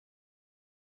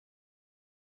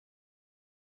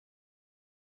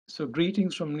So,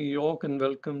 greetings from New York and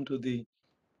welcome to the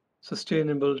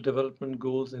Sustainable Development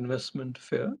Goals Investment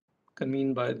Fair,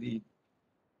 convened by the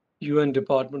UN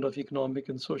Department of Economic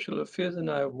and Social Affairs. And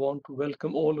I want to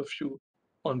welcome all of you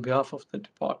on behalf of the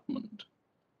department.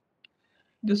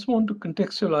 Just want to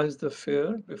contextualize the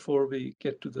fair before we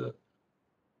get to the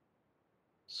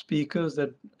speakers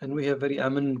and we have a very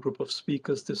eminent group of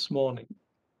speakers this morning.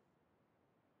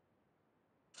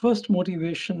 First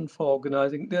motivation for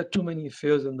organizing, there are too many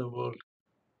fairs in the world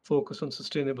focused on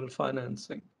sustainable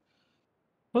financing.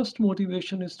 First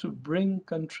motivation is to bring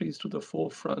countries to the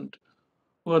forefront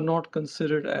who are not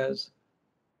considered as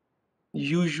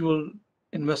usual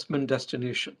investment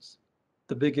destinations.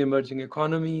 The big emerging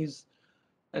economies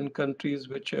and countries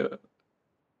which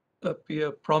appear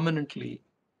prominently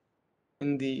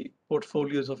in the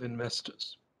portfolios of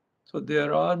investors. So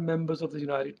there are members of the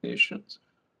United Nations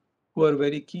who are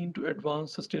very keen to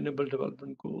advance sustainable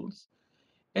development goals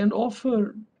and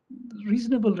offer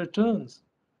reasonable returns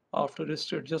after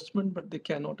risk adjustment, but they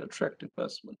cannot attract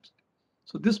investment.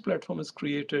 So this platform is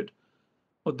created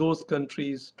for those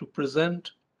countries to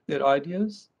present their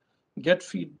ideas, get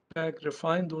feedback,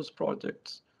 refine those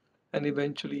projects, and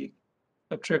eventually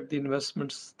attract the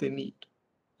investments they need.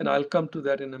 And I'll come to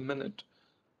that in a minute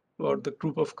for the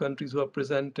group of countries who are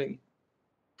presenting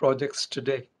projects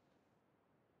today.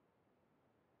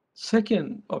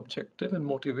 Second objective and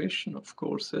motivation, of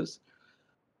course, is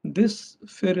this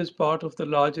fair is part of the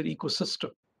larger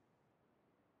ecosystem.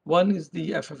 One is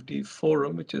the FFD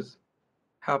forum, which is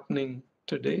happening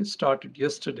today, started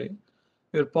yesterday,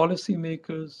 where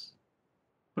policymakers,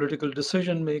 political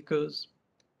decision makers,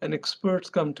 and experts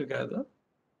come together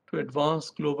to advance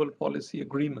global policy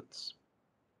agreements.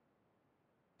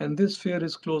 And this fair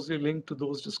is closely linked to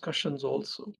those discussions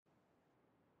also.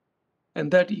 And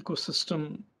that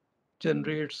ecosystem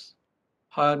generates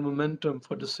higher momentum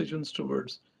for decisions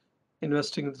towards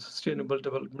investing in the sustainable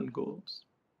development goals.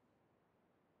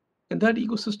 And that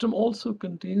ecosystem also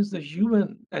contains the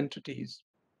UN entities,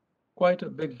 quite a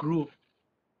big group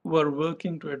who are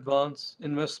working to advance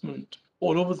investment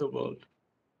all over the world.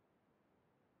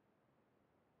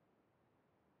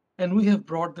 And we have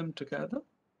brought them together,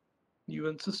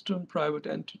 UN system, private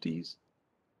entities,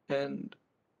 and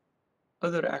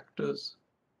other actors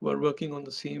who are working on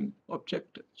the same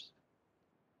objectives.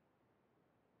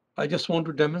 I just want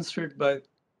to demonstrate by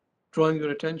drawing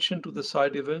your attention to the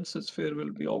side events this fair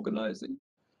will be organizing.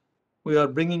 We are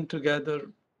bringing together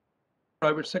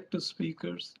private sector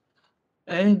speakers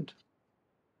and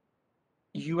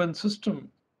UN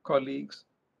system colleagues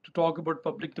to talk about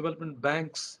public development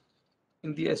banks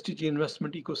in the SDG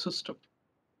investment ecosystem.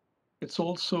 It's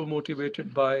also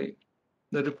motivated by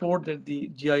the report that the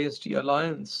GISD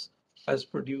Alliance has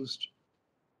produced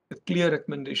with clear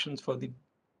recommendations for the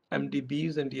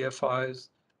MDBs and DFIs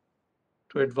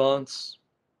to advance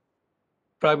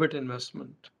private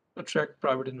investment, attract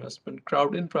private investment,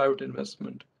 crowd in private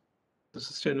investment, the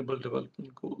sustainable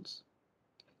development goals.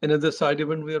 Another side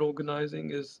event we are organizing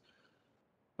is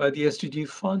by the SDG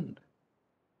Fund.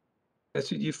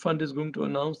 SDG Fund is going to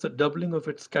announce the doubling of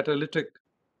its catalytic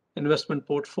investment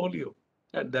portfolio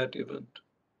at that event.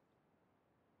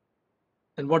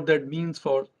 And what that means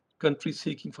for countries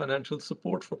seeking financial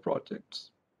support for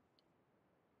projects.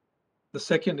 The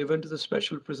second event is a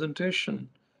special presentation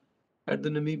at the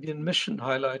Namibian mission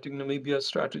highlighting Namibia's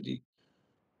strategy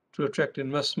to attract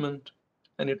investment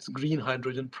and its green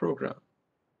hydrogen program.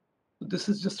 This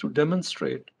is just to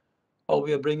demonstrate how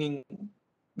we are bringing a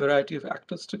variety of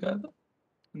actors together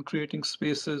and creating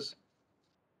spaces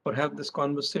for have this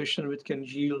conversation which can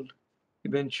yield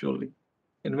eventually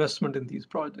investment in these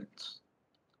projects.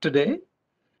 Today,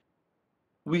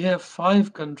 we have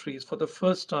 5 countries. For the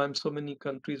first time, so many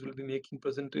countries will be making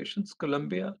presentations: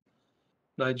 Colombia,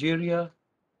 Nigeria,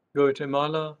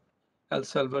 Guatemala, El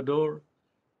Salvador,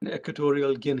 and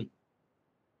Equatorial Guinea.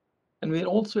 And we're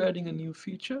also adding a new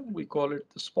feature. We call it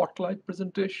the Spotlight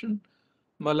presentation.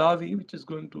 Malawi, which is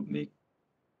going to make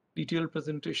detailed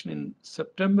presentation in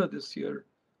September this year,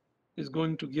 is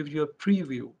going to give you a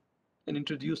preview and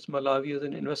introduce Malawi as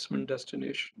an investment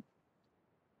destination.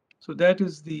 So that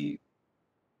is the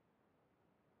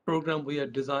program we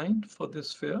had designed for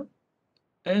this fair.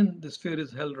 And this fair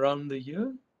is held around the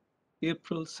year,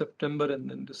 April, September, and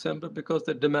then December, because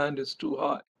the demand is too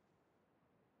high.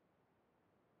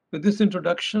 With this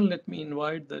introduction, let me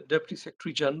invite the Deputy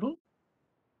Secretary General,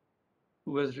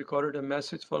 who has recorded a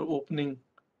message for opening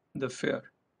the fair.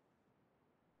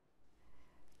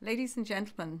 Ladies and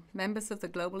gentlemen, members of the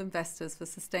Global Investors for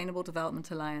Sustainable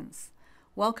Development Alliance,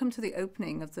 welcome to the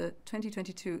opening of the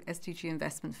 2022 SDG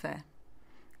Investment Fair.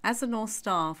 As a North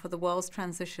Star for the world's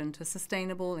transition to a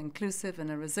sustainable, inclusive, and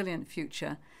a resilient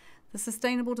future, the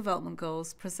Sustainable Development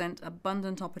Goals present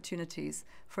abundant opportunities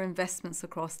for investments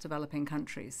across developing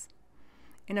countries.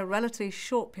 In a relatively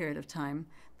short period of time,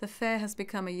 the fair has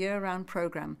become a year-round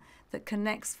program that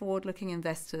connects forward-looking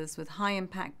investors with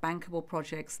high-impact bankable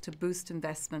projects to boost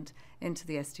investment into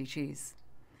the SDGs.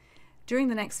 During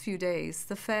the next few days,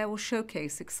 the fair will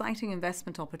showcase exciting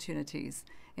investment opportunities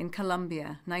in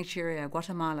Colombia, Nigeria,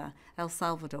 Guatemala, El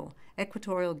Salvador,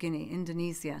 Equatorial Guinea,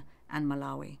 Indonesia, and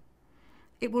Malawi.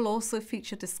 It will also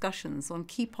feature discussions on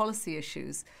key policy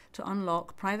issues to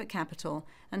unlock private capital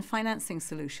and financing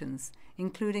solutions,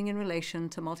 including in relation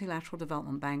to multilateral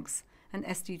development banks and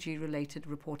SDG-related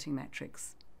reporting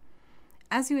metrics.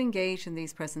 As you engage in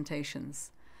these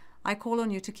presentations, I call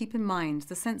on you to keep in mind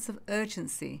the sense of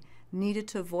urgency needed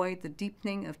to avoid the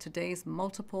deepening of today's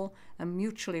multiple and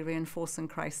mutually reinforcing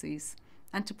crises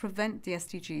and to prevent the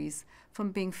SDGs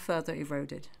from being further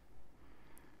eroded.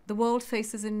 The world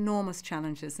faces enormous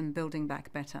challenges in building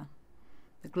back better.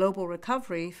 The global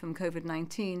recovery from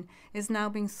COVID-19 is now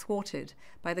being thwarted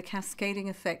by the cascading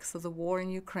effects of the war in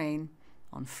Ukraine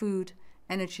on food,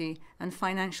 energy, and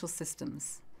financial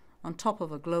systems, on top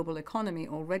of a global economy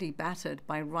already battered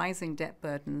by rising debt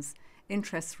burdens,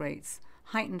 interest rates,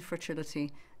 heightened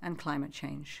fertility, and climate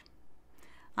change.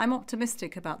 I'm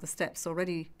optimistic about the steps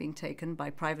already being taken by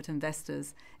private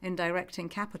investors in directing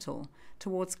capital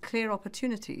towards clear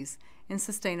opportunities in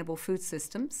sustainable food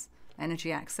systems, energy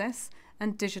access,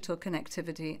 and digital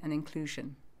connectivity and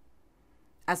inclusion.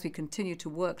 As we continue to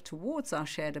work towards our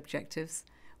shared objectives,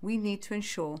 we need to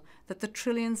ensure that the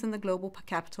trillions in the global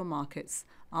capital markets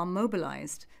are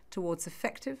mobilized towards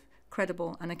effective,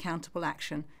 credible, and accountable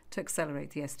action to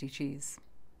accelerate the SDGs.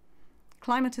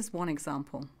 Climate is one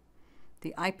example.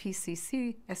 The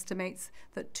IPCC estimates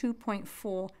that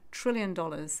 $2.4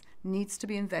 trillion needs to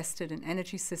be invested in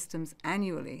energy systems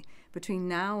annually between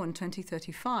now and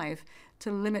 2035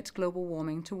 to limit global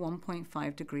warming to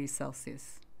 1.5 degrees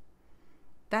Celsius.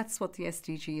 That's what the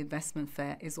SDG Investment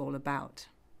Fair is all about.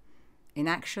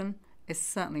 Inaction is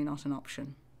certainly not an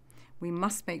option. We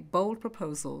must make bold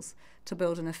proposals to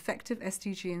build an effective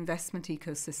SDG investment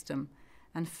ecosystem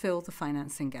and fill the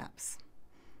financing gaps.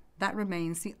 That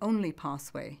remains the only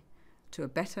pathway to a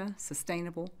better,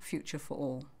 sustainable future for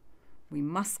all. We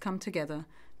must come together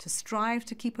to strive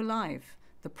to keep alive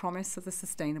the promise of the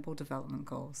Sustainable Development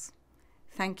Goals.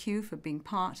 Thank you for being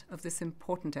part of this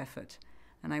important effort,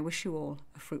 and I wish you all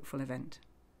a fruitful event.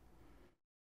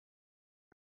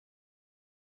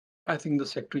 I think the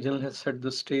Secretary General has set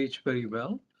the stage very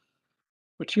well,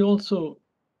 but she also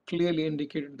clearly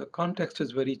indicated the context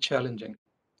is very challenging.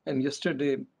 And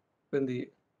yesterday, when the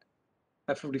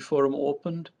FFD forum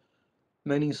opened,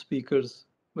 many speakers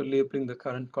were labeling the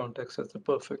current context as the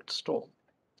perfect storm.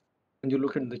 And you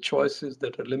look at the choices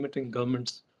that are limiting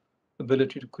government's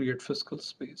ability to create fiscal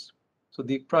space. So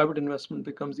the private investment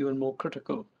becomes even more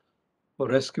critical for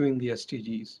rescuing the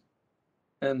SDGs.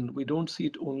 And we don't see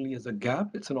it only as a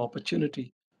gap, it's an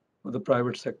opportunity for the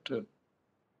private sector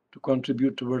to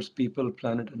contribute towards people,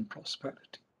 planet, and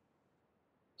prosperity.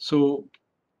 So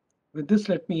with this,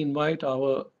 let me invite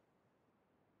our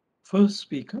first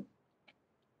speaker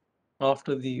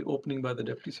after the opening by the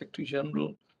Deputy Secretary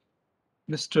General,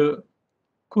 Mr.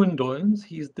 Koen Doyens.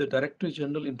 He is the Director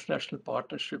General International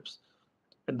Partnerships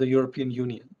at the European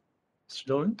Union. Mr.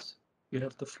 Doyens, you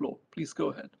have the floor. Please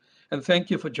go ahead. And thank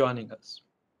you for joining us.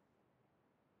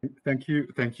 Thank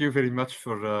you very much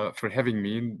for having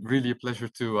me. And really a pleasure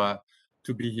to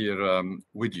be here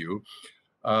with you,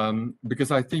 because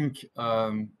I think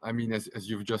I mean, as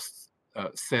you've just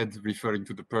said, referring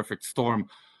to the perfect storm,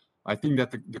 I think that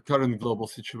the current global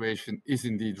situation is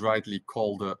indeed rightly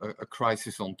called a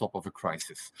crisis on top of a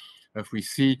crisis. If we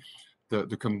see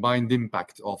the combined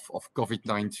impact of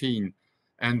COVID-19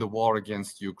 and the war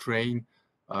against Ukraine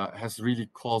has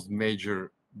really caused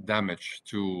major damage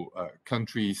to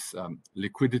countries'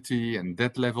 liquidity and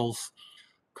debt levels,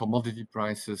 commodity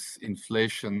prices,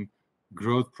 inflation,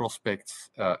 growth prospects,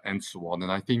 and so on.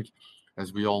 And I think,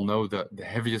 as we all know, the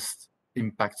heaviest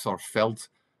impacts are felt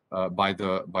by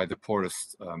the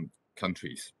poorest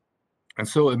countries. And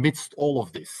so amidst all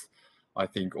of this, I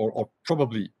think, or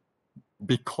probably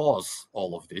because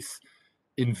all of this,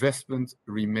 investment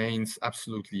remains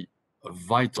absolutely a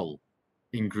vital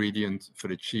ingredient for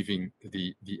achieving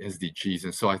the SDGs.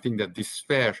 And so I think that this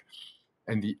fair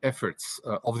and the efforts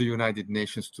of the United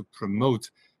Nations to promote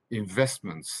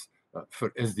investments for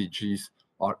SDGs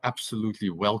are absolutely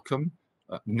welcome,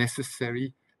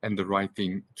 necessary, and the right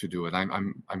thing to do. And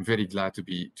I'm very glad to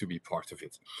be part of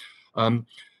it.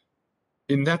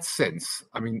 in that sense,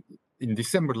 I mean, in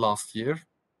December last year,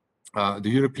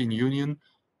 the European Union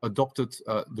adopted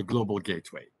the Global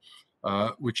Gateway,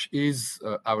 which is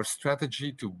our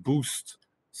strategy to boost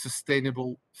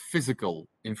sustainable physical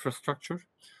infrastructure,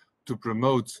 to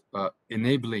promote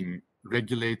enabling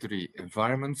regulatory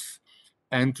environments,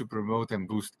 and to promote and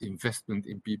boost investment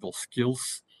in people's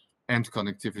skills and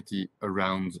connectivity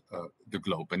around the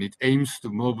globe. And it aims to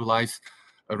mobilize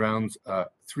around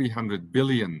 300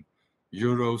 billion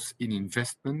euros in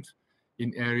investment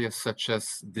in areas such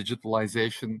as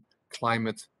digitalization,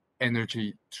 climate,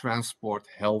 energy, transport,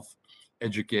 health,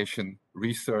 education,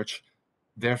 research,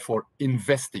 therefore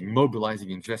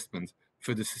mobilizing investment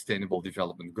for the Sustainable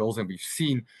Development Goals. And we've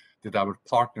seen that our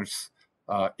partners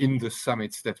in the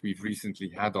summits that we've recently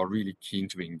had are really keen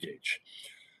to engage.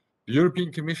 The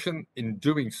European Commission, in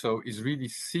doing so, is really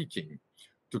seeking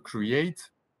to create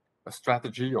a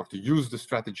strategy, or to use the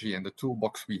strategy and the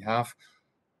toolbox we have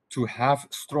to have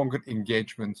stronger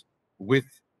engagement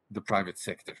with the private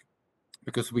sector,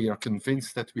 because we are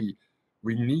convinced that we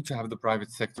need to have the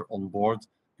private sector on board,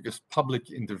 because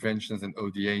public interventions and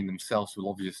ODA in themselves will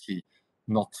obviously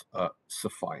not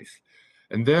suffice.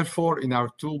 And therefore, in our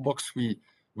toolbox, we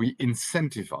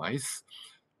incentivize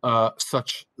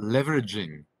such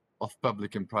leveraging of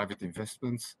public and private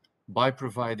investments by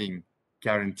providing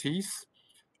guarantees,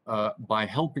 by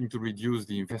helping to reduce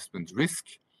the investment risk,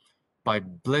 by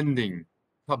blending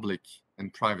public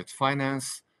and private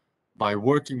finance, by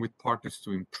working with partners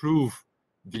to improve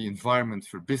the environment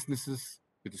for businesses,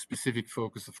 with a specific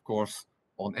focus, of course,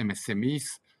 on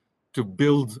MSMEs, to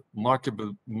build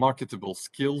marketable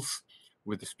skills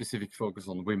with a specific focus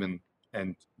on women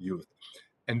and youth.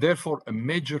 And therefore, a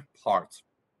major part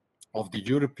of the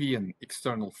European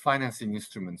external financing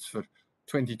instruments for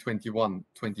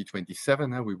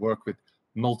 2021-2027, we work with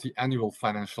multi-annual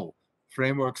financial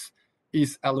frameworks,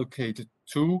 is allocated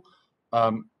to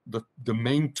the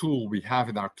main tool we have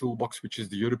in our toolbox, which is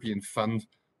the European Fund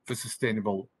for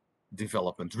Sustainable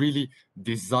Development, really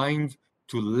designed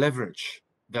to leverage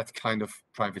that kind of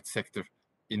private sector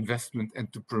investment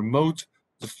and to promote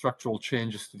the structural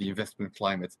changes to the investment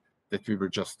climate that we were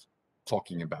just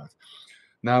talking about.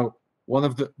 Now, one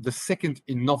of the second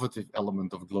innovative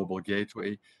element of Global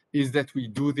Gateway is that we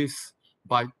do this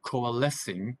by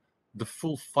coalescing the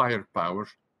full firepower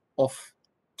of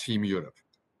Team Europe,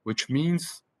 which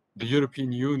means the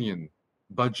European Union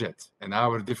budget and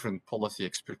our different policy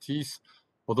expertise,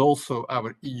 but also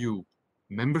our EU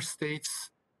member states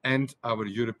and our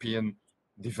European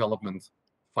development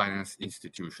finance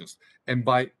institutions. And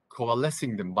by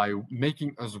coalescing them, by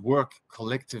making us work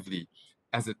collectively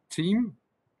as a team,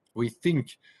 we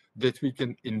think that we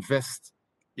can invest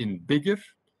in bigger,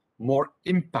 more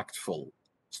impactful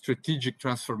strategic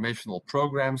transformational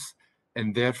programs,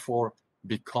 and therefore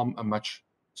become a much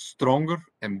stronger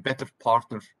and better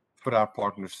partner for our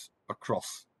partners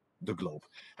across the globe.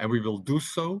 And we will do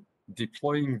so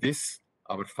deploying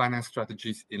our finance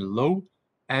strategies in low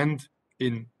and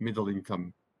in middle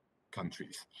income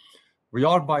countries. We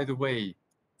are, by the way,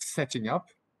 setting up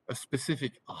a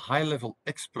specific high-level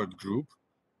expert group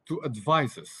to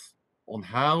advise us on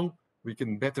how we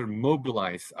can better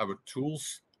mobilize our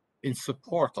tools in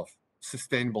support of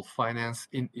sustainable finance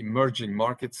in emerging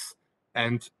markets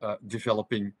and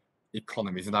developing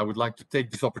economies. And I would like to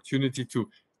take this opportunity to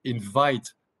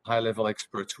invite high-level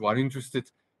experts who are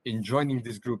interested in joining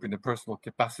this group in a personal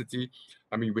capacity.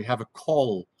 I mean, we have a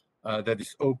call that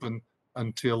is open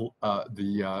until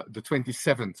the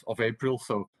 27th of April,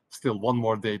 so still one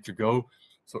more day to go.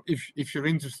 So if you're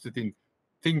interested in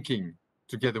thinking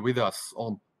together with us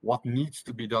on what needs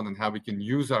to be done and how we can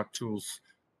use our tools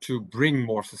to bring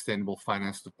more sustainable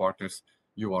finance to partners,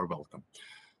 you are welcome.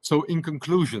 So in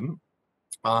conclusion,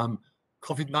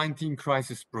 COVID-19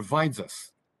 crisis provides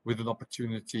us with an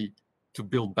opportunity to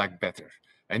build back better.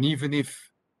 And even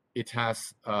if it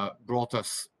has brought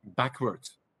us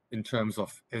backwards in terms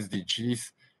of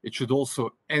SDGs, it should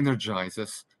also energize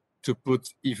us to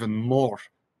put even more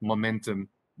momentum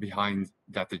behind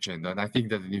that agenda. And I think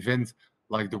that an event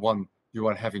like the one you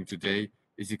are having today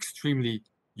is extremely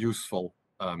useful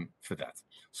for that.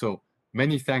 So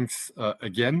many thanks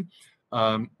again.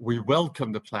 We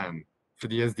welcome the plan for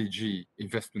the SDG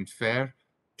Investment Fair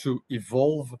to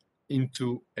evolve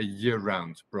into a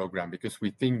year-round program, because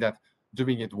we think that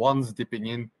doing it once, dipping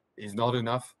in, is not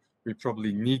enough. We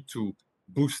probably need to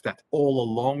boost that all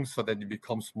along so that it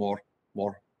becomes more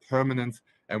permanent,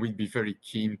 and we'd be very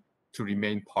keen to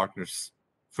remain partners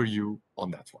for you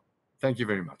on that one. Thank you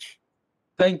very much.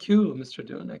 Thank you, Mr.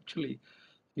 Dillon. Actually,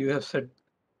 you have set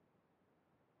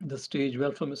the stage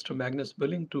well for Mr. Magnus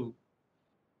Billing to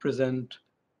present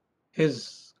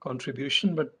his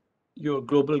contribution, but your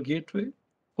global gateway,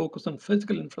 focus on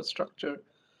physical infrastructure,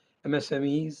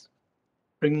 MSMEs,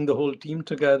 bringing the whole team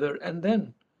together, and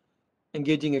then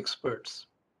engaging experts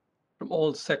from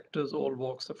all sectors, all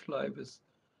walks of life is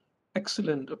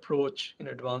excellent approach in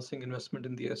advancing investment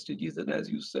in the SDGs. And as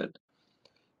you said,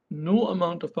 no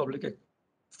amount of public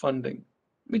funding,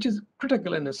 which is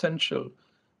critical and essential,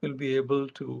 will be able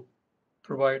to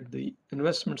provide the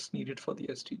investments needed for the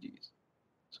SDGs.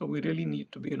 So we really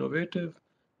need to be innovative,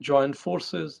 join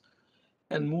forces,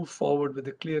 and move forward with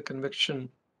a clear conviction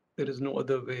there is no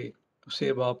other way to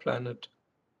save our planet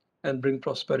and bring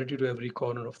prosperity to every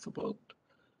corner of the world.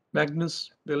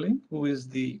 Magnus Billing, who is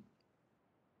the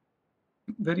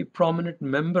very prominent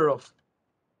member of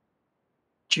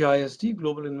GISD,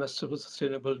 Global Investor for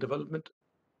Sustainable Development,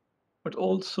 but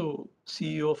also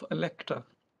CEO of Electa.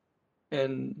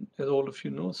 And as all of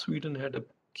you know, Sweden had a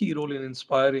key role in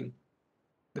inspiring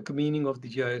the convening of the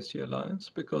GISD Alliance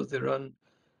because they run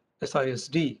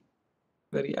SISD,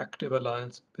 very active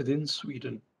alliance within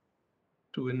Sweden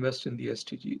to invest in the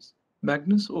SDGs.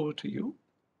 Magnus, over to you.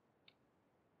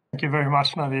 Thank you very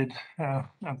much, Navid,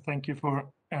 and thank you for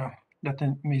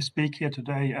letting me speak here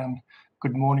today, and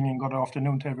good morning and good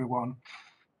afternoon to everyone.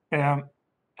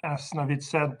 As Navid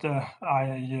said,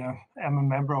 I am a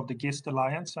member of the GIST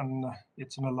Alliance, and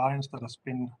it's an alliance that has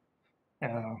been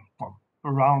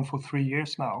around for 3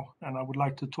 years now, and I would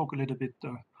like to talk a little bit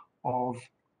of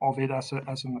it as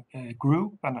a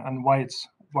group and why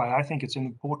I think it's an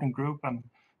important group and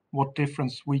what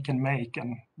difference we can make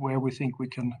and where we think we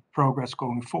can progress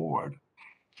going forward.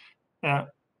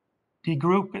 The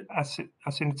group as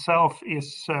in itself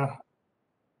is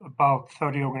about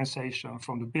 30 organizations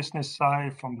from the business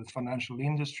side, from the financial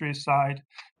industry side,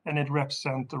 and it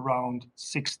represents around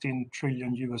 $16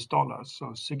 trillion,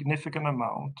 so a significant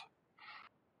amount.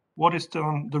 What is the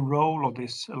role of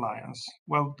this alliance?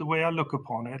 Well, the way I look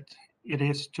upon it, it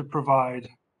is to provide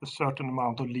a certain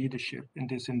amount of leadership in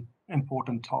this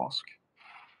important task.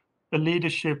 The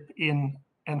leadership in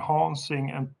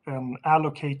enhancing and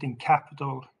allocating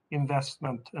capital,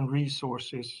 investment, and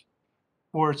resources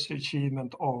towards the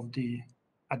achievement of the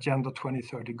Agenda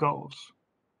 2030 goals.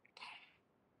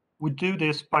 We do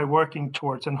this by working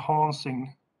towards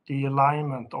enhancing the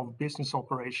alignment of business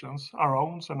operations, our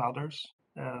own and others,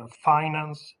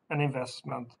 finance and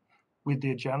investment with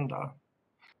the agenda.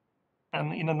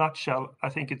 And in a nutshell, I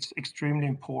think it's extremely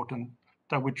important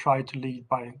that we try to lead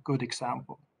by good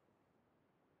example.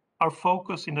 Our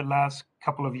focus in the last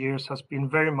couple of years has been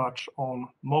very much on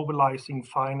mobilizing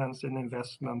finance and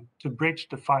investment to bridge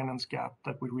the finance gap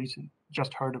that we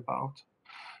just heard about.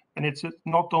 And it's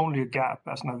not only a gap,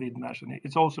 as Navid mentioned,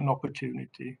 it's also an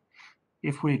opportunity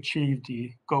if we achieve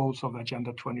the goals of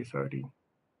Agenda 2030.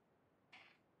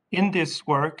 In this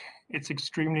work, it's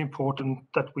extremely important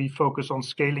that we focus on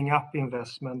scaling up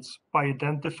investments by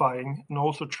identifying and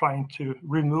also trying to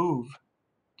remove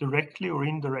directly or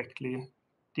indirectly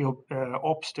the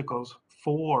obstacles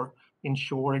for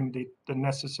ensuring that the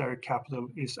necessary capital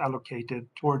is allocated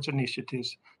towards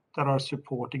initiatives that are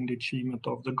supporting the achievement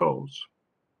of the goals.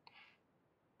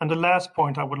 And the last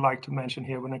point I would like to mention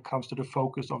here when it comes to the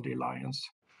focus of the Alliance,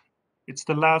 it's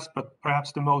the last but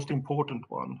perhaps the most important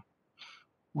one.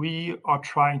 We are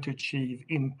trying to achieve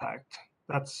impact.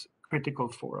 That's critical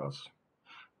for us.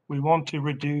 We want to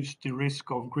reduce the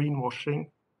risk of greenwashing,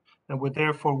 and we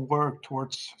therefore work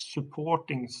towards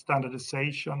supporting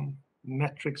standardization,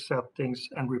 metric settings,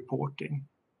 and reporting.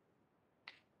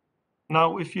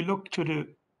 Now, if you look to the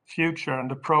future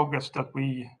and the progress that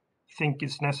we think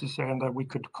is necessary and that we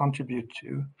could contribute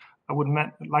to, I would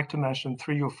like to mention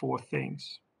 3 or 4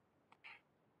 things.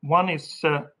 One is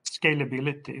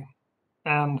scalability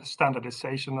and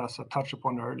standardization, as I touched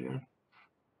upon earlier.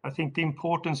 I think the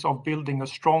importance of building a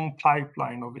strong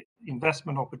pipeline of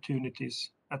investment opportunities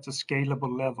at a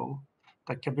scalable level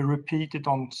that can be repeated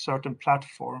on certain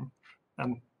platform,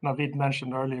 and Navid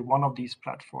mentioned earlier one of these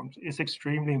platforms, is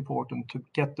extremely important to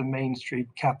get the mainstream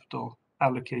capital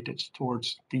allocated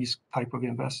towards these type of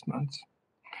investments.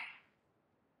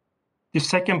 The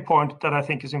second point that I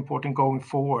think is important going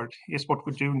forward is what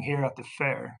we're doing here at the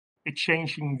fair.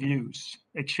 Exchanging views,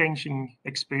 exchanging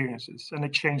experiences, and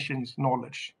exchanging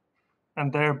knowledge,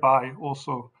 and thereby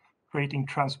also creating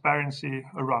transparency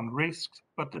around risks,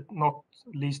 but not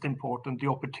least important, the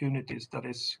opportunities that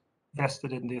is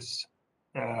vested in this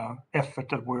effort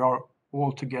that we are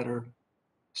all together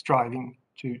striving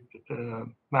to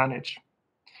manage.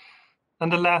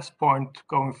 And the last point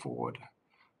going forward,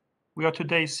 we are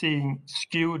today seeing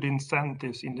skewed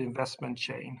incentives in the investment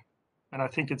chain. And I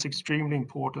think it's extremely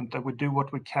important that we do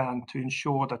what we can to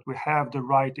ensure that we have the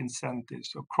right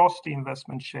incentives across the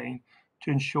investment chain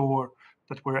to ensure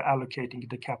that we're allocating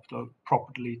the capital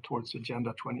properly towards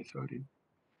Agenda 2030.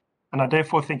 And I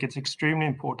therefore think it's extremely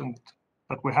important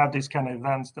that we have these kind of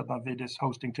events that Navid is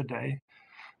hosting today,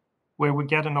 where we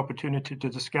get an opportunity to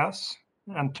discuss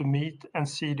and to meet and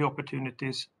see the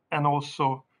opportunities, and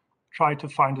also try to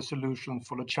find a solution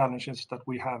for the challenges that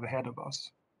we have ahead of us.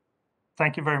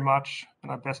 Thank you very much,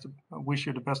 and I wish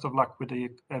you the best of luck with the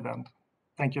event.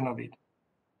 Thank you, Navid.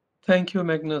 Thank you,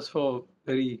 Magnus, for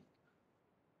very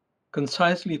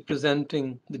concisely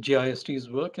presenting the GIST's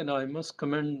work, and I must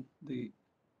commend the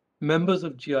members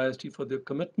of GIST for their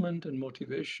commitment and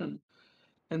motivation.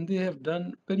 And they have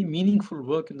done very meaningful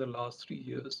work in the last 3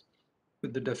 years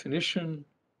with the definition,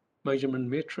 measurement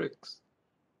matrix,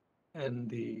 and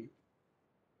the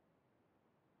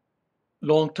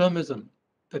long-termism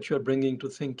that you are bringing to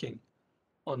thinking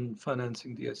on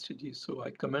financing the SDGs. So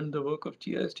I commend the work of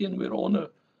GIST, and we're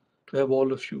honored to have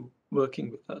all of you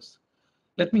working with us.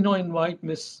 Let me now invite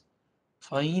Ms.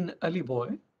 Faheen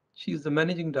Aliboy. She's the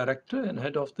Managing Director and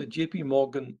Head of the JP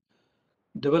Morgan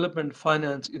Development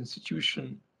Finance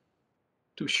Institution,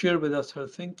 to share with us her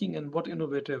thinking and what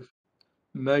innovative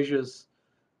measures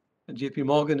JP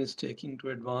Morgan is taking to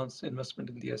advance investment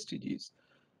in the SDGs.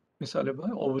 Ms.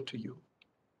 Aliboy, over to you.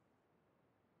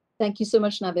 Thank you so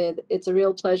much, Navid. It's a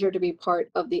real pleasure to be part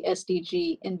of the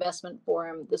SDG Investment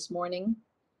Forum this morning.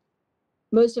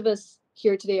 Most of us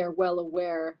here today are well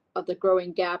aware of the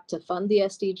growing gap to fund the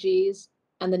SDGs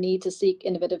and the need to seek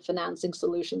innovative financing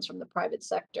solutions from the private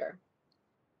sector.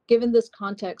 Given this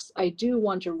context, I do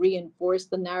want to reinforce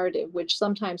the narrative, which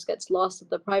sometimes gets lost, that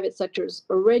the private sector is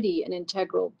already an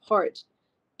integral part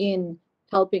in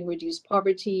helping reduce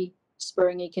poverty,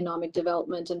 spurring economic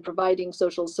development, and providing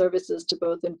social services to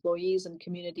both employees and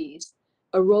communities,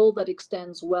 a role that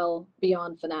extends well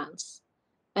beyond finance.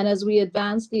 And as we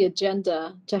advance the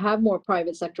agenda to have more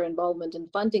private sector involvement in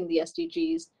funding the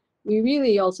SDGs, we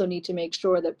really also need to make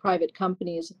sure that private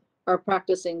companies are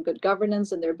practicing good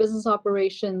governance in their business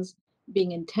operations,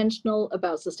 being intentional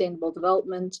about sustainable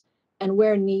development, and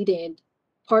where needed,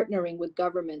 partnering with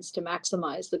governments to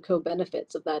maximize the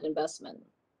co-benefits of that investment.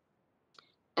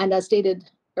 And as stated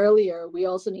earlier, we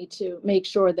also need to make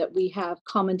sure that we have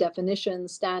common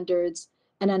definitions, standards,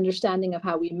 and understanding of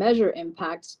how we measure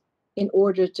impacts in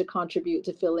order to contribute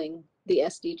to filling the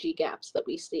SDG gaps that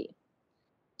we see.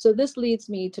 So this leads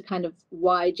me to kind of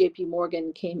why JP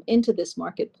Morgan came into this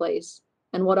marketplace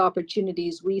and what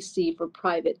opportunities we see for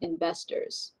private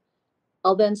investors.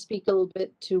 I'll then speak a little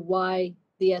bit to why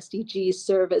the SDGs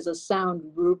serve as a sound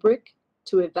rubric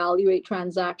to evaluate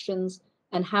transactions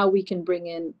and how we can bring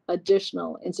in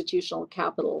additional institutional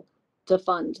capital to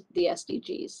fund the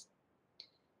SDGs.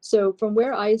 So from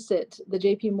where I sit, the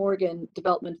JP Morgan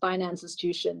Development Finance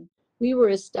Institution, we were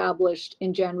established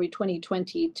in January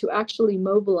 2020 to actually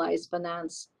mobilize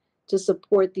finance to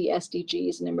support the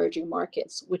SDGs in emerging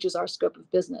markets, which is our scope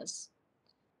of business.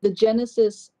 The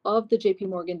genesis of the JP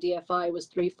Morgan DFI was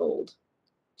threefold.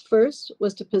 First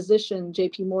was to position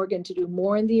JP Morgan to do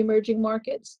more in the emerging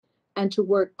markets and to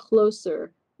work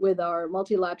closer with our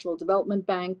multilateral development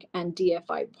bank and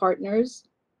DFI partners.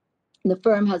 The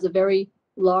firm has a very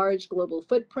large global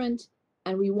footprint,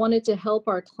 and we wanted to help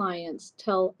our clients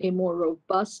tell a more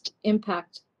robust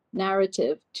impact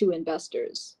narrative to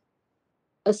investors.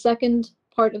 A second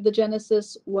part of the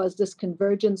genesis was this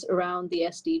convergence around the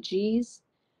SDGs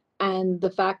and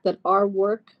the fact that our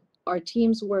work, our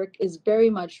team's work, is very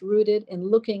much rooted in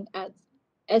looking at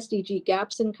SDG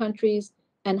gaps in countries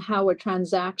and how a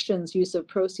transaction's use of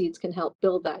proceeds can help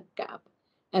build that gap.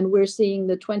 And we're seeing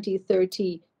the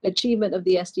 2030 achievement of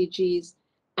the SDGs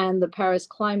and the Paris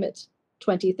Climate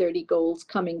 2030 goals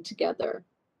coming together.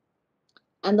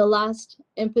 And the last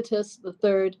impetus, the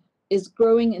third, is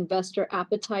growing investor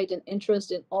appetite and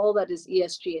interest in all that is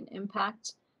ESG and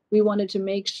impact. We wanted to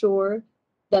make sure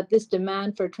that this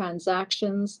demand for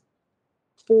transactions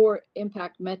for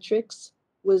impact metrics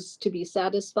was to be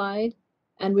satisfied,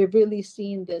 and we've really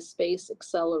seen this space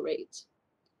accelerate.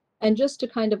 And just to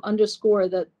kind of underscore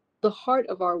that the heart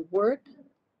of our work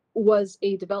was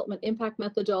a development impact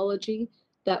methodology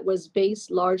that was based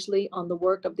largely on the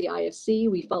work of the IFC.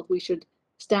 We felt we should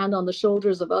stand on the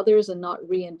shoulders of others and not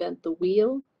reinvent the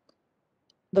wheel.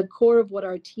 The core of what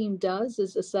our team does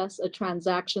is assess a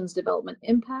transaction's development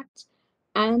impact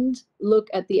and look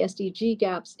at the SDG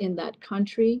gaps in that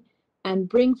country and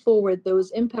bring forward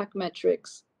those impact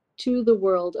metrics to the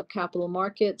world of capital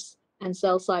markets and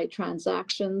sell-side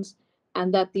transactions,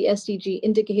 and that the SDG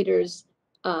indicators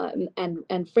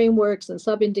and frameworks and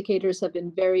sub-indicators have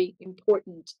been very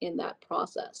important in that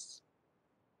process.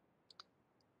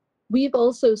 We've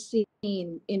also seen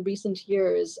in recent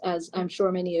years, as I'm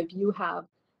sure many of you have,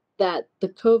 that the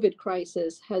COVID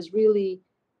crisis has really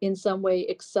in some way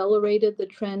accelerated the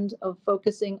trend of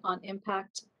focusing on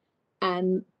impact,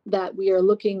 and that we are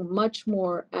looking much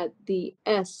more at the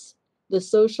S, the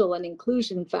social and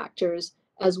inclusion factors,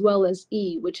 as well as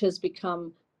E, which has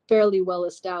become fairly well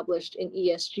established in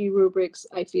ESG rubrics.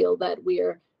 I feel that we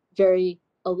are very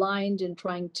aligned in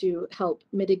trying to help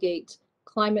mitigate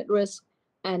climate risk,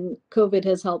 and COVID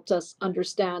has helped us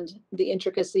understand the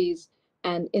intricacies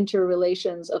and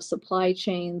interrelations of supply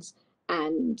chains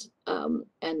and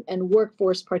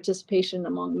workforce participation,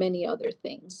 among many other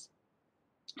things.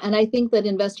 And I think that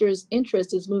investors'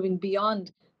 interest is moving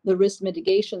beyond the risk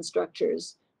mitigation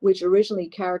structures, which originally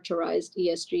characterized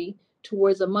ESG,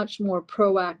 towards a much more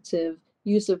proactive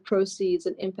use of proceeds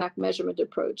and impact measurement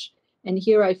approach. And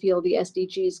here I feel the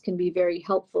SDGs can be very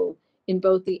helpful in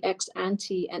both the ex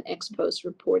ante and ex post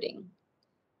reporting.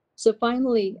 So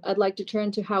finally, I'd like to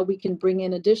turn to how we can bring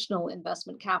in additional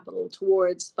investment capital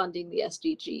towards funding the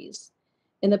SDGs.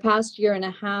 In the past year and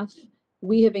a half,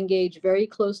 we have engaged very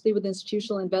closely with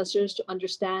institutional investors to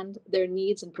understand their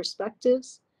needs and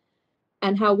perspectives,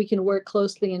 and how we can work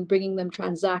closely in bringing them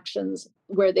transactions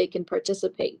where they can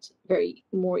participate very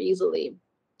more easily.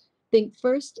 I think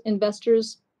first,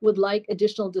 investors would like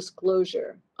additional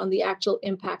disclosure on the actual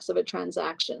impacts of a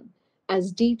transaction,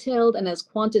 as detailed and as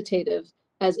quantitative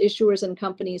as issuers and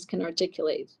companies can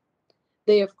articulate.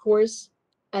 They, of course,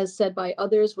 as said by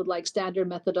others, would like standard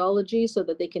methodology so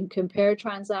that they can compare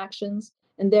transactions.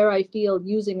 And there I feel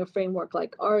using a framework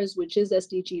like ours, which is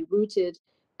SDG rooted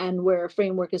and where a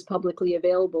framework is publicly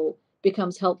available,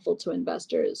 becomes helpful to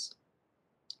investors.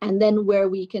 And then where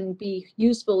we can be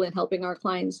useful in helping our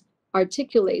clients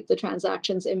articulate the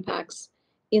transaction's impacts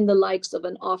in the likes of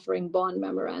an offering bond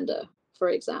memoranda, for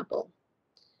example.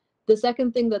 The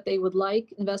second thing that they would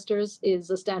like, investors, is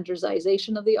a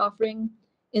standardization of the offering.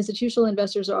 Institutional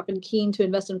investors are often keen to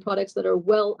invest in products that are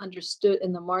well understood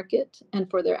in the market and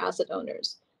for their asset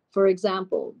owners. For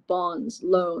example, bonds,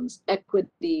 loans,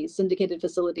 equity, syndicated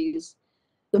facilities.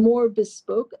 The more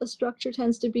bespoke a structure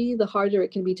tends to be, the harder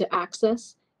it can be to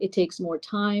access. It takes more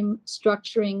time,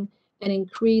 structuring, and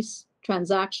increase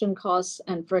transaction costs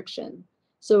and friction.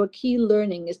 So a key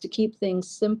learning is to keep things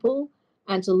simple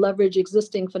and to leverage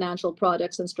existing financial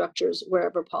products and structures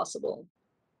wherever possible.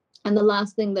 And the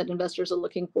last thing that investors are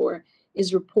looking for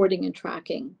is reporting and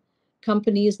tracking.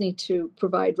 Companies need to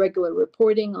provide regular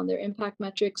reporting on their impact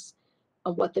metrics,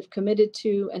 on what they've committed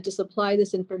to, and to supply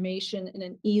this information in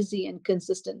an easy and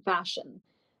consistent fashion.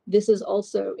 This is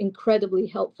also incredibly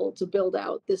helpful to build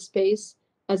out this space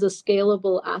as a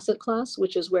scalable asset class,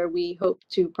 which is where we hope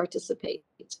to participate.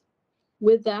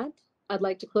 With that, I'd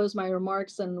like to close my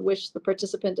remarks and wish the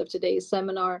participant of today's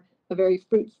seminar a very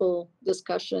fruitful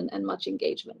discussion and much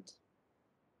engagement.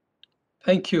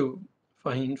 Thank you,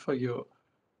 Faheen, for your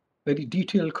very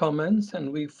detailed comments,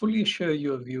 and we fully share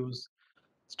your views,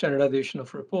 standardization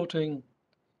of reporting,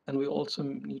 and we also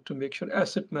need to make sure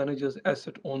asset managers,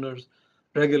 asset owners,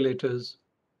 regulators,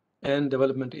 and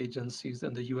development agencies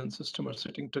and the UN system are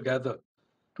sitting together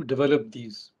to develop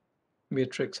these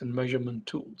metrics and measurement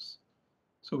tools.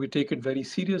 So we take it very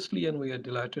seriously, and we are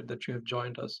delighted that you have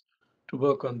joined us to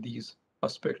work on these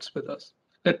aspects with us.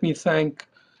 Let me thank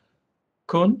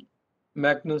Kun,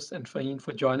 Magnus, and Faheen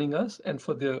for joining us and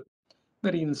for their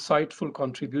very insightful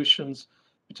contributions,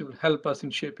 which will help us in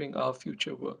shaping our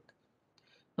future work.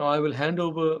 Now I will hand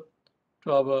over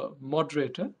to our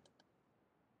moderator,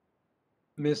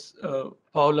 Ms.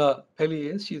 Paula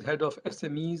Pelliez. She's head of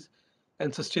SMEs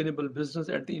and Sustainable Business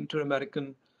at the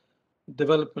Inter-American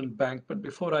Development Bank. But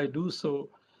before I do so,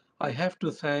 I have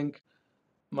to thank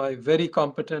my very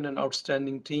competent and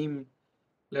outstanding team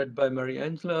led by Mary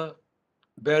Angela,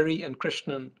 Barry, and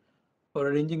Krishnan for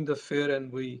arranging the fair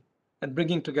and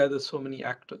bringing together so many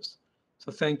actors.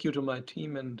 So thank you to my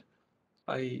team, and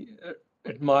I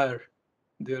admire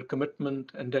their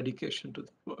commitment and dedication to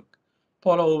the work.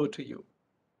 Paula, over to you.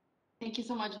 Thank you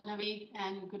so much, Naveed,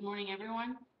 and good morning,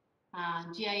 everyone.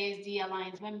 GISD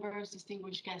Alliance members,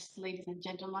 distinguished guests, ladies and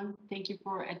gentlemen, thank you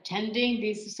for attending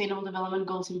this Sustainable Development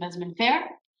Goals Investment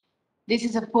Fair. This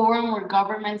is a forum where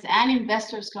governments and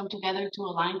investors come together to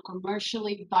align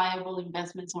commercially viable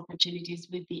investment opportunities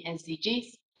with the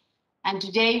SDGs. And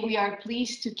today we are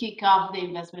pleased to kick off the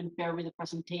investment fair with a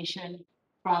presentation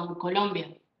from Colombia.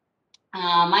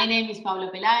 My name is Paula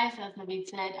Peláez. As Naveed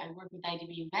said, I work with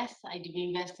IDB Invest. IDB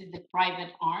Invest is the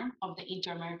private arm of the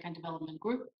Inter-American Development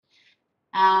Group.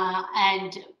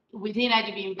 And within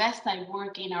IDB Invest, I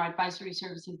work in our advisory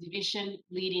services division,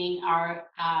 leading our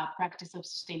practice of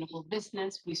sustainable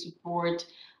business. We support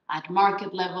at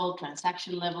market level,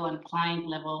 transaction level, and client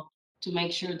level to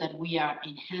make sure that we are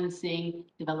enhancing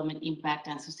development impact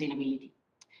and sustainability.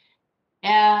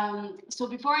 So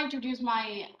before I introduce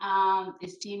my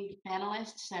esteemed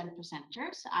panelists and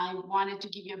presenters, I wanted to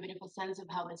give you a bit of a sense of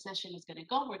how the session is going to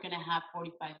go. We're going to have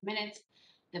 45 minutes.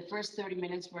 The first 30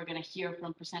 minutes, we're going to hear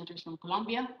from presenters from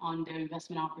Colombia on their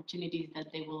investment opportunities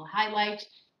that they will highlight.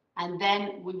 And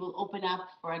then we will open up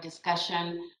for a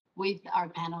discussion with our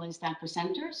panelists and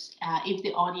presenters. If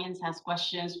the audience has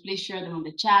questions, please share them on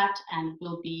the chat, and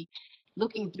we'll be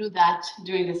looking through that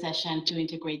during the session to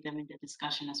integrate them in the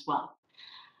discussion as well.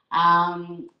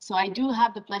 So I do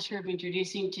have the pleasure of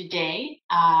introducing today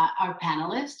our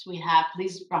panelists. We have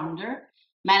Liz Bronder,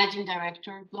 Managing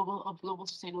Director of Global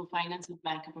Sustainable Finance at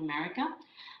Bank of America,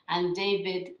 and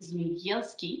David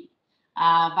Zmigielski,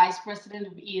 Vice President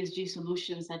of ESG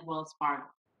Solutions at Wells Fargo.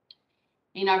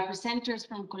 In our presenters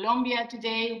from Colombia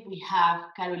today, we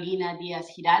have Carolina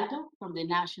Diaz-Giraldo from the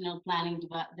National Planning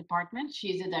Department.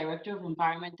 She is the Director of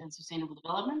Environment and Sustainable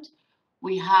Development.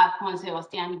 We have Juan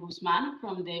Sebastián Guzmán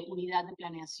from the Unidad de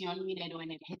Planeación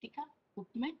Minero-Energética,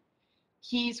 UPME.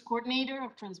 He is Coordinator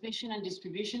of Transmission and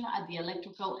Distribution at the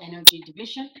Electrical Energy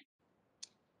Division.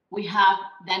 We have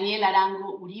Daniel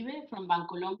Arango Uribe from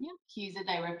Bancolombia. He is the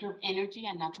Director of Energy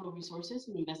and Natural Resources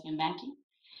in Investment Banking.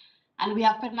 And we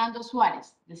have Fernando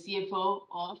Suárez, the CFO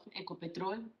of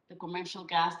Ecopetrol, the commercial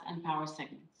gas and power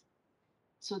segments.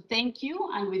 So thank you.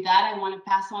 And with that, I want to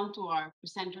pass on to our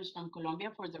presenters from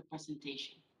Colombia for their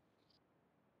presentation.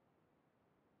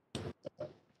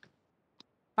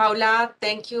 Paula,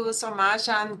 thank you so much,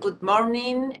 and good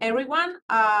morning, everyone.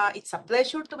 It's a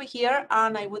pleasure to be here,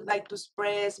 and I would like to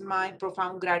express my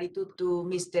profound gratitude to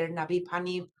Mr. Nabib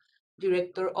Hanif,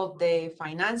 Director of the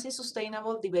Finance and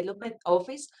Sustainable Development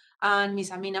Office, and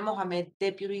Ms. Amina Mohamed,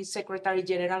 Deputy Secretary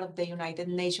General of the United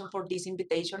Nations, for this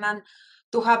invitation and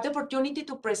to have the opportunity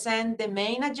to present the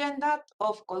main agenda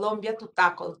of Colombia to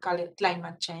tackle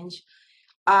climate change.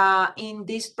 In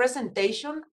this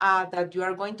presentation that you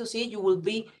are going to see, you will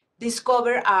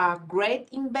discover great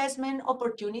investment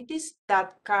opportunities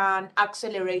that can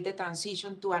accelerate the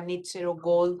transition to a net zero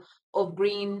goal of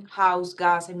greenhouse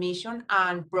gas emission,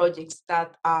 and projects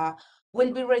that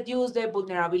will be reduce the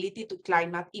vulnerability to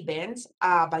climate events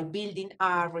by building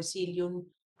a resilient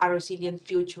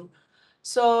future.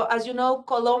 So, as you know,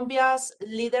 Colombia's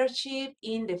leadership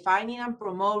in defining and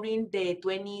promoting the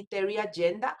 2030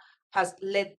 agenda has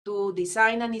led to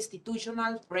design an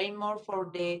institutional framework for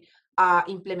the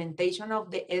implementation of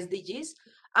the SDGs,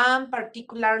 and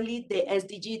particularly the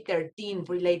SDG 13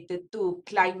 related to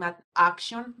climate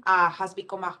action has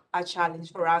become a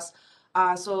challenge for us,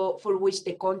 so for which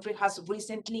the country has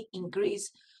recently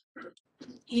increased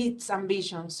its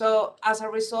ambition. So as a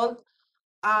result,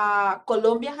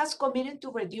 Colombia has committed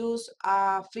to reduce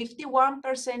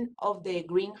 51% of the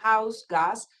greenhouse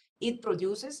gas it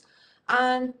produces,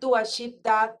 and to achieve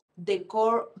that, the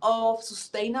core of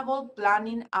sustainable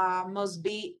planning must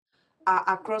be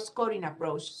a cross-cutting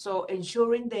approach. So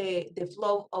ensuring the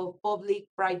flow of public,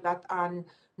 private, and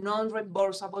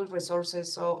non-reimbursable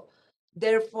resources. So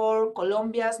therefore,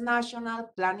 Colombia's National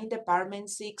Planning Department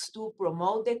seeks to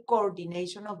promote the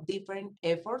coordination of different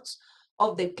efforts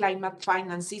of the climate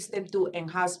finance system to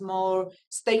enhance more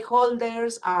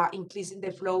stakeholders, increasing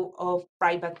the flow of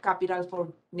private capital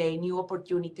for the new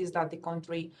opportunities that the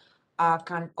country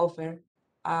can offer.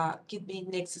 Give me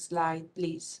next slide,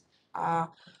 please. No,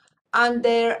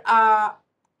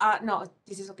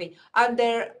 this is okay.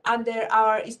 Under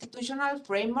our institutional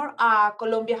framework,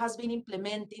 Colombia has been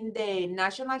implementing the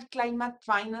National Climate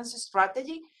Finance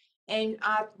Strategy and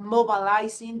at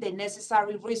mobilizing the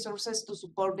necessary resources to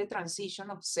support the transition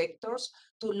of sectors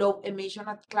to low emission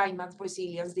and climate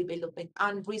resilience development.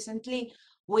 And recently,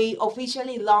 we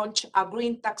officially launched a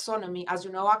green taxonomy, as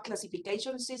you know, a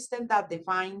classification system that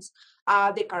defines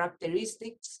the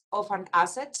characteristics of an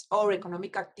asset or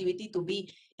economic activity to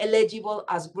be eligible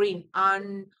as green.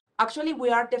 And actually, we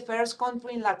are the first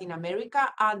country in Latin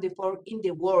America and the fourth in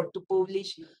the world to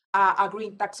publish a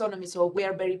green taxonomy. So we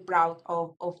are very proud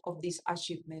of this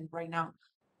achievement right now.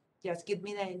 Just give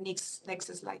me the next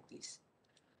slide, please.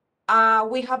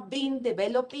 We have been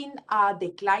developing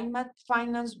the climate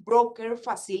finance broker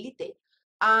facility,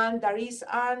 and there is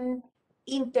an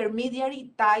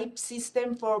intermediary type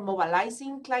system for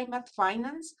mobilizing climate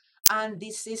finance. And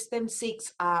this system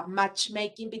seeks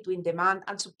matchmaking between demand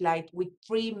and supply with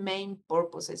three main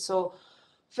purposes. So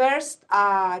First,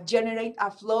 generate a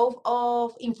flow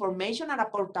of information and a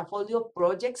portfolio of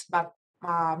projects, but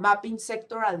mapping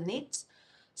sectoral needs.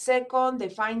 Second,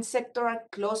 define sectoral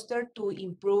cluster to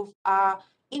improve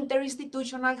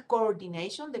interinstitutional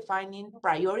coordination, defining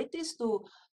priorities to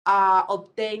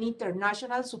obtain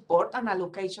international support and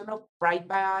allocation of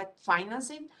private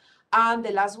financing. And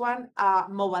the last one,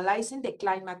 mobilizing the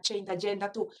climate change agenda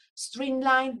to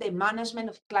streamline the management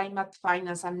of climate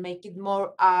finance and make it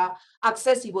more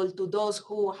accessible to those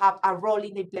who have a role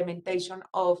in the implementation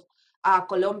of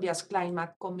Colombia's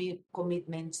climate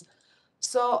commitments.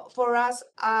 So for us,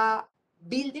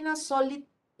 building a solid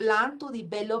plan to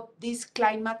develop this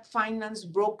climate finance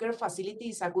broker facility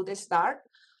is a good start.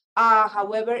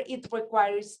 However, it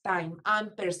requires time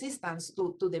and persistence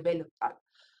to develop that.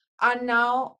 And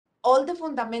now all the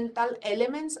fundamental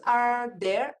elements are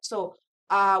there. So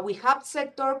we have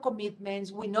sector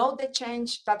commitments, we know the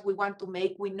change that we want to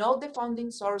make, we know the funding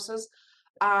sources,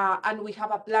 and we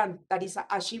have a plan that is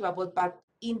achievable. But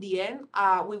in the end,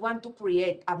 we want to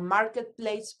create a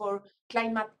marketplace for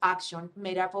climate action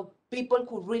made up of people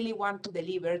who really want to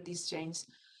deliver this change.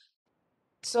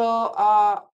 So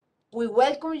we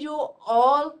welcome you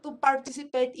all to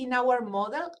participate in our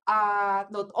model,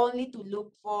 not only to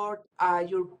look for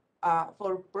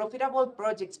for profitable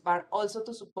projects, but also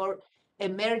to support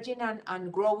emerging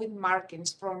and growing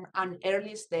markets from an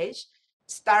early stage,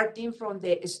 starting from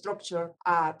the structure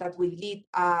that will lead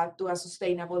to a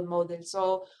sustainable model.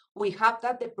 So we hope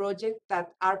that the projects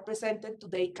that are presented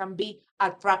today can be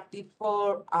attractive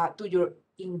for to your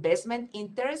investment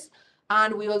interest.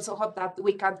 And we also hope that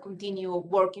we can continue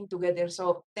working together.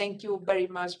 So thank you very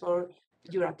much for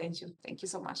your attention. Thank you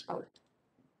so much, Paula.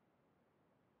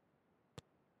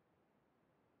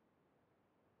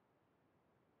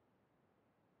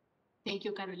 Thank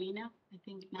you, Carolina. I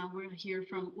think now we'll hear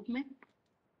from Upme.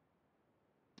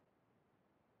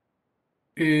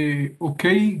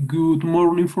 Okay, good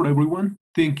morning for everyone.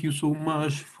 Thank you so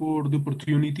much for the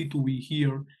opportunity to be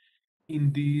here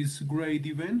in this great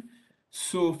event.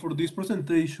 So for this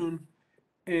presentation,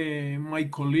 my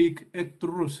colleague Hector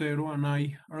Rosero and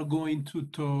I are going to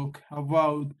talk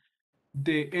about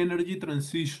the energy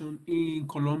transition in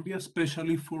Colombia,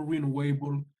 especially for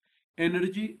renewable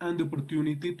energy and the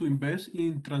opportunity to invest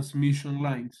in transmission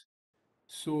lines.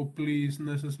 So please,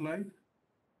 next slide.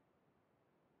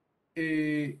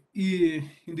 In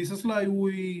this slide,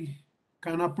 we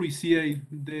can appreciate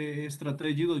the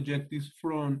strategic objectives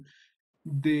from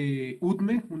the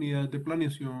UTME, Unidad de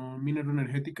Planeación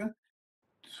Minero-Energética,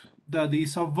 that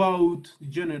is about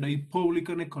generate public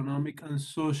and economic and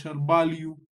social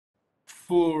value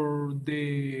for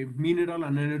the mineral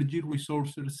and energy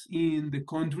resources in the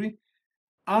country,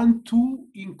 and to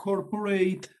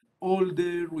incorporate all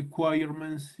the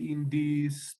requirements in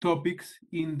these topics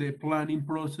in the planning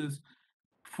process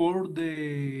for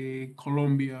the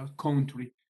Colombia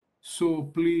country. So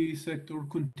please, Hector,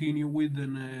 continue with the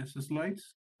next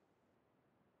slides.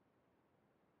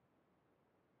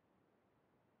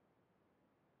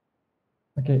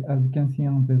 Okay, as you can see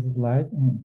on this slide,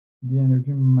 the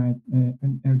energy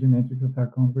matrix of our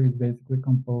country is basically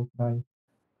composed by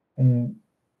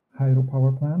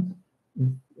hydropower plants.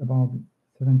 It's about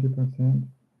 70%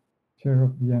 share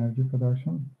of the energy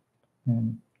production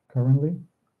currently.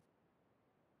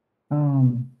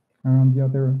 Around the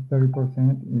other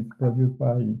 30% is produced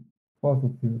by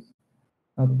fossil fuels.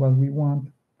 And what we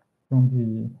want from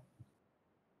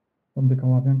the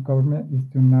Colombian government is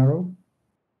to narrow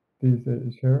this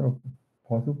share of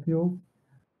fossil fuels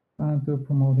and to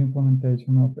promote the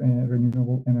implementation of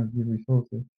renewable energy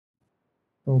resources.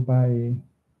 So by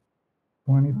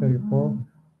 2034,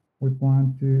 we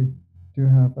plan to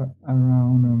have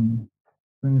around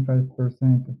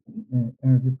 25%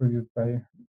 energy produced by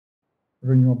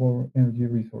renewable energy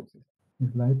resources.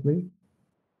 Next slide, please.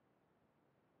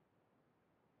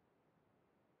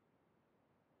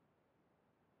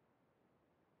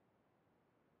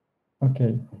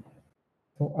 Okay,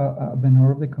 so at the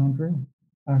north of the country,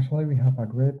 actually we have a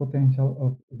great potential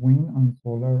of wind and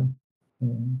solar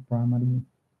primary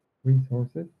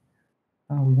resources,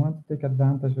 and we want to take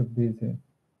advantage of these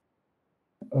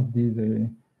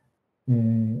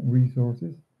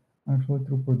resources actually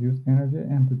to produce energy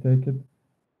and to take it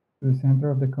to the center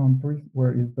of the country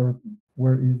where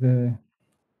the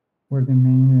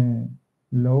main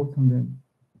loads and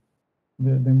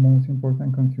the most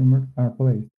important consumers are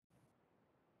placed.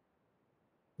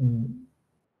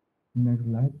 Next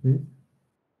slide, please.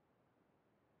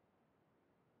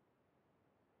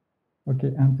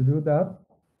 Okay, and to do that,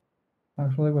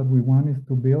 actually what we want is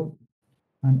to build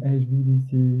an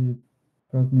HVDC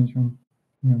transmission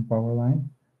power line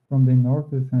from the north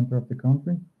to the center of the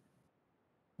country.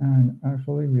 And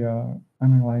actually, we are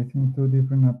analyzing two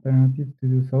different alternatives to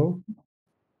do so.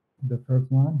 The first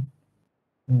one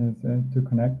is to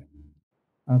connect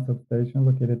a substation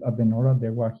located at the north of the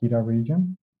Guajira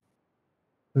region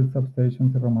to the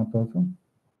substation Cerro Matoso,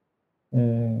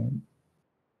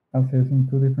 assessing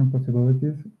two different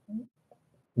possibilities.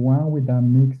 One with a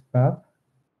mixed path,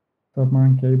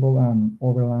 submarine cable and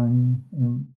overlying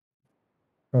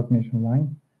transmission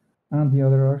line. And the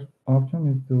other option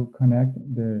is to connect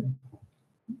the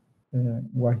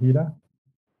Guajira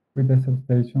with the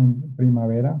substation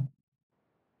Primavera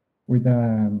with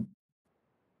an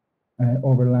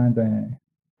overland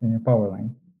power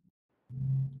line.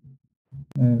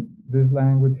 This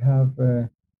line would have a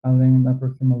length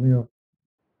approximately of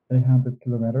 800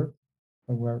 kilometers,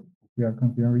 so we are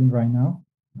considering right now,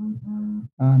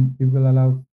 and it will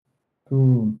allow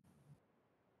to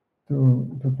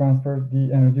transfer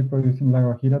the energy produced in La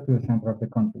Guajira to the center of the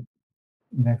country.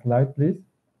 Next slide, please.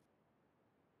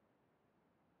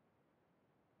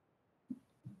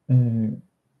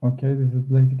 Okay, this is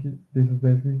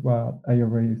basically what I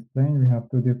already explained. We have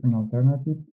two different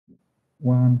alternatives.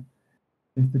 One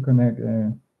is to connect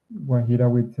Guajira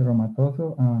with Cerro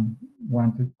Matoso, and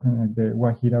one to connect the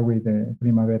Guajira with the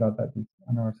Primavera, that is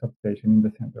another substation in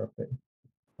the center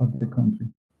of the country.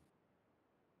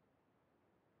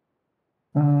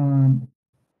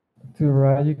 To the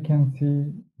right, you can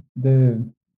see the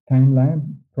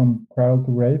timeline from cradle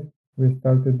to grave. We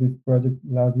started this project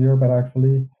last year, but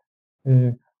actually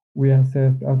we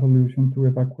assessed a solution to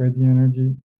evacuate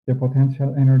the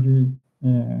potential energy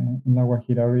in La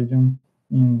Guajira region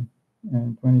in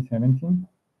 2017.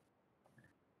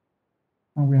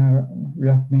 And we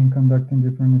have been conducting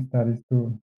different studies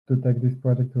to take this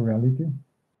project to reality.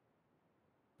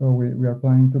 So we are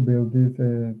planning to build this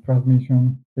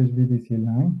transmission HVDC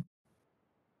line.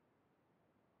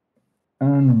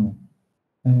 And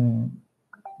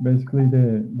basically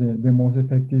the most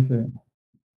effective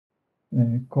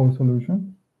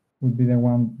co-solution would be the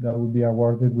one that would be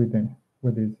awarded with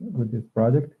this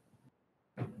project.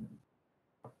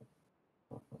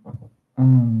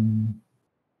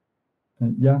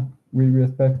 Yeah, we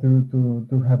expect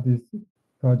to have this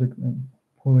project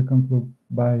fully concluded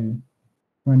by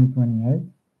 2028.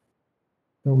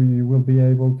 So we will be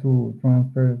able to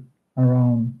transfer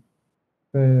around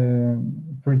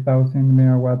 3,000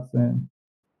 megawatts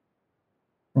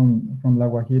from La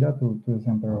Guajira to the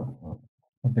center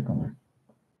of the country.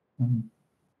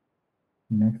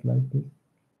 Next slide, please.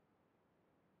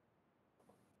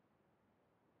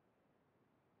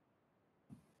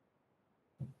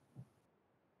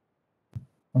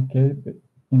 Okay,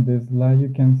 in this slide you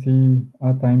can see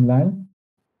a timeline.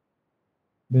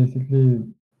 Basically,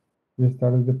 we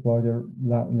started the project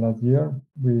last year.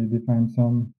 We defined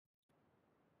some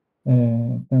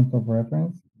terms of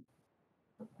reference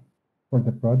for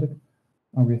the project,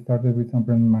 and we started with some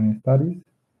preliminary studies.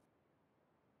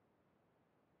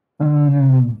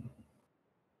 And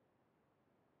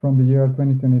from the year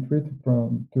 2023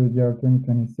 to the year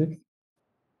 2026,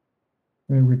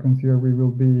 we consider we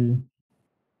will be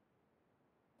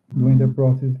doing the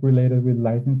process related with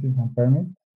licenses and permits.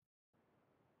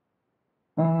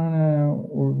 And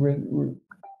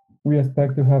we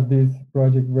expect to have this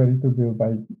project ready to build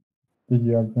by the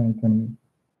year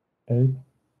 2028.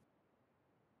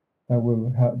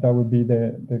 That will be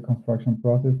the construction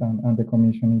process and the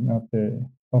commissioning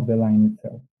of the line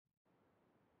itself.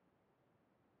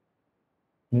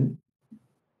 Okay.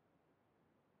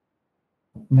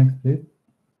 Next, please.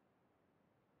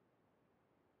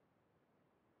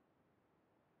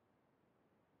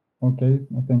 Okay,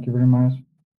 thank you very much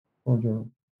for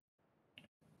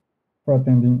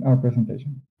attending our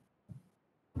presentation.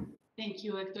 Thank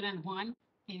you, Hector and Juan.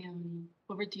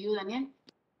 Over to you, Daniel.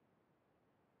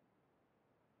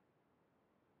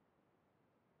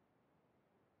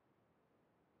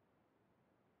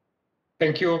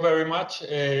 Thank you very much.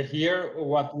 Here,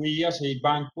 what we as a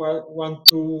bank want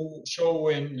to show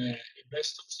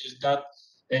investors is that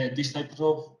these types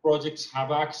of projects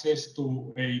have access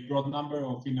to a broad number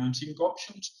of financing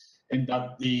options, and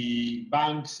that the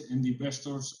banks and the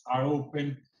investors are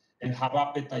open and have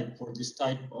appetite for this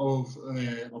type of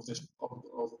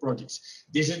projects.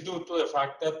 This is due to the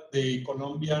fact that the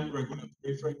Colombian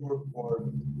regulatory framework for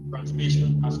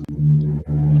transmission has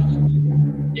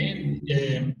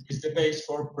and is the base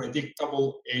for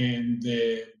predictable and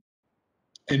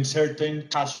certain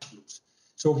cash flows.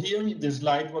 So here in this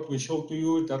slide, what we show to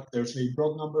you is that there's a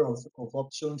broad number of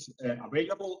options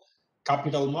available.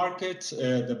 Capital markets,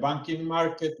 the banking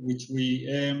market, which we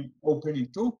open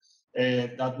into,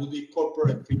 that would be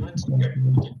corporate financing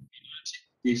and project financing.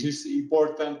 This is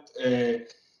important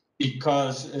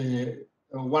because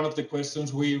one of the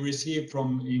questions we receive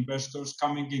from investors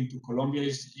coming into Colombia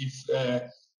is if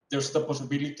there's the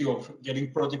possibility of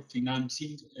getting project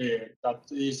financing that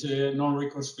is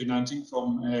non-recourse financing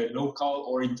from local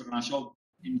or international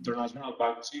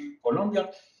banks in Colombia.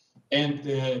 And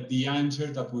the answer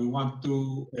that we want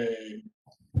to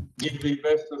give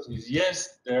investors is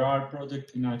yes, there are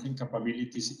project financing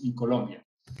capabilities in Colombia.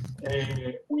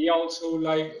 We also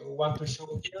want to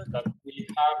show here that we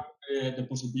have the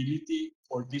possibility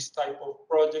for this type of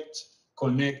projects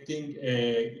connecting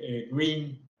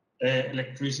green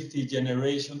electricity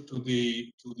generation to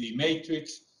the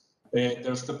matrix.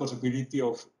 There's the possibility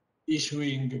of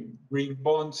issuing green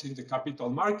bonds in the capital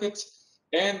markets,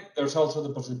 and there's also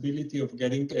the possibility of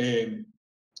getting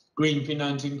green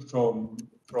financing from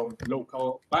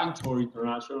local banks or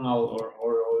international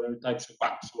or other types of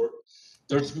banks.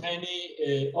 There's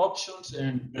many options,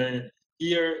 and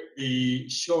here the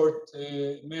short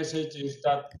message is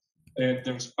that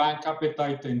there's bank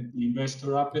appetite and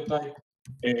investor appetite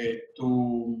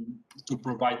to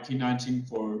provide financing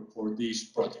for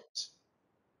these projects.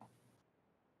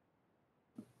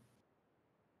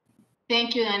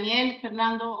 Thank you, Daniel.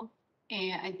 Fernando,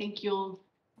 I think you'll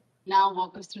now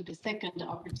walk us through the second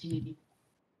opportunity.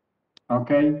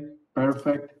 Okay,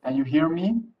 perfect. And you hear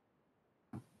me?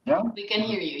 Yeah? We can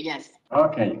hear you, yes.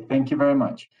 Okay, thank you very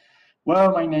much.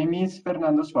 Well, my name is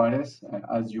Fernando Suarez.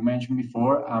 As you mentioned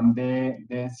before, I'm the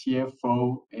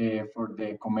CFO for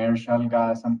the commercial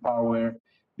gas and power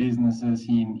businesses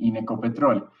in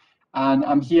Ecopetrol. And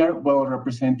I'm here, well,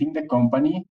 representing the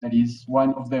company that is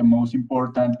one of the most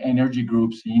important energy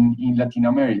groups in Latin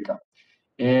America.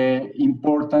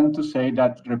 Important to say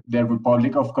that the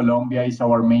Republic of Colombia is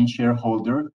our main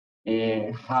shareholder,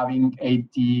 having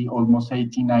almost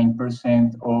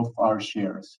 89% of our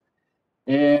shares.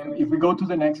 If we go to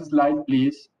the next slide,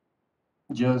 please,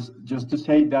 just to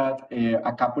say that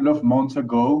a couple of months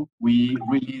ago, we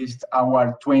released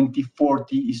our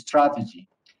 2040 strategy.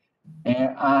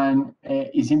 And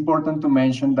it's important to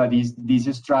mention that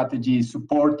this strategy is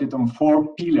supported on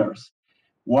 4 pillars.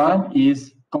 One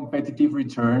is competitive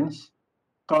returns,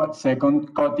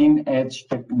 second, cutting-edge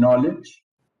technology,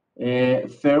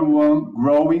 third one,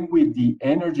 growing with the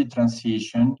energy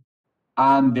transition,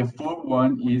 and the fourth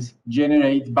one is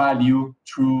generate value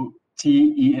through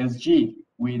TESG,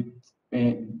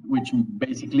 which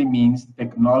basically means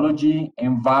technology,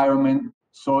 environment,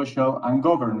 social, and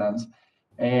governance.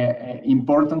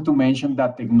 Important to mention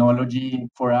that technology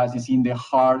for us is in the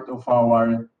heart of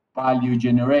our value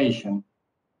generation.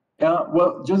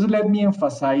 Well, just let me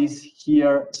emphasize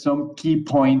here some key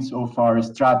points of our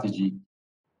strategy.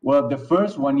 Well, the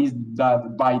first one is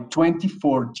that by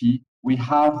 2040, we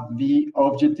have the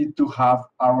objective to have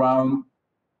around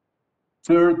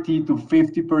 30 to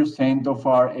 50% of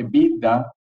our EBITDA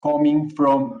coming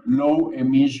from low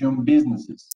emission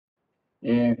businesses,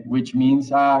 which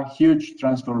means a huge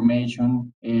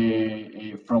transformation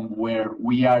from where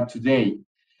we are today.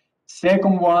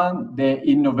 Second one, the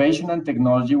innovation and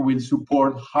technology will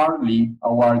support hardly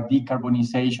our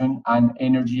decarbonization and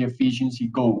energy efficiency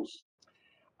goals.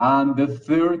 And the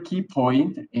third key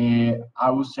point, I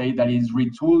would say that is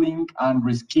retooling and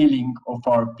reskilling of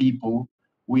our people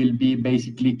will be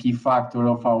basically key factor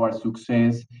of our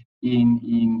success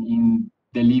in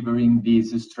delivering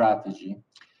this strategy.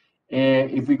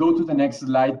 If we go to the next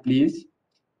slide, please.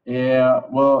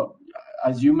 Well,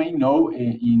 as you may know,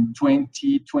 in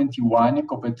 2021,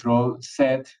 Ecopetrol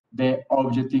set the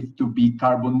objective to be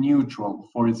carbon neutral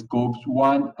for scopes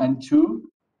 1 and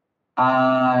 2,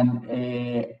 and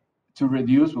to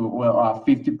reduce, well, a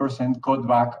 50%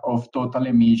 cutback of total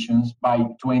emissions by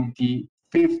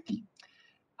 2050.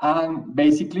 And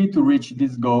basically to reach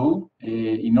this goal,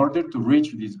 in order to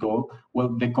reach this goal, well,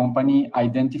 the company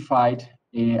identified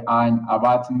an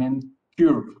abatement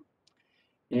curve.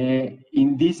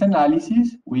 In this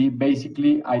analysis, we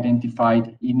basically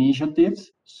identified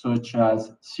initiatives such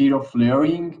as zero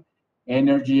flaring,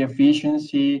 energy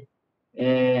efficiency,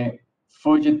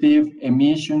 fugitive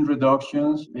emission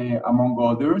reductions, among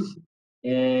others,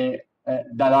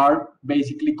 that are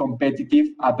basically competitive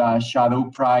at a shadow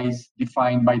price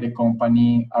defined by the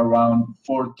company around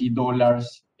 $40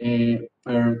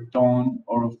 per ton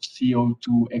of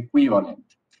CO2 equivalent.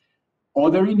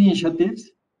 Other initiatives,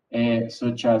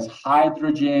 such as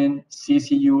hydrogen,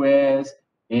 CCUS,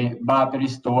 battery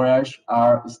storage,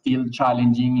 are still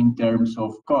challenging in terms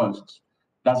of costs.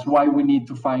 That's why we need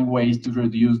to find ways to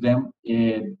reduce them,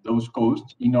 those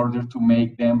costs, in order to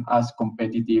make them as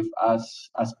competitive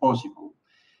as possible.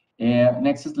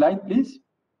 Next slide, please.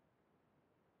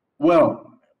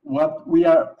 Well, what we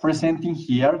are presenting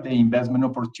here, the investment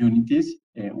opportunities,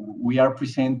 we are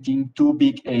presenting two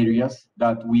big areas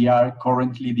that we are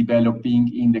currently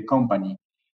developing in the company.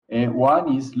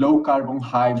 One is low carbon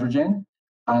hydrogen,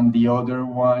 and the other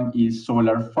one is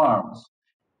solar farms.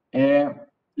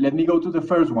 Let me go to the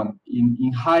first one,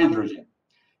 in hydrogen.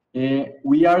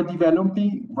 We are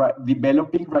developing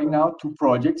right now two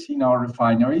projects in our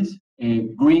refineries,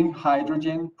 green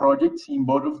hydrogen projects in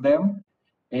both of them,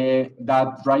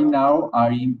 that right now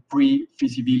are in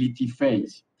pre-feasibility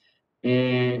phase.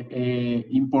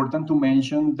 Important to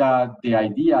mention that the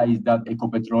idea is that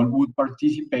Ecopetrol would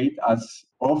participate as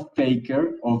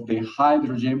off-taker of the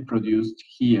hydrogen produced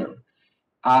here.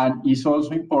 And it's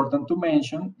also important to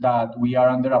mention that we are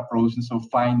under a process of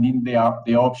finding the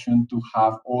option to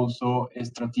have also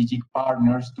strategic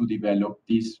partners to develop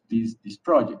these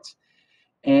projects.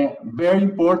 Very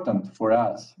important for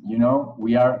us, you know,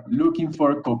 we are looking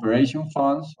for cooperation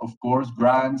funds, of course,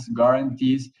 grants,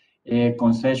 guarantees,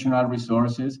 concessional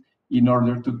resources in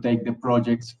order to take the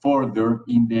projects further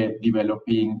in the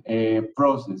developing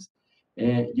process.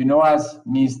 You know, as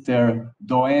Mr.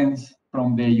 Doens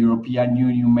from the European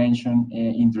Union mentioned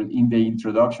in the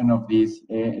introduction of this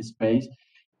space,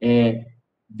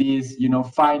 this, you know,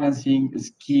 financing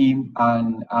scheme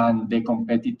and the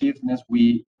competitiveness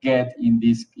we get in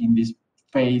this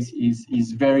phase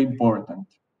is very important.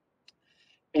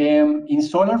 In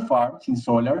solar farms,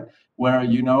 where,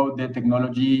 you know, the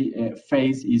technology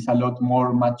phase is a lot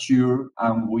more mature,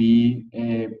 and we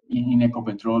in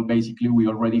Ecopetrol, basically, we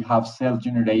already have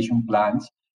self-generation plants.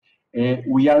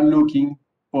 We are looking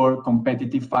for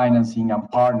competitive financing and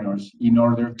partners in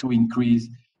order to increase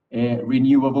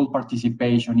renewable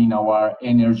participation in our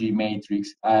energy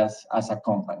matrix as a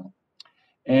company.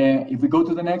 If we go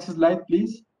to the next slide,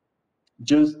 please,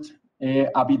 just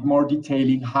a bit more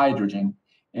detailing hydrogen.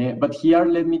 But here,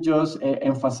 let me just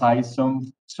emphasize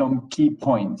some key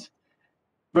points.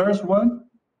 First one,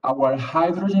 our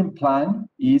hydrogen plan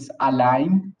is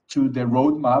aligned to the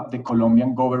roadmap the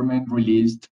Colombian government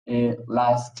released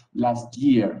last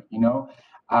year, you know,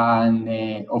 and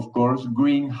of course,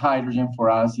 green hydrogen for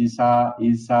us is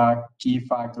a key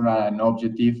factor and an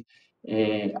objective,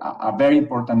 a very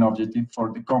important objective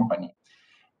for the company.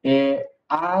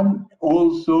 And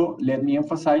also, let me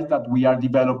emphasize that we are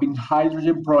developing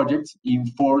hydrogen projects in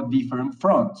 4 different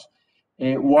fronts.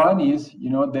 One is, you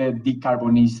know, the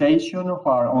decarbonization of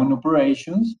our own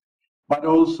operations, but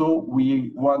also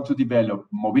we want to develop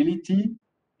mobility,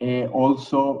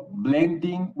 also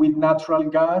blending with natural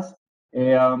gas,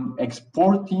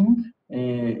 exporting,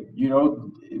 you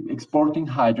know, exporting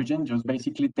hydrogen, just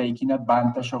basically taking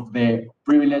advantage of the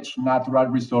privileged natural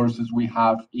resources we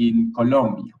have in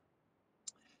Colombia.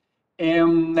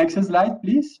 Next slide,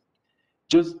 please.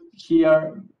 Just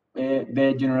here,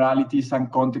 the generalities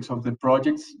and context of the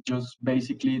projects. Just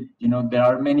basically, you know, there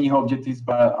are many objectives,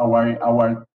 but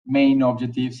our main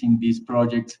objectives in these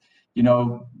projects, you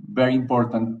know, very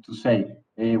important to say.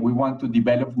 We want to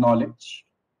develop knowledge.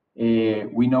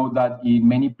 We know that in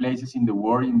many places in the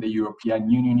world, in the European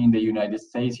Union, in the United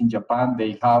States, in Japan,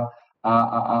 they have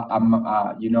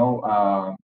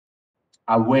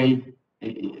a way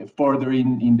further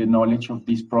in the knowledge of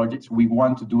these projects. We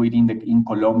want to do it in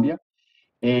Colombia.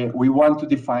 We want to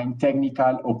define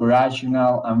technical,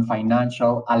 operational, and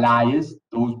financial allies.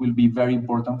 Those will be very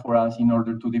important for us in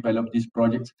order to develop these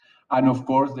projects. And of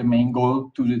course, the main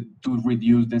goal to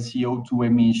reduce the CO2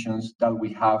 emissions that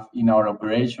we have in our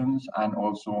operations and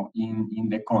also in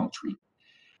the country.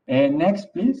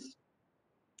 Next, please.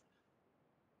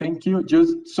 Thank you.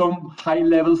 Just some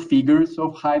high-level figures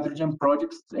of hydrogen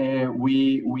projects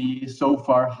we so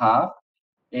far have.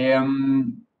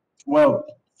 Well,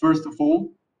 first of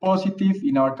all, positive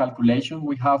in our calculation.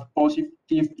 We have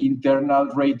positive internal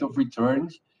rate of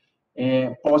returns,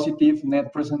 positive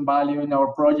net present value in our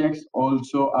projects,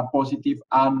 also a positive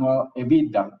annual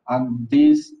EBITDA. And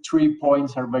these 3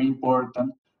 points are very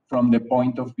important from the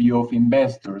point of view of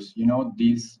investors. You know,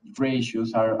 these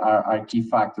ratios are key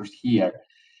factors here.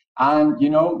 And, you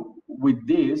know, with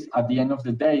this, at the end of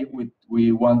the day,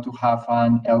 we want to have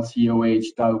an LCOH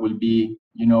that will be,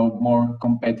 you know, more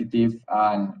competitive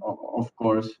and, of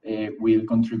course, will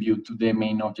contribute to the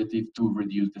main objective to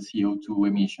reduce the CO2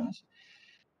 emissions.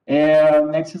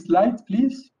 Next slide,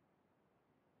 please.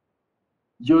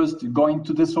 Just going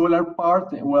to the solar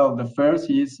part. Well, the first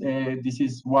is, this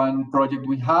is one project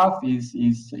we have, is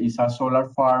a solar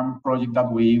farm project that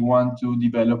we want to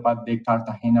develop at the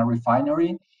Cartagena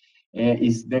refinery.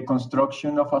 Is the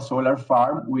construction of a solar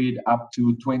farm with up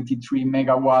to 23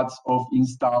 megawatts of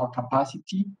installed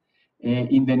capacity.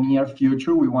 In the near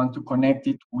future, we want to connect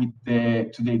it with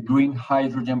to the green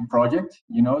hydrogen project,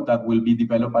 that will be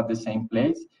developed at the same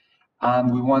place.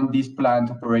 And we want this plant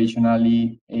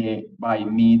operationally by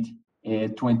mid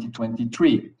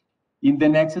 2023. In the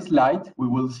next slide, we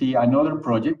will see another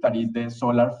project that is the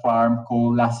solar farm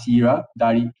called La Sierra,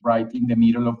 that is right in the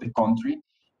middle of the country.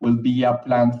 Will be a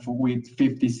plant with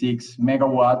 56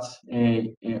 megawatts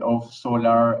of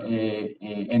solar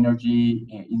energy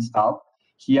installed.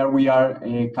 Here we are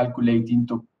calculating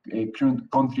to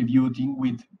contributing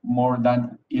with more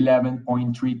than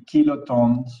 11.3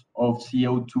 kilotons of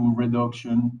CO2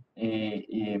 reduction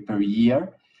per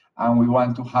year. And we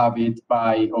want to have it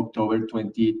by October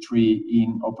 23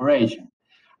 in operation.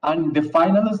 And the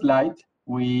final slide,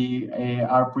 we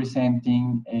are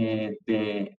presenting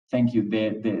the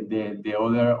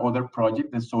other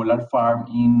project, the solar farm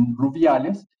in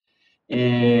Rubiales.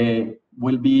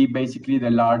 Will be basically the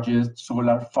largest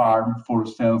solar farm for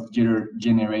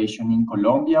self-generation in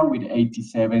Colombia with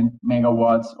 87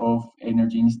 megawatts of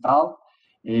energy installed.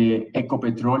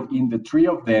 Ecopetrol in the three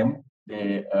of them,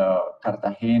 the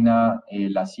Cartagena,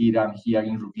 La Sierra, and here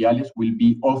in Rubiales, will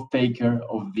be off-taker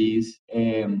of this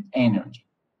energy.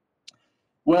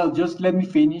 Well, just let me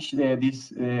finish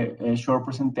this short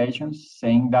presentation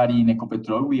saying that in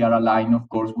Ecopetrol, we are aligned, of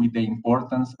course, with the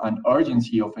importance and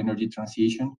urgency of energy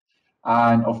transition.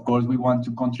 And of course, we want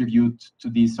to contribute to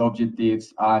these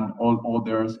objectives and all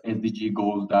others SDG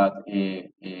goals that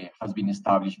has been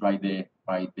established by the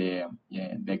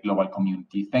global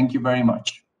community. Thank you very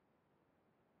much.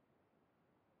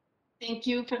 Thank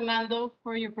you, Fernando,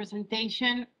 for your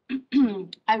presentation.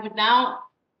 I would now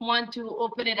want to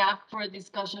open it up for a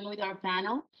discussion with our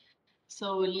panel.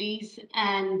 So Liz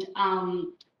and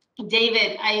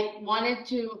David, I wanted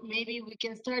to, maybe we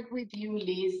can start with you,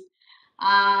 Liz,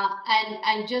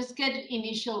 and just get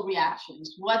initial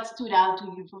reactions. What stood out to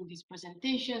you from these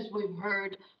presentations? We've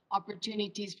heard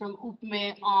opportunities from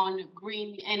UPME on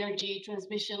green energy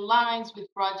transmission lines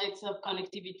with projects of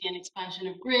connectivity and expansion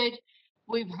of grid.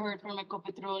 We've heard from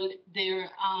Ecopetrol their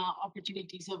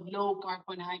opportunities of low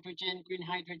carbon hydrogen, green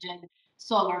hydrogen,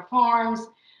 solar farms.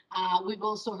 We've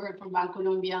also heard from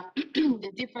Bancolombia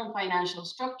the different financial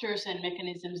structures and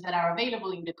mechanisms that are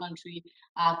available in the country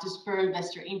to spur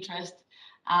investor interest.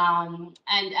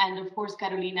 And of course,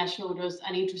 Carolina showed us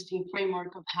an interesting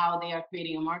framework of how they are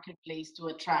creating a marketplace to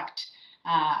attract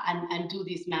and do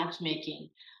this matchmaking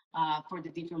for the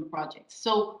different projects.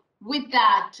 So with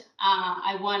that,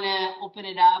 I want to open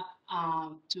it up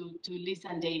to Liz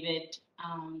and David.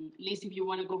 Liz, if you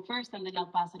want to go first, and then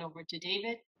I'll pass it over to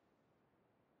David.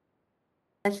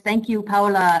 Yes, thank you,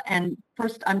 Paula. And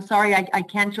first, I'm sorry I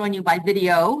can't join you by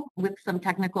video with some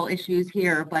technical issues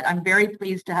here, but I'm very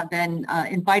pleased to have been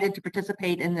invited to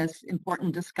participate in this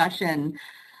important discussion.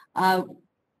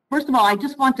 First of all, I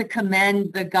just want to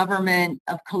commend the government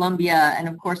of Colombia and,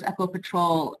 of course,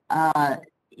 Ecopetrol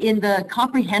in the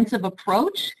comprehensive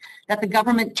approach that the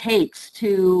government takes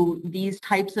to these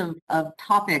types of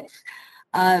topics.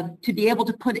 To be able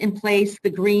to put in place the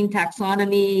green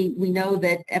taxonomy, we know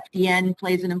that FDN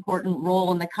plays an important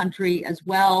role in the country as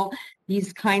well.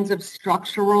 These kinds of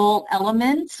structural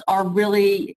elements are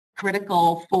really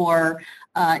critical for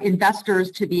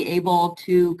investors to be able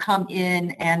to come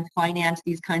in and finance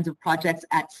these kinds of projects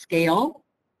at scale.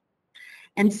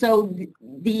 And so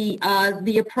the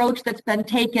approach that's been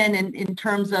taken in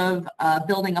terms of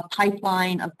building a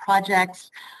pipeline of projects,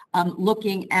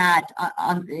 looking at,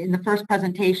 in the first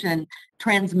presentation,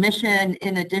 transmission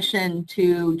in addition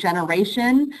to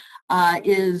generation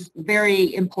is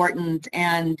very important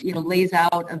and lays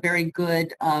out a very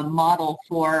good model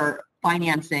for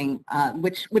financing,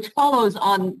 which follows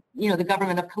on the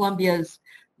government of Colombia's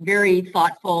very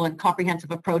thoughtful and comprehensive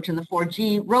approach in the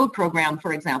 4G road program,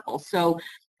 for example. So,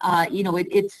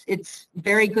 it's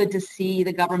very good to see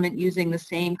the government using the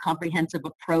same comprehensive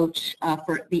approach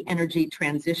for the energy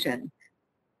transition.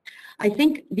 I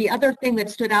think the other thing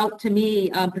that stood out to me,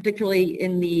 particularly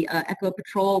in the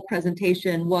Ecopetrol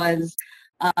presentation, was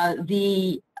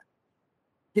the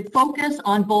focus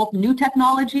on both new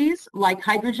technologies like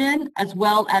hydrogen as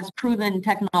well as proven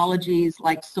technologies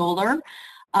like solar.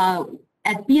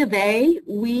 At B of A,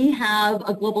 we have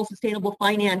a global sustainable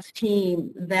finance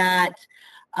team that,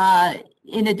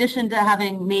 in addition to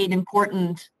having made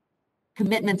important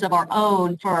commitments of our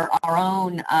own for our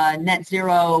own net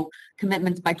zero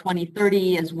commitments by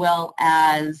 2030, as well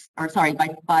as, by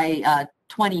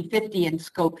 2050 in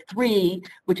scope 3,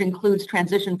 which includes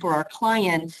transition for our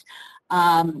clients,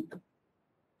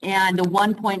 and a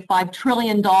 $1.5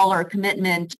 trillion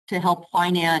commitment to help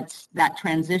finance that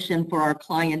transition for our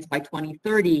clients by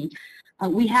 2030.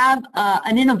 We have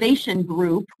an innovation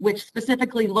group which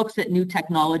specifically looks at new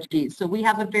technologies. So we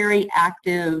have a very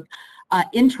active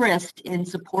interest in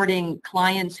supporting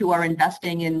clients who are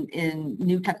investing in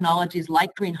new technologies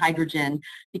like green hydrogen,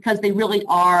 because they really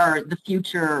are the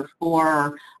future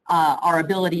for our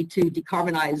ability to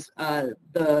decarbonize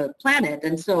the planet.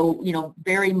 And so,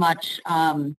 very much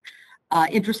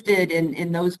interested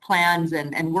in those plans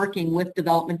and working with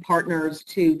development partners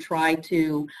to try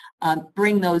to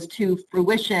bring those to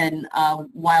fruition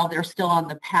while they're still on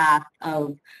the path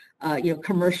of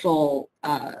commercial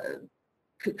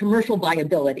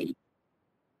viability.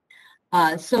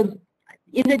 So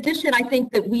in addition, I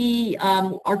think that we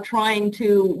are trying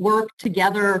to work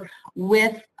together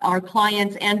with our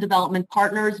clients and development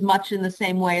partners, much in the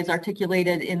same way as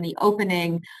articulated in the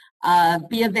opening.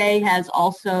 B of A has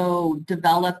also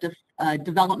developed a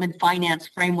development finance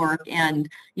framework and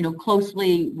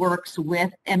closely works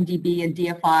with MDB and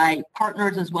DFI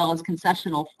partners as well as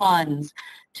concessional funds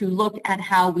to look at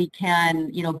how we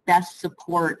can best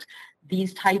support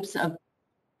these types of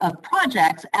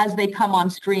projects as they come on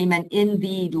stream and in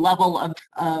the level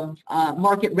of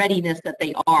market readiness that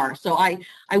they are. So I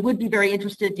would be very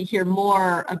interested to hear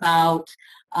more about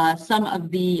some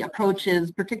of the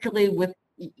approaches, particularly with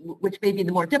which may be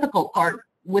the more difficult part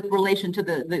with relation to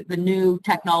the new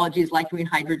technologies like green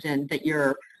hydrogen that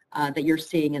you're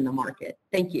seeing in the market.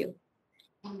 Thank you.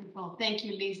 Wonderful. Thank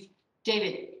you, Liz.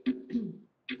 David.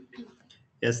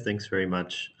 Yes, thanks very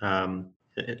much.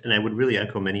 And I would really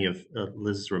echo many of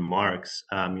Liz's remarks.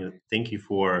 Thank you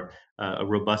for a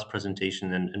robust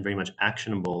presentation and very much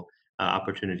actionable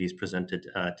opportunities presented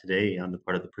today on the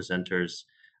part of the presenters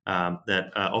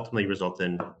that ultimately result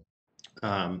in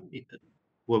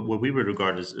what we would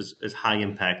regard as high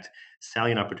impact,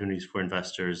 salient opportunities for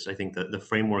investors. I think the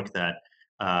framework that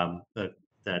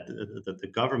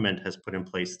the government has put in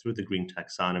place through the green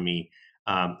taxonomy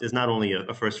is not only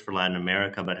a first for Latin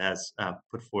America, but has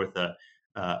put forth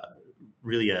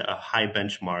really a high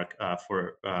benchmark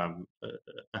for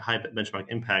a high benchmark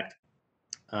impact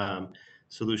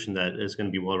solution that is going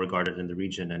to be well regarded in the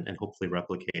region and hopefully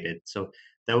replicated. So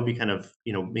that would be kind of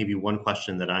maybe one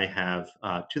question that I have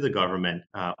to the government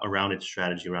around its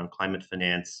strategy around climate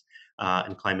finance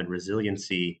and climate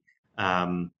resiliency.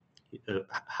 What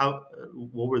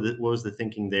was the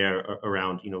thinking there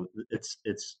around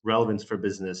its relevance for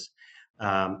business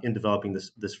in developing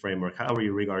this framework? How are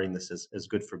you regarding this as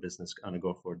good for business on a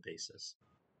go-forward basis?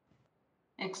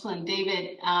 Excellent,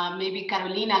 David. Maybe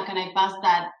Carolina, can I pass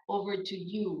that over to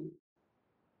you?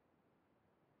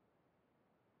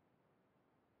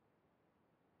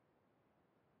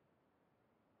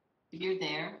 If you're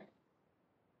there.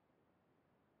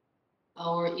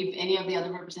 Or if any of the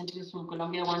other representatives from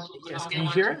Colombia want to. Yes, can you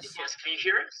hear us?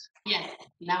 Yes,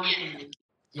 now we can hear you.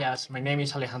 Yes, my name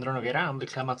is Alejandro Noguera. I'm the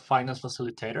Climate Finance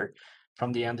Facilitator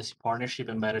from the NDC Partnership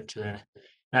embedded to the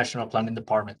National Planning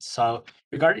Department. So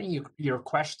regarding your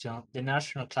question, the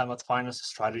National Climate Finance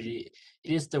Strategy,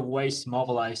 it is the ways to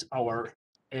mobilize our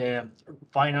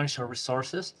financial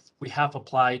resources. We have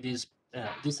applied this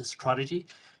strategy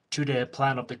to the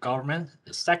plan of the government,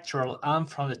 sectoral and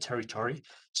from the territory.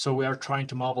 So we are trying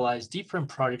to mobilize different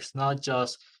projects, not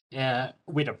just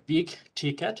with a big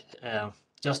ticket,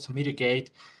 just to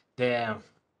mitigate the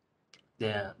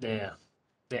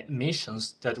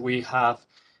emissions that we have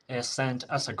sent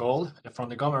as a goal from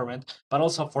the government, but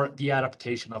also for the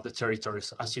adaptation of the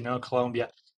territories. As you know, Colombia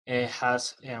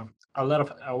has a lot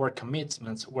of our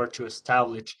commitments were to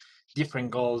establish different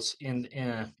goals in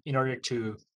order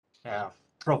to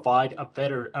provide a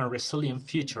better and resilient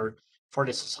future for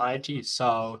the society.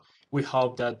 So we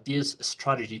hope that this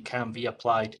strategy can be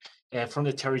applied from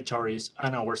the territories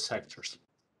and our sectors.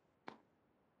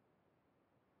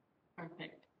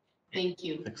 Perfect. Thank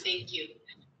you. Thank you.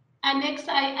 And next,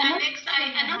 I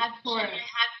had for.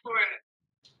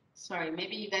 Sorry,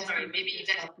 maybe you guys can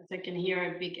because I can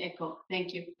hear a big echo.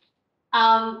 Thank you.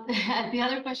 The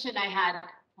other question I had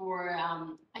for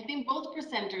I think both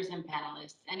presenters and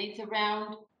panelists, and it's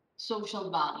around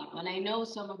social value. And I know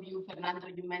some of you, Fernando,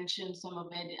 you mentioned some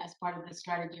of it as part of the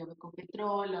strategy of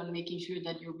Ecopetrol on making sure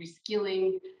that you're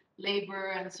reskilling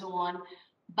labor and so on.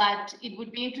 But it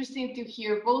would be interesting to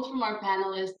hear both from our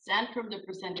panelists and from the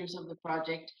presenters of the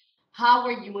project, how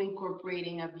are you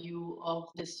incorporating a view of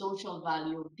the social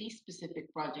value of these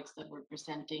specific projects that we're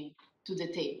presenting to the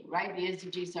table, right? The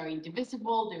SDGs are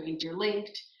indivisible, they're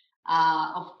interlinked.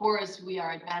 Of course, we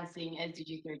are advancing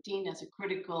SDG 13 as a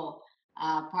critical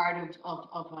part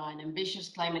of an ambitious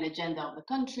climate agenda of the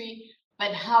country.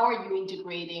 But how are you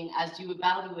integrating, as you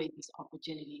evaluate these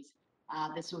opportunities,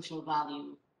 the social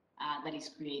value that is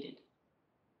created?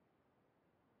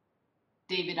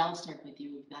 David, I'll start with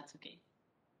you if that's okay.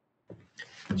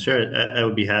 Sure, I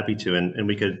would be happy to, and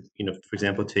we could, for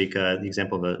example, take the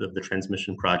example of the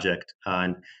transmission project,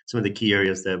 and some of the key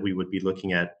areas that we would be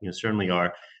looking at, certainly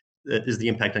is the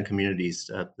impact on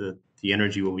communities. The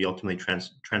energy will be ultimately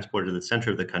transported to the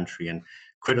center of the country, and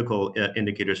critical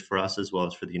indicators for us as well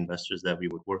as for the investors that we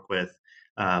would work with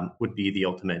would be the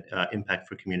ultimate impact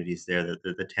for communities there,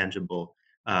 the tangible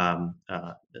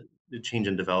the change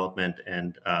in development,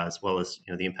 and as well as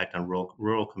the impact on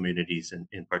rural communities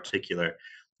in particular.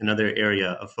 Another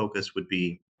area of focus would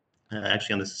be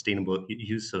actually on the sustainable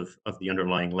use of the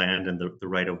underlying land and the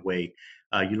right of way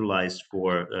utilized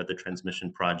for the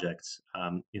transmission projects.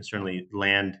 Certainly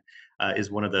land is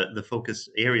one of the focus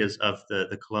areas of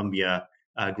the Colombia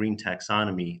green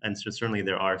taxonomy. And so certainly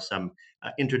there are some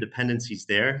interdependencies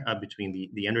there between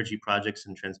the energy projects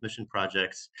and transmission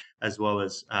projects, as well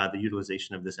as the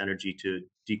utilization of this energy to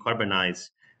decarbonize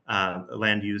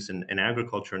land use and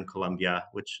agriculture in Colombia,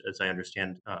 which, as I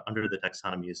understand, under the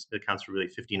taxonomy accounts for really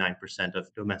 59%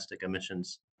 of domestic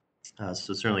emissions.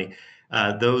 So certainly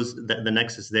the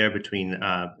nexus there between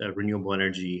renewable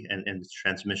energy and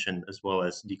transmission, as well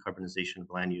as decarbonization of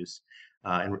land use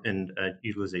and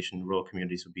utilization in rural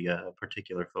communities, would be a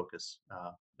particular focus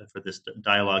for this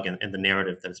dialogue and the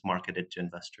narrative that is marketed to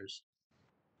investors.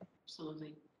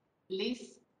 Absolutely.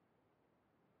 Liz,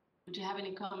 would you have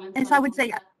any comments? Yes, I would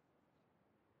say,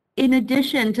 in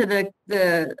addition to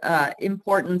the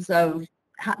importance of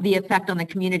the effect on the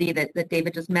community that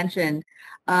David just mentioned,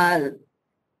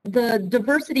 the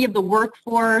diversity of the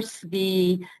workforce,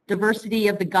 the diversity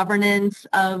of the governance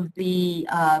of the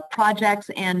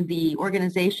projects and the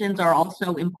organizations are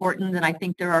also important. And I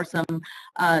think there are some,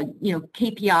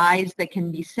 KPIs that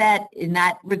can be set in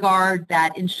that regard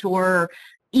that ensure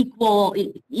equal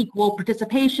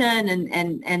participation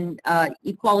and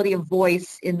equality of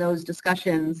voice in those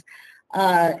discussions.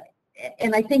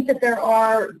 And I think that there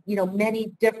are,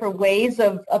 many different ways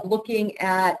of looking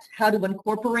at how to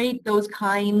incorporate those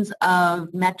kinds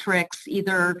of metrics,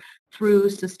 either through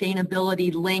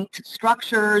sustainability-linked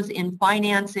structures in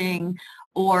financing,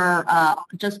 or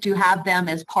just to have them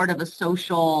as part of a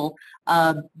social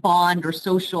bond or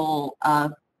social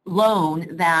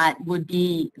loan that would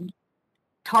be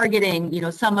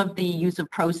targeting, some of the use of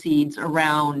proceeds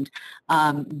around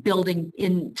building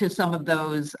into some of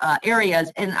those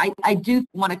areas. And I do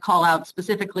want to call out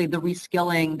specifically the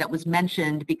reskilling that was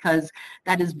mentioned, because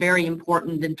that is very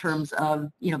important in terms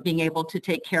of, being able to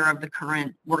take care of the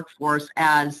current workforce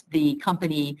as the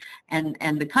company and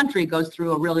the country goes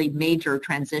through a really major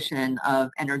transition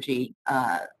of energy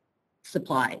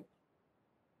supply.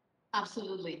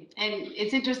 Absolutely. And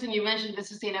it's interesting you mentioned the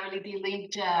sustainability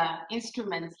linked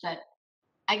instruments that,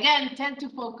 again, tend to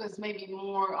focus maybe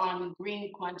more on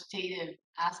green quantitative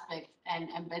aspects and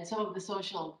some of the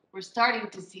social. We're starting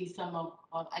to see some of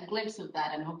a glimpse of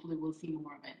that, and hopefully we'll see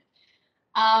more of it.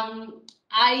 I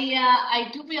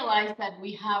do realize that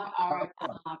we have our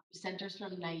presenters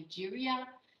from Nigeria.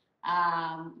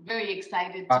 Very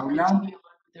excited to continue on with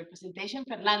their presentation.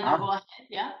 Fernando, go ahead.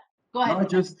 Yeah. Go ahead. No,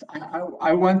 just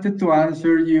I wanted to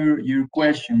answer your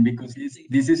question, because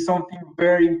this is something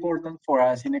very important for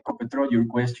us in Ecopetrol. Your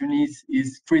question is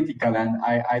critical, and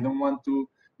I don't want to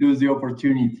lose the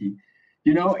opportunity.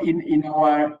 In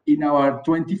our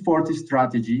 2040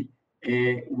 strategy,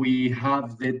 we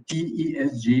have the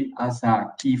TESG as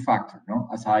a key factor,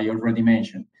 as I already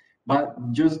mentioned. But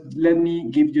just let me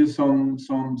give you some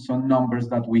numbers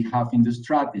that we have in the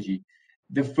strategy.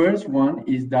 The first one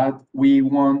is that we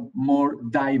want more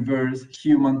diverse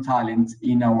human talents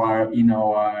in our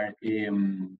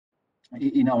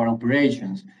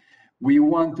operations. We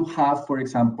want to have, for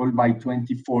example, by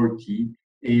 2040,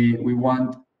 we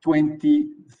want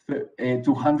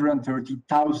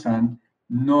 230,000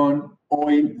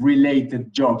 non-oil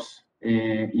related jobs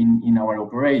in our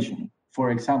operation.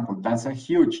 For example, that's a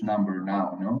huge number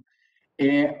now, no?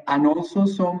 And also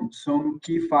some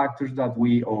key factors that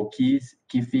key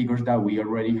figures that we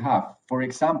already have. For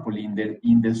example,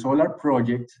 in the solar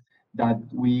projects that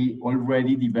we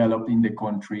already developed in the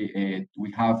country,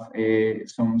 we have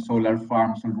some solar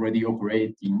farms already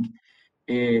operating.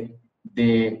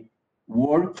 The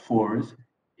workforce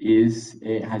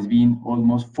has been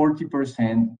almost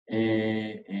 40%,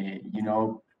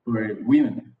 for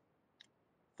women,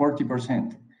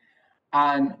 40%,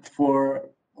 and for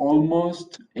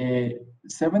almost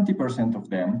 70% of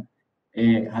them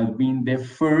have been the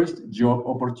first job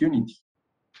opportunity.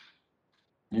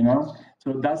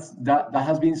 So that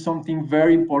has been something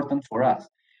very important for us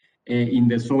in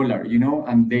the solar,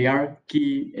 and they are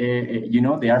key,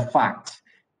 they are facts.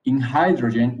 In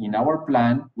hydrogen, in our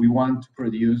plan, we want to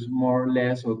produce more or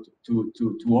less, or to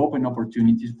open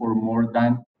opportunities for more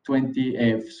than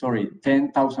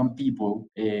 10,000 people,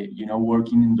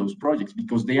 working in those projects,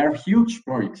 because they are huge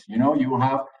projects. You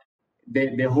have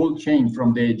the whole chain,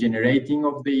 from the generating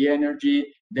of the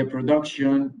energy, the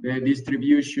production, the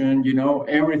distribution,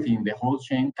 everything. The whole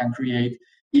chain can create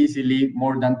easily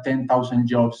more than 10,000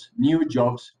 jobs, new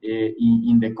jobs,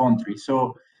 in the country.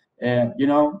 So,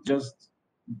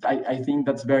 I think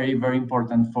that's very, very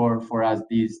important for us,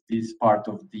 this part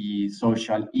of the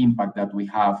social impact that we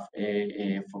have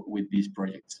with these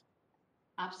projects.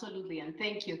 Absolutely, and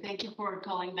thank you. Thank you for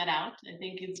calling that out. I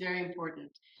think it's very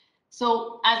important.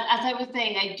 So as I was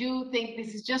saying, I do think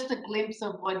this is just a glimpse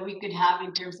of what we could have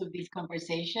in terms of this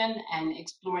conversation and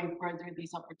exploring further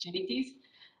these opportunities.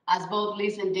 As both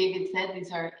Liz and David said,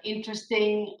 these are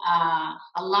interesting,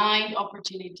 aligned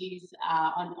opportunities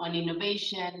on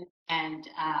innovation and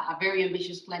a very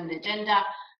ambitious planned agenda.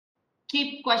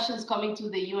 Keep questions coming to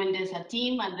the UNDESA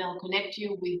team, and they'll connect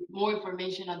you with more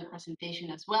information on the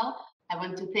presentation as well. I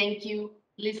want to thank you,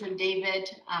 Liz and David,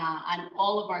 and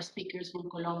all of our speakers from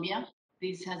Colombia.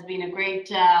 This has been a great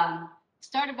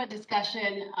start of a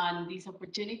discussion on these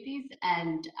opportunities,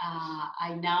 and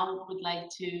I now would like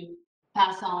to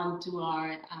pass on to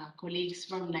our colleagues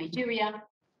from Nigeria,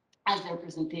 as their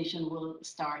presentation will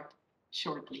start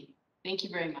shortly. Thank you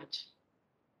very much.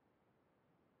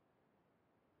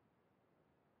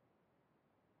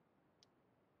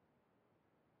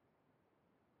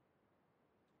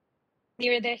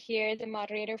 Nirida here, the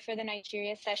moderator for the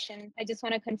Nigeria session. I just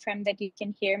want to confirm that you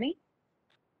can hear me.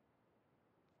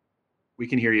 We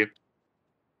can hear you.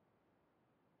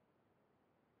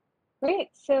 Great.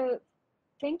 So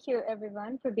thank you,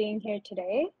 everyone, for being here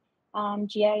today.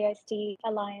 GISD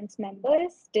Alliance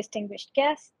members, distinguished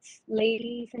guests,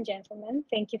 ladies and gentlemen,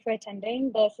 thank you for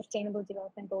attending the Sustainable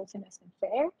Development Goals Investment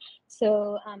Fair.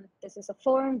 So this is a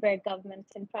forum where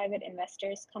governments and private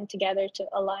investors come together to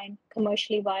align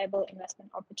commercially viable investment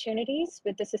opportunities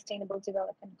with the Sustainable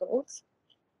Development Goals.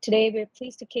 Today, we're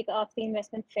pleased to kick off the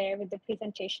investment fair with the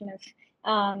presentation of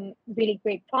really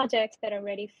great projects that are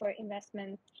ready for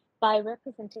investment by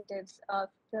representatives of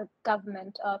the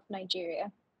government of Nigeria.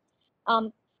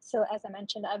 So as I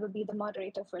mentioned, I will be the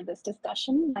moderator for this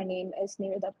discussion. My name is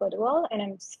Nirida Podewal, and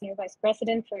I'm Senior Vice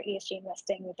President for ESG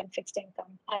Investing within Fixed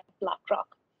Income at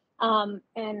BlackRock.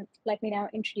 And let me now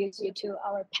introduce you to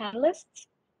our panelists.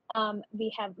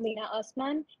 We have Lena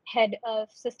Osman, Head of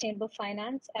Sustainable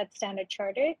Finance at Standard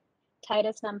Chartered,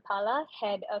 Titus Nampala,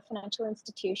 Head of Financial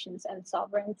Institutions and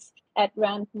Sovereigns at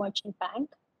Rand Merchant Bank,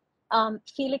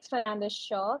 Felix Fernandez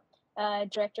Shaw,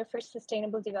 Director for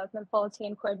Sustainable Development Policy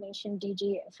and Coordination,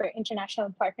 DG for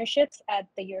International Partnerships at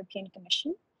the European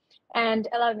Commission. And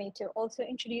allow me to also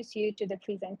introduce you to the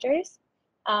presenters.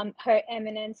 Her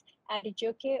Eminence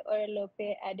Adejoke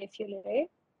Orolope Adefulure,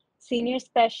 Senior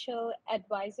Special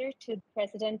Advisor to the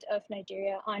President of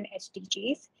Nigeria on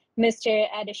SDGs, Mr.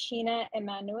 Adeshina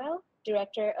Emmanuel,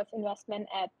 Director of Investment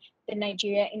at the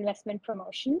Nigeria Investment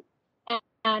Promotion,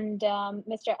 and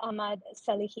Mr. Ahmad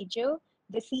Salihijo,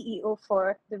 the CEO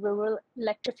for the Rural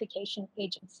Electrification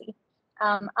Agency.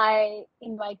 I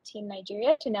invite Team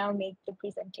Nigeria to now make the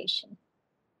presentation.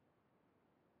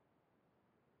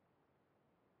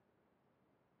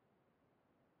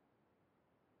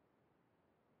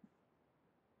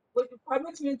 Would you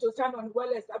permit me to stand on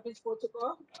well-established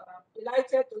protocol?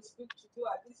 Delighted to speak to you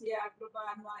at this year's Global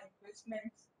Annual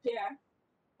Investment Fair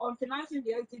on financing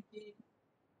the SDG.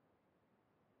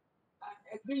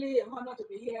 It's really an honor to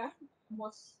be here. I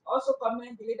must also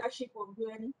commend the leadership of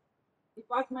UN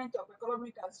Department of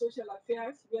Economic and Social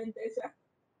Affairs, UNDESA,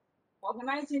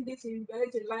 organizing this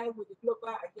event in line with the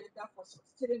global agenda for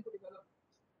sustainable development.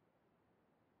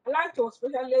 I'd like to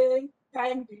especially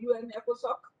thank the UN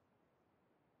ECOSOC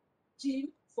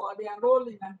team for their role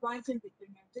in advancing the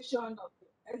implementation of the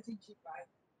SDG by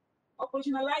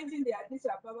operationalizing the Addis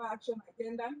Ababa Action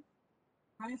Agenda,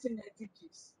 enhancing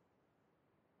SDGs.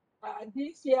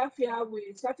 This year fair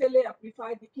will certainly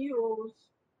amplify the key roles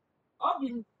of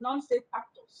the non-state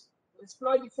actors to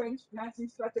explore different financing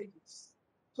strategies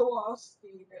towards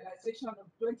the realization of the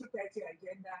 2030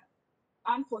 agenda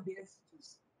and for the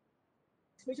SDGs,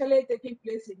 especially taking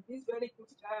place in this very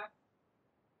critical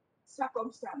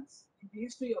circumstance in the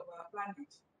history of our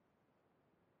planet.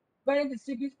 Very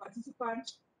distinguished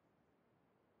participants,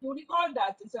 you recall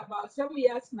that it's about 7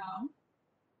 years now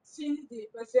since the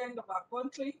president of our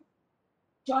country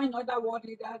joined other world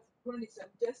leaders during the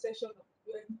 70th session of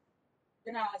the UN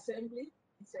General Assembly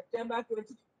in September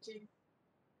 2015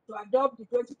 to adopt the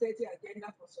 2030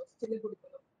 Agenda for Sustainable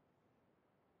Development.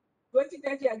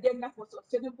 2030 Agenda for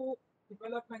Sustainable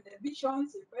Development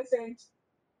envisions a present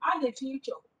and a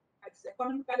future that is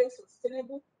economically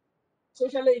sustainable,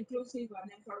 socially inclusive,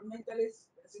 and environmentally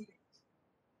resilient.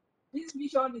 This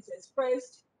vision is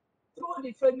expressed through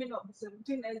the framing of the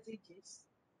 17 SDGs,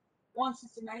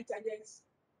 169 targets,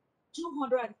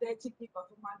 230 key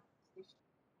performance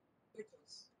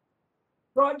indicators.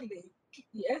 Broadly,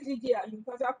 the SDG are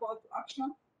universal call to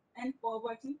action, end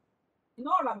poverty in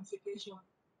all ramifications,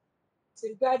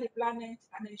 safeguard the planet,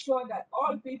 and ensure that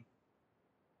all people,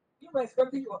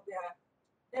 irrespective of their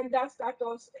gender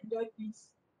status, enjoy peace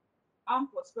and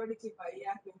prosperity by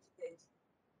year 2030.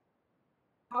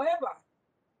 However,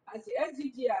 as the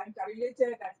SDG are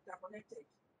interrelated and interconnected,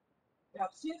 we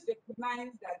have since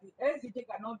recognized that the SDG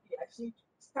cannot be achieved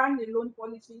standalone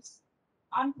policies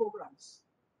and programs.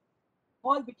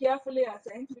 Must be carefully and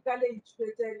scientifically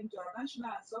integrated into our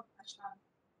national and sub-national,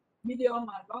 medium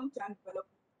and long-term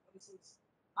development policies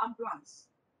and plans.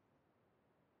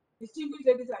 Distinguished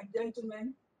ladies and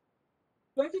gentlemen,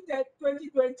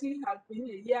 2020 has been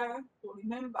a year to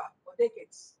remember for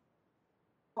decades.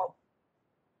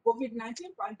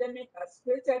 COVID-19 pandemic has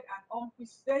created an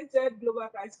unprecedented global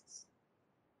crisis,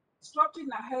 disrupting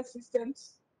our health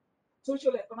systems,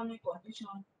 social economic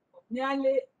conditions of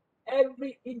nearly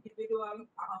every individual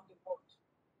around the world,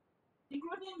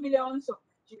 including millions of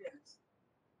Nigerians.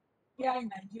 Here in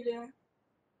Nigeria,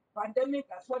 pandemic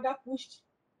has further pushed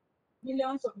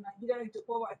millions of Nigerians into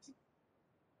poverty,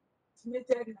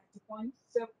 estimated 95.7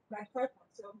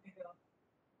 million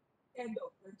end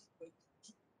of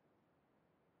 2022.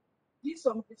 This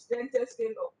unprecedented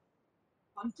scale of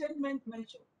containment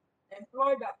measures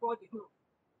employed across the globe,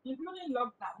 including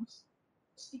lockdowns,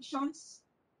 restrictions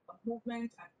on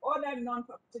movement, and other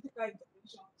non-pharmaceutical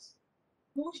interventions,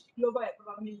 pushed the global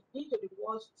economy into the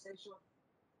worst recession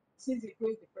since the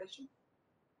Great Depression.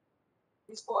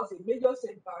 This caused a major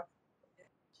setback for the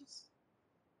economies.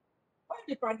 While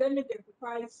the pandemic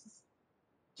amplifies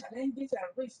challenges and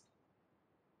risks,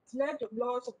 it led to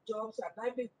loss of jobs and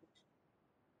livelihood,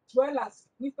 as well as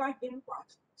significant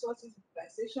impact on resources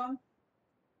utilization.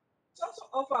 It also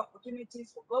offers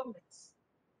opportunities for governments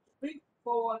to bring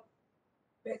forward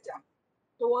better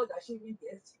towards achieving the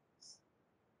SDGs.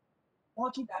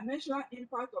 Multidimensional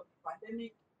impact of the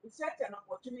pandemic presents an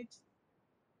opportunity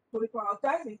to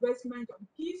reprioritize investment on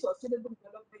key sustainable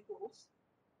development goals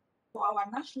for our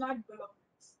national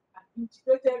development and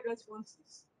integrated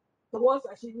responses towards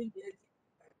achieving the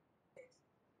SDGs.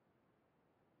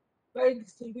 Very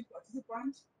distinguished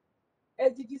participants,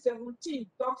 SDG 17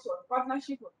 talks on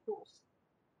partnership of goals,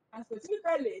 and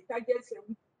specifically target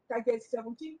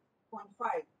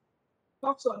 17.5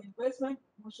 talks on investment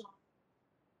promotion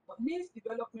for least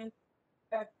developed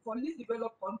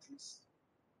countries.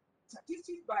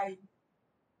 Statistics by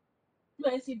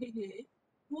UNCDA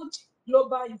put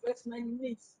global investment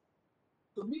needs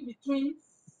to be between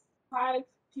 $5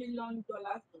 trillion to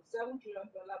 $7 trillion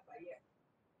per year.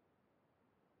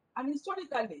 And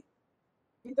historically,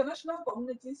 the international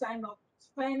community signed up to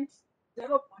spend 0.7%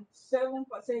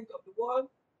 of the world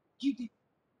GDP,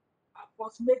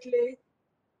 approximately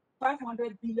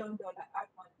 $500 billion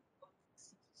annually.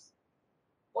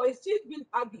 But it's still been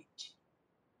argued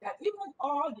that even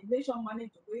all the nation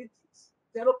managed to raise this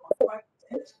 0.5%,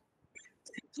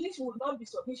 this would not be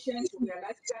sufficient to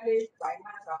realistically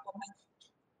finance our common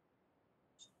future.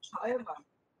 However,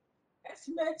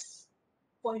 estimates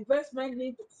for investment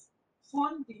need to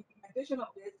fund the implementation of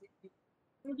the SDG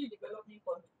through the developing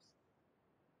countries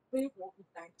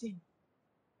pre-COVID-19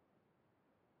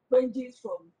 ranges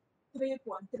from $3.3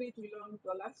 trillion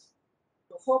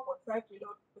to $4.5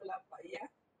 trillion per year,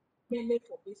 mainly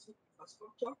for basic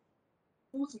infrastructure,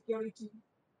 food security,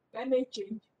 climate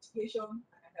change mitigation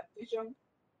and adaptation,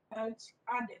 health,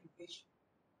 and education.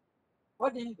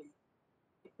 Accordingly,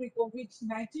 the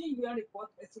pre-COVID-19 UN report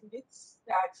estimates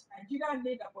that Nigeria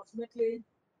needs approximately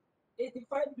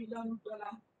 $85 billion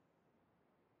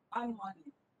annually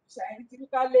to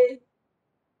scientifically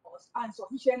and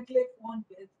sufficiently fund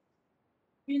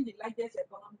being the largest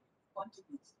economy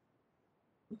continent,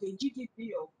 with a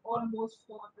GDP of almost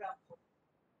 $440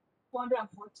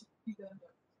 billion.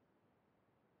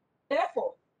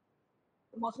 Therefore,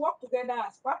 we must work together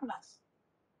as partners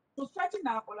to strengthen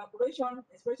our collaboration,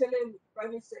 especially with the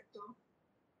private sector,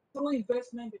 through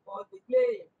investment because they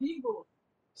play a big role in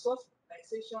resource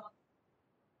mobilization,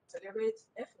 accelerate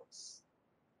efforts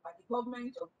by the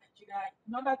government of Nigeria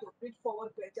in order to bring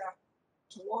forward better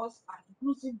towards an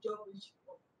inclusive job-rich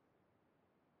world.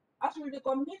 As we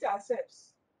recommit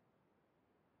ourselves,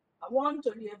 I want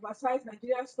to re-emphasize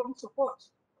Nigeria's strong support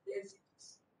for the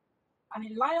SDGs. and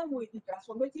in line with the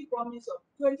transformative promise of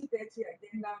 2030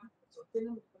 Agenda for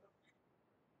Sustainable Development.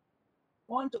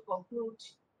 I want to conclude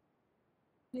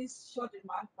this short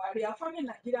remark by reaffirming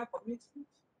Nigeria's commitment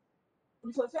to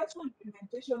the successful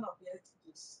implementation of the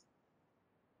SDGs.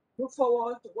 Look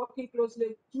forward to working closely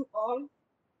with you all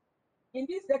in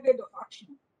this decade of action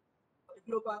for the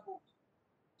global good,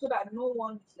 so that no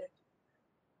one is left.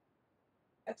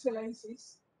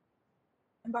 Excellencies,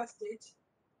 Member States,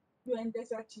 UN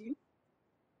Desert team,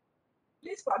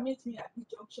 please permit me at this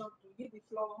junction to give the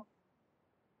floor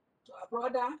to our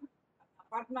brother and our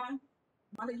partner,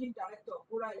 Managing Director of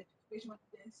Rural Electrification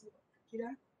Agency of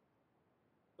Nigeria,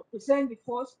 to present the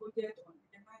first project on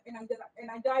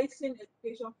energizing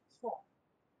education reform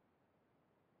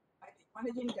by the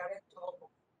Managing Director of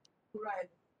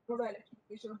Rural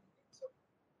Electrification Agency of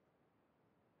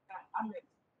Ahmed.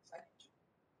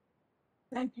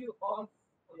 Thank you all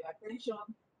for your attention.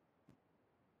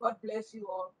 God bless you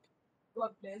all.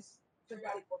 God bless the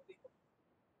Federal Republic.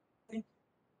 Thank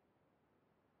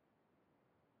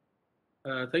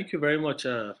you. Thank you very much,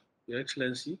 Your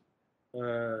Excellency.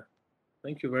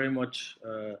 Thank you very much,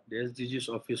 the SDGs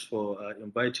office, for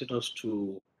inviting us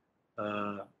to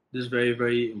this very,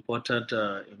 very important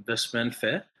investment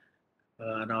fair.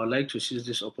 And I would like to seize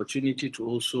this opportunity to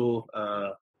also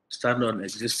stand on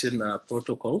existing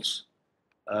protocols.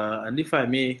 And if I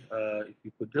may, if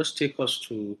you could just take us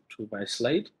to my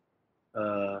slide.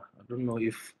 I don't know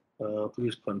if who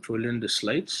is controlling the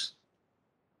slides.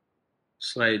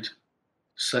 Slide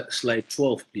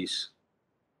 12, please.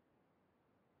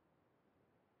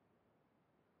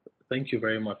 Thank you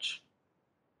very much.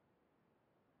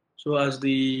 So as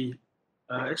the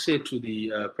essay to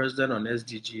the President on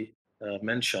SDG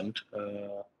mentioned,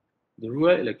 the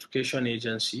Rural Electrification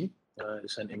Agency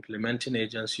is an implementing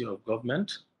agency of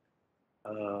government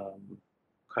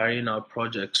carrying out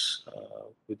projects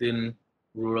within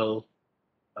rural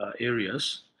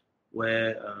areas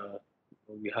where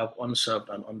we have unserved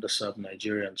and underserved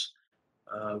Nigerians.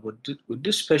 With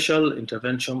this special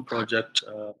intervention project,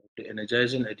 the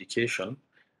Energizing Education,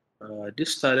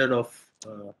 this started off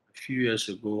a few years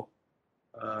ago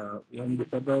when the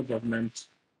federal government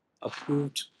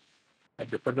approved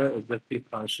at the Federal Executive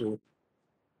Council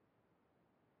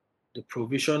the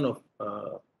provision of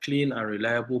clean and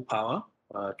reliable power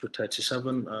to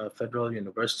 37 federal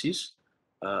universities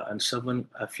and 7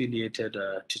 affiliated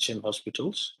teaching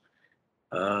hospitals.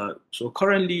 So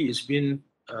currently it's been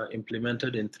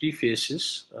implemented in 3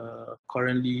 phases,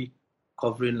 currently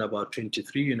covering about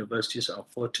 23 universities and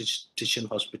 4 teaching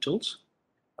hospitals.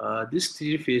 These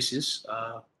 3 phases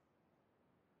are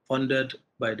funded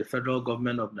by the federal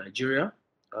government of Nigeria,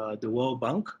 the World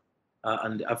Bank,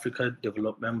 and the Africa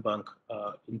Development Bank,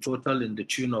 in total in the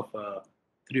tune of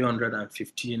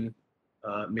 $315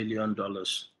 million.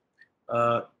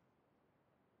 I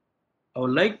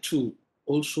would like to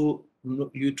also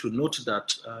you to note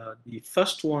that the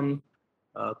first one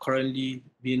currently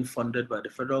being funded by the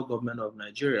federal government of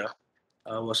Nigeria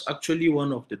was actually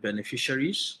one of the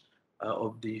beneficiaries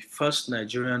of the first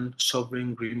Nigerian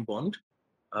sovereign green bond,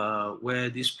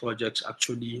 where these projects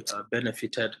actually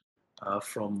benefited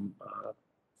from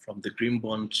the green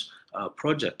bonds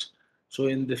project. So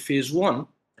in the phase 1,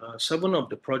 7 of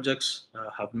the projects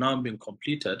have now been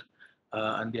completed,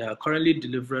 and they are currently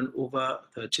delivering over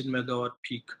 13 megawatt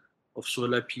peak of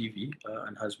solar PV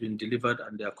and has been delivered,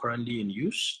 and they are currently in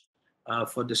use.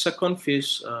 For the second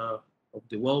phase of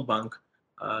the World Bank,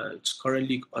 it's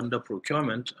currently under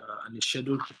procurement and is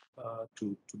scheduled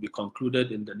to be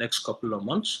concluded in the next couple of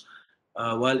months,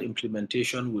 while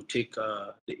implementation will take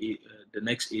the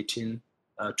next 18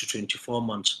 to 24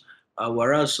 months.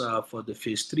 Whereas for the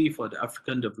phase 3 for the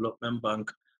African Development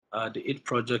Bank, the 8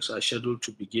 projects are scheduled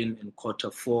to begin in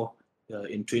Q4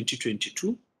 in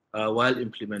 2022, while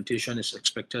implementation is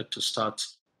expected to start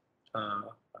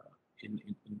in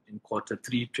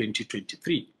Q3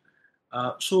 2023.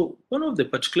 So one of the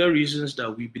particular reasons that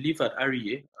we believe at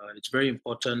REA it's very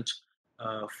important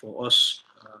for us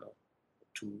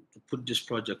to put this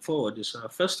project forward is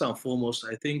first and foremost,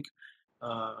 I think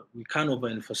we can't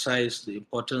overemphasize the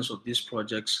importance of these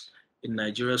projects in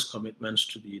Nigeria's commitments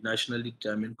to the nationally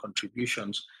determined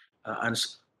contributions, and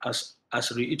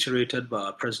as reiterated by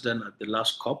our president at the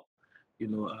last COP. You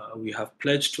know, we have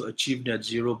pledged to achieve net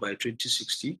zero by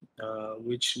 2060,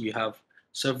 which we have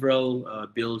several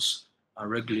bills and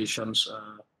regulations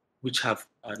which are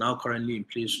now currently in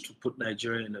place to put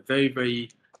Nigeria in a very,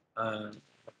 very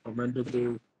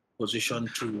commendable position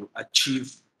to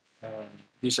achieve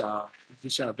these are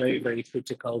very, very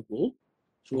critical goals.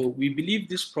 So we believe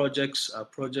these projects are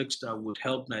projects that would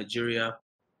help Nigeria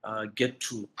get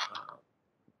to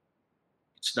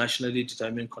its nationally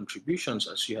determined contributions.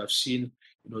 As you have seen,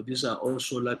 these are all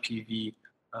solar PV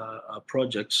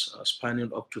projects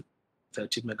spanning up to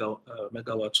 30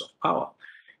 megawatts of power.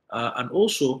 And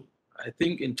also, I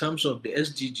think in terms of the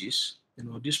SDGs,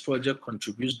 this project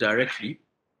contributes directly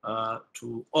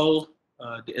to all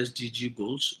the SDG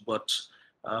goals, but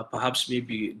perhaps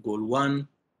maybe goal 1,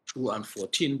 2, and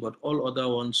 14, but all other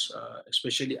ones,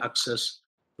 especially access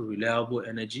to reliable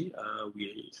energy.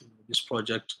 This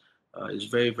project is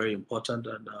very, very important,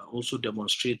 and also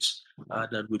demonstrates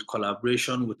that with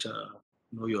collaboration with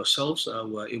yourselves,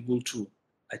 we are able to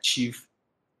achieve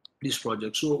this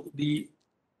project. So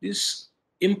this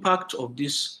impact of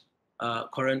this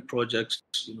current projects,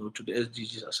 to the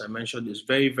SDGs, as I mentioned, is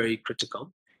very, very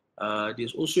critical.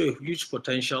 There's also a huge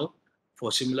potential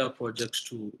for similar projects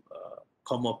to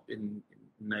come up in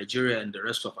Nigeria and the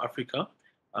rest of Africa,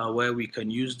 where we can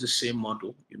use the same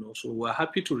model. So we're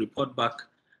happy to report back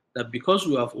that because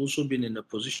we have also been in a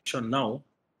position now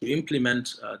to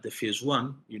implement the phase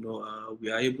 1,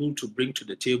 we are able to bring to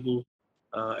the table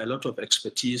a lot of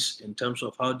expertise in terms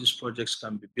of how these projects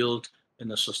can be built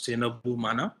in a sustainable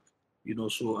manner.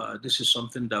 So this is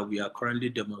something that we are currently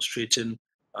demonstrating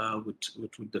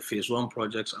with the phase 1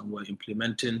 projects, and we're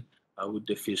implementing with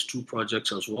the phase 2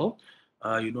 projects as well.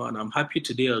 And I'm happy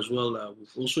today as well.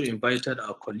 We've also invited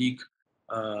our colleague,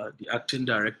 the acting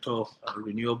director of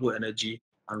renewable energy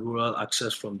and rural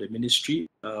access from the ministry,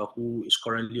 who is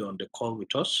currently on the call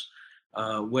with us,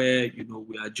 where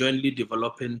we are jointly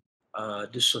developing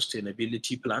this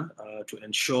sustainability plan to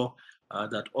ensure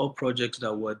that all projects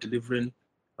that we're delivering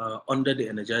under the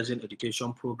Energizing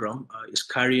Education Program is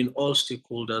carrying all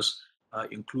stakeholders,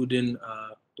 including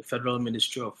the Federal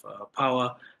Ministry of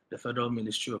Power, the Federal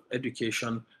Ministry of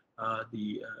Education,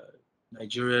 the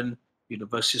Nigerian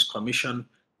Universities Commission,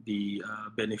 the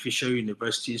beneficiary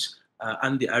universities,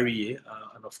 and the REA,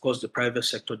 and of course the private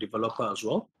sector developer as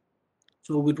well.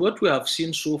 So with what we have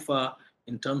seen so far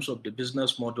in terms of the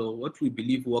business model, what we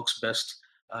believe works best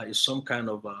is some kind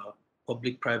of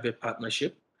public-private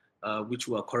partnership, which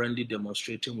we are currently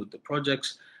demonstrating with the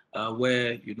projects,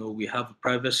 where we have a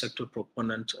private sector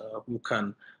proponent who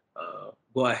can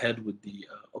go ahead with the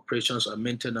operations and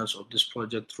maintenance of this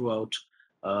project throughout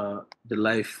the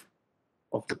life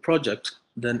of the project.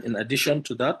 Then in addition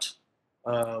to that,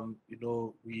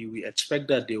 we expect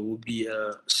that there will be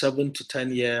a 7 to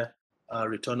 10 year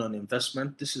return on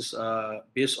investment. This is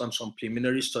based on some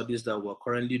preliminary studies that we're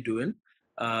currently doing,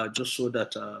 just so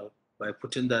that by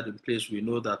putting that in place, we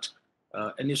know that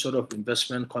any sort of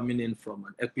investment coming in from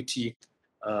an equity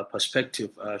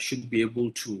perspective should be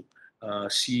able to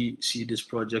see this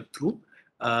project through.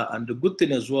 And the good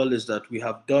thing as well is that we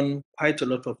have done quite a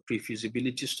lot of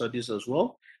pre-feasibility studies as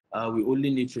well. We only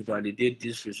need to validate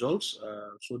these results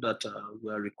so that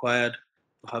we are required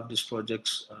to have these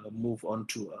projects move on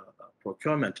to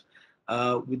procurement.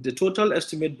 With the total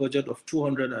estimate budget of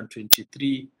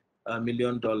 $223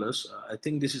 million, I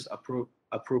think this is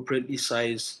appropriately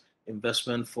sized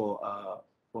investment for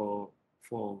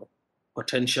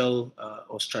potential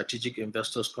or strategic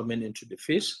investors coming into the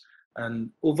phase. And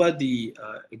over the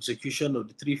execution of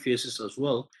the 3 phases as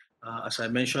well, as I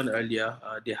mentioned earlier,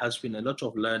 there has been a lot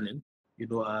of learning,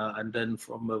 and then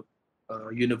from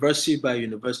a university by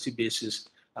university basis,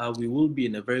 we will be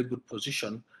in a very good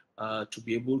position to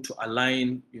be able to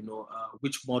align,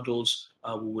 which models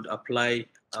we would apply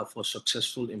for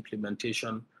successful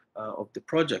implementation of the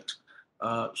project.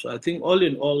 So I think all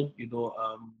in all,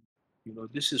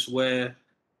 this is where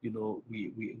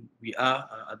we are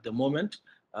at the moment,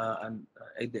 and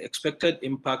the expected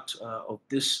impact of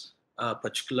this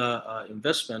particular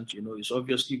investment, is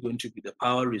obviously going to be the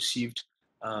power received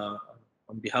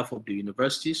on behalf of the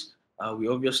universities. We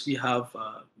obviously have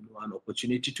an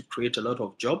opportunity to create a lot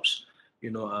of jobs,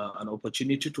 an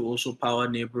opportunity to also power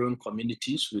neighboring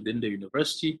communities within the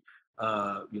university,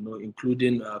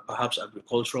 including perhaps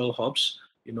agricultural hubs,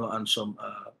 and some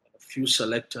few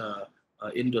select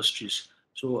industries.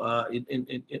 So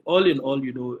all in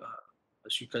all,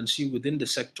 as you can see within the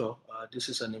sector, this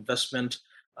is an investment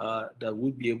that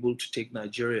would be able to take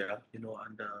Nigeria,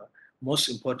 and most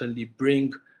importantly,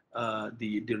 bring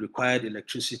the required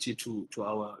electricity to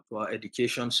our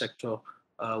education sector,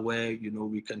 where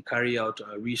we can carry out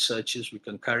researches, we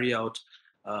can carry out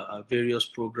various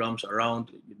programs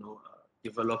around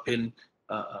developing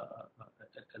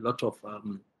a lot of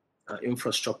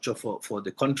infrastructure for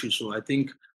the country. So I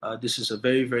think this is a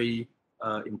very, very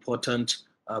important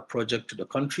project to the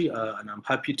country, and I'm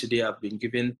happy today I've been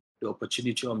given the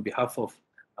opportunity on behalf of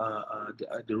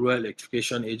the Rural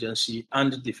Electrification Agency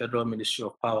and the Federal Ministry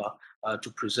of Power to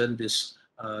present this,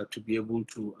 to be able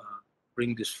to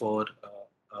bring this forward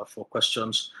for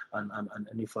questions and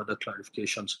any further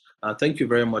clarifications. Thank you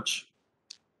very much.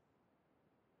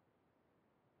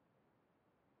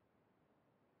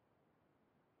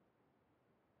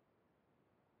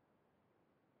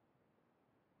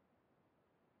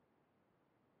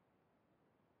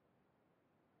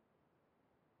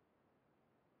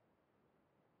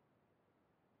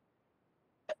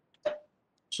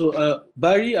 So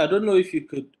Barry, I don't know if you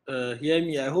could hear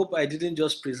me. I hope I didn't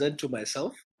just present to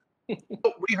myself.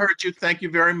 We heard you. Thank you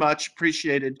very much.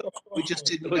 Appreciated. We just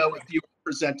didn't know if you were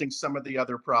presenting some of the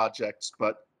other projects,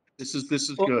 but this is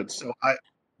good. So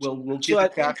we'll give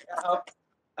it back.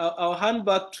 I'll hand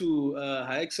back to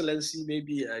Her Excellency.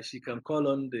 Maybe she can call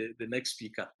on the next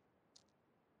speaker.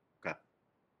 Okay.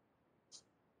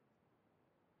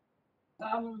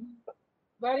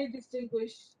 Very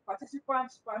distinguished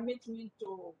participants, permit me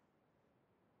to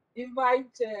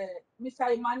invite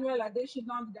Mr. Emmanuel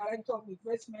Adesina, the Director of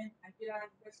Investment, Nigeria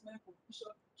Investment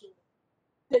Commission, to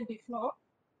take the floor.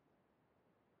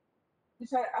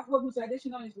 I hope Mr.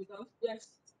 Adesina is with us. Yes,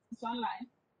 it's online.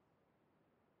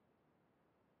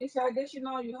 Mr.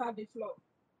 Adesina, you have the floor.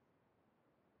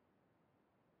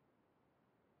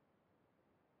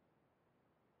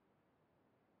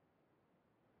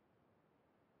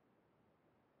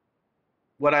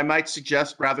 What I might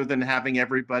suggest, rather than having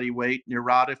everybody wait,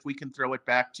 Nirad, if we can throw it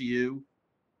back to you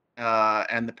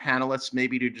and the panelists,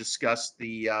 maybe to discuss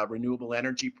the renewable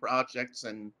energy projects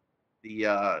and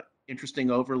the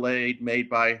interesting overlay made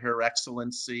by Her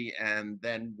Excellency, and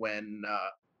then when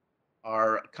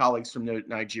our colleagues from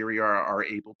Nigeria are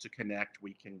able to connect,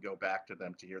 we can go back to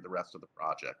them to hear the rest of the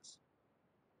projects.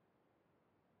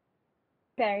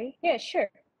 Barry, yeah,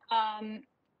 sure.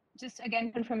 Just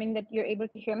again confirming that you're able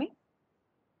to hear me.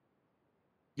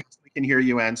 Yes, we can hear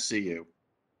you and see you.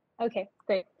 Okay,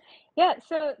 great. Yeah,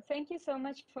 so thank you so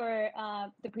much for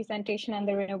the presentation on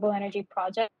the renewable energy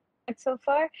project so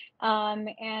far.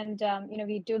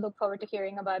 We do look forward to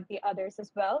hearing about the others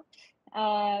as well.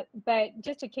 But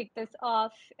just to kick this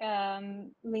off,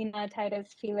 Lena,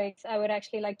 Titus, Felix, I would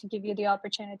actually like to give you the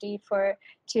opportunity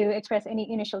to express any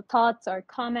initial thoughts or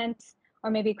comments, or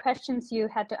maybe questions you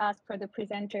had to ask for the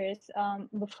presenters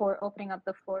before opening up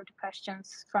the floor to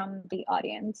questions from the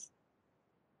audience.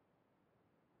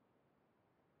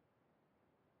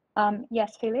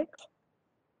 Yes, Felix?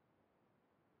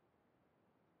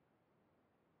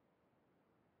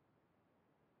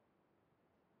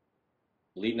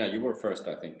 Lena, you were first,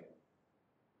 I think.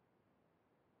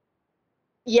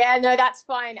 Yeah, no, that's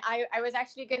fine. I was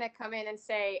actually going to come in and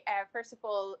say, first of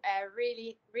all,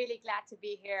 really, really glad to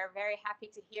be here. Very happy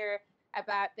to hear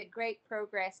about the great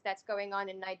progress that's going on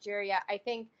in Nigeria. I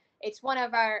think it's one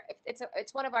of our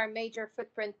major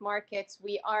footprint markets.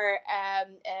 We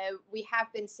have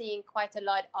been seeing quite a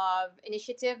lot of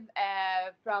initiative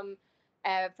from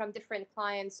different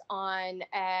clients on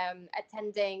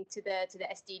attending to the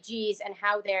SDGs and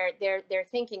how they're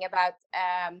thinking about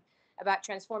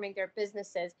transforming their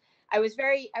businesses. I was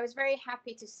very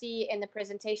happy to see in the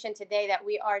presentation today that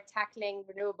we are tackling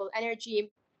renewable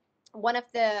energy. One of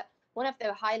the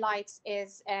highlights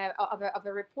is of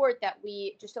a report that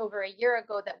we just over a year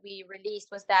ago that we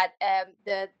released was that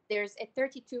there's a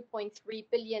 $32.3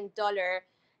 billion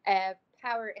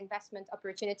power investment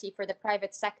opportunity for the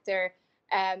private sector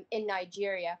in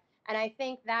Nigeria. And I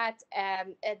think that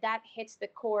that hits the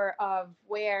core of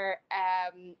where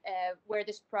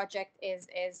this project is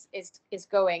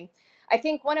going. I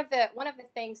think one of the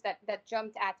things that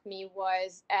jumped at me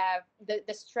was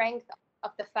the strength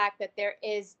of the fact that there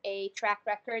is a track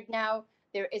record now.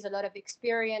 There is a lot of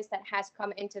experience that has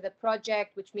come into the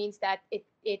project, which means that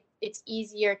it's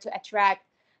easier to attract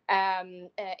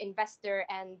investor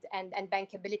and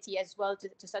bankability as well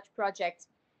to such projects.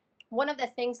 One of the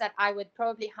things that I would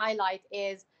probably highlight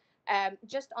is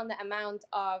just on the amount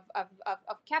of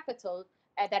capital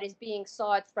that is being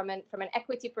sought from an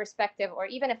equity perspective or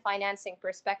even a financing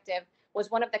perspective was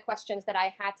one of the questions that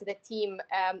I had to the team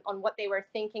on what they were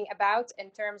thinking about in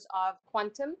terms of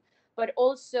quantum, but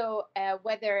also how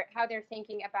they're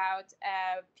thinking about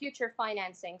future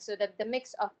financing. So that the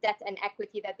mix of debt and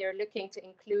equity that they're looking to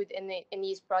include in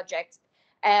these projects.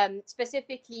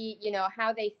 Specifically,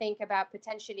 how they think about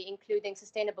potentially including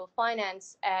sustainable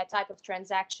finance type of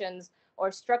transactions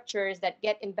or structures that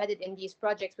get embedded in these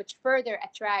projects, which further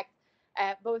attract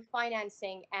both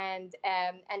financing and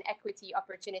equity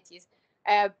opportunities.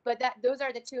 But those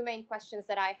are the two main questions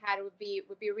that I had. It would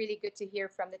be really good to hear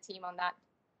from the team on that.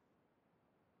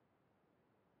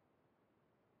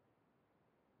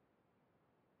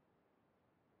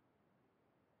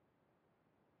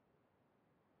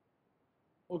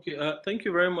 Okay, thank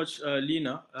you very much,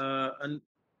 Lina.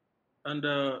 And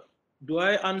do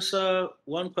I answer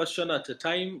one question at a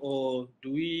time, or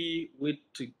do we wait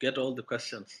to get all the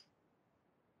questions?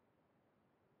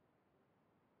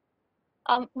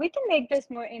 We can make this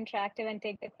more interactive and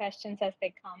take the questions as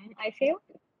they come, I feel.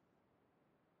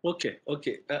 Okay,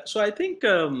 okay. So I think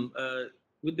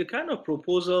with the kind of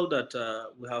proposal that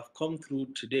we have come through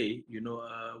today,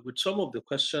 with some of the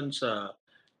questions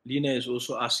Lina is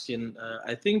also asking,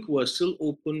 I think we're still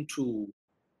open to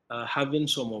having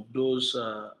some of those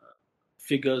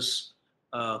figures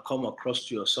come across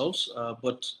to yourselves.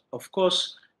 But of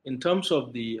course, in terms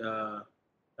of the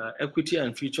equity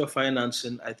and future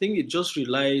financing, I think it just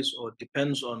relies or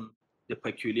depends on the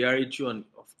peculiarity of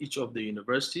each of the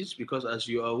universities, because as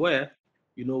you are aware,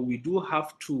 we do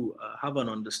have to have an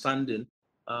understanding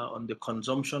on the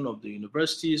consumption of the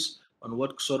universities, on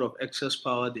what sort of excess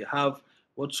power they have,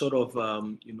 what sort of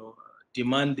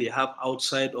demand they have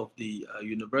outside of the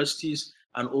universities,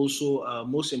 and also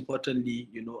most importantly,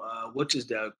 what is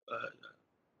their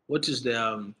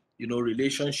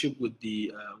relationship with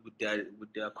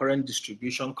their current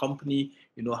distribution company.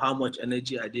 How much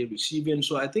energy are they receiving?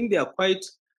 So I think there are quite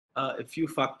a few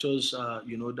factors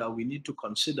that we need to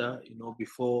consider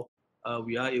before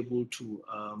we are able to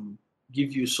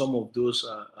give you some of those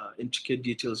intricate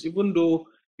details. Even though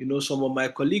some of my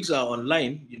colleagues are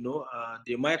online,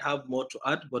 they might have more to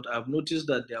add, but I've noticed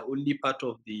that they are only part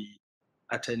of the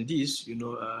attendees.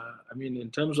 I mean,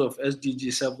 in terms of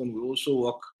SDG 7, we also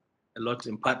work a lot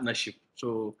in partnership.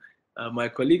 So my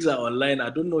colleagues are online.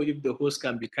 I don't know if the host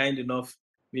can be kind enough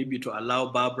maybe to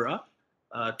allow Barbara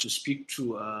to speak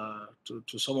to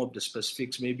some of the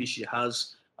specifics. Maybe she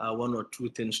has one or two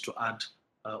things to add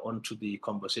onto the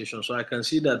conversation. So I can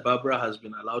see that Barbara has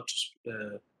been allowed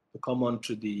to come on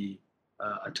to the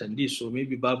attendees. So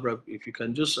maybe Barbara, if you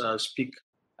can just speak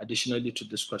additionally to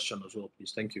this question as well,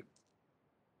 please. Thank you.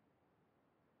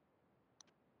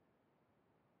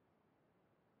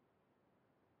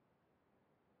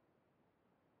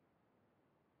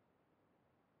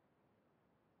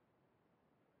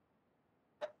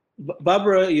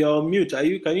 Barbara, you're mute.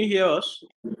 Can you hear us?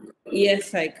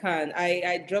 Yes, I can.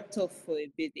 I dropped off for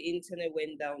a bit. The internet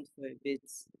went down for a bit.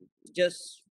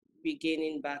 Just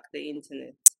regaining back the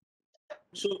internet.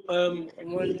 So,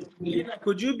 Lina,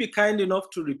 could you be kind enough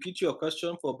to repeat your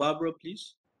question for Barbara,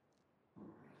 please?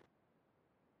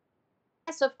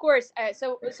 Yes, of course.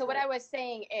 So what I was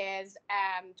saying is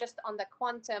just on the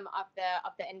quantum of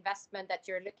the investment that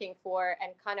you're looking for,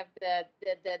 and kind of the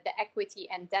equity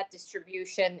and debt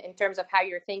distribution in terms of how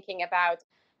you're thinking about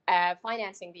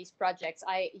financing these projects.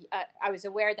 I was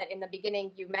aware that in the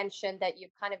beginning you mentioned that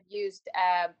you've kind of used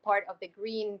part of the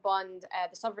green bond,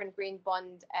 the sovereign green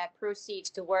bond proceeds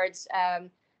towards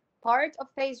part of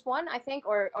phase one, I think,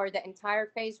 or the entire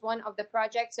phase one of the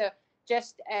project. So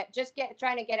just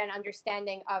trying to get an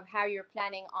understanding of how you're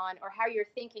planning on, or how you're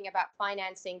thinking about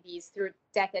financing these through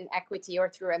debt and equity, or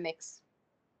through a mix.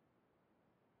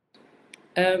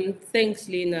 Thanks,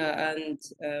 Lina, and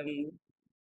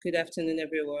good afternoon,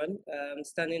 everyone.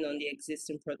 Standing on the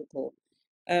existing protocol.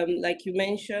 Like you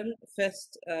mentioned,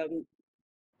 first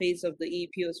phase of the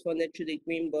EEP was funded through the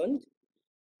green bond.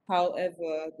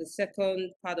 However, the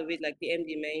second part of it, like the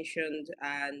MD mentioned,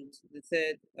 and the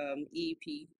third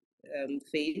EEP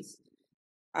phase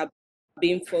are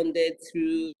being funded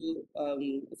through a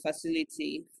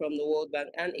facility from the World Bank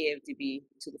and AFDB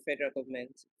to the federal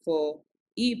government. For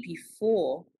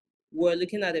EEP4, we're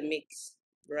looking at a mix,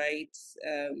 right?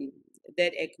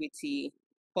 Debt equity,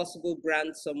 possible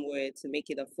grant somewhere to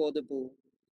make it affordable.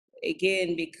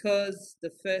 Again, because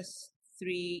the first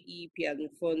three EEP have been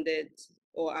funded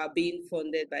or are being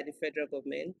funded by the federal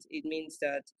government, it means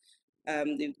that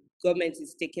the government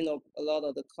is taking up a lot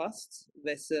of the costs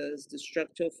versus the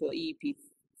structure for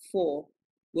EEP4,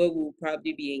 where we'll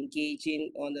probably be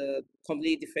engaging on a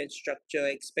completely different structure,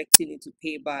 expecting it to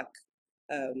pay back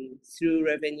through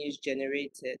revenues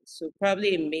generated. So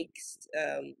probably a mixed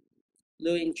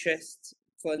low interest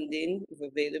funding if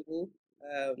available,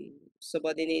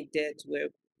 subordinate debt where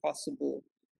possible,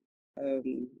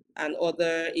 and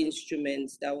other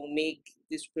instruments that will make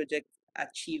this project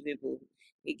achievable.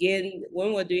 Again,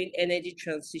 when we're doing energy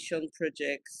transition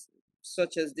projects,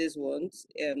 such as these ones,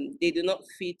 they do not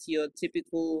fit your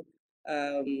typical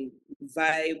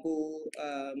viable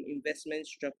investment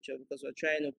structure, because we're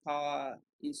trying to power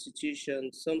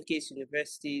institutions, some case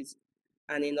universities,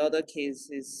 and in other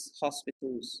cases,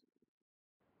 hospitals.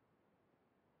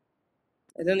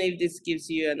 I don't know if this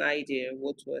gives you an idea of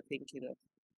what we're thinking of.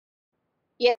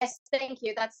 Yes, thank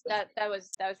you. That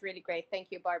was really great. Thank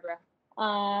you, Barbara.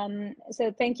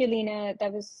 So thank you, Lena.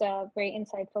 That was very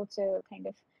insightful to kind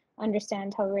of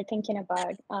understand how we're thinking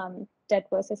about debt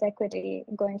versus equity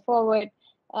going forward.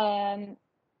 I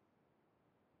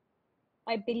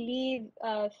believe,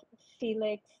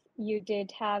 Felix, you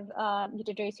did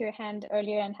raise your hand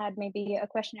earlier and had maybe a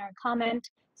question or a comment.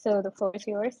 So the floor is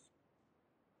yours.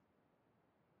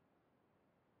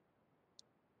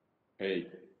 Hey,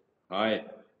 hi.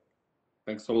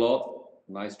 Thanks a lot.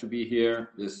 Nice to be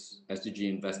here. This SDG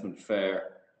Investment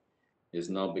Fair is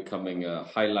now becoming a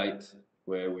highlight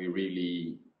where we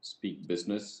really speak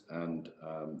business, and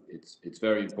it's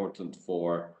very important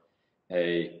for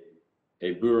a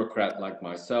bureaucrat like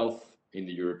myself in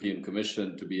the European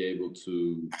Commission to be able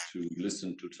to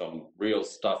listen to some real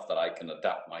stuff that I can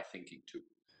adapt my thinking to.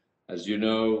 As you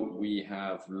know, we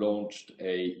have launched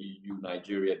a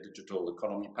EU-Nigeria digital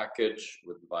economy package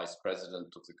with the Vice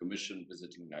President of the Commission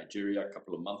visiting Nigeria a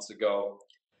couple of months ago,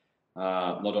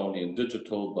 not only in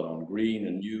digital, but on green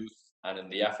and youth. And in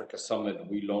the Africa Summit,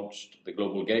 we launched the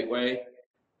Global Gateway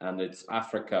and its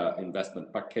Africa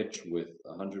investment package with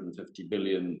 150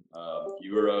 billion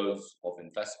euros of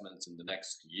investments in the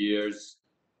next years.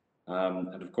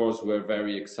 And of course, we're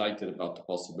very excited about the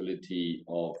possibility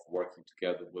of working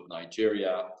together with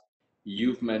Nigeria.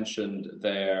 You've mentioned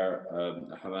there,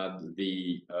 Hamad,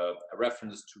 the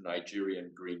reference to Nigerian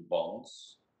green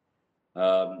bonds.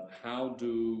 How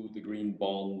do the green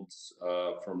bonds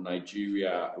from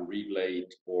Nigeria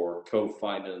relate or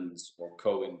co-finance or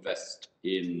co-invest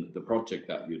in the project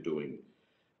that you're doing?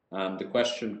 And the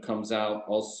question comes out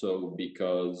also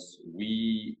because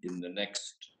we, in the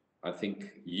next, I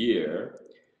think, year,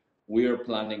 we are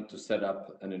planning to set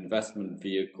up an investment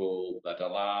vehicle that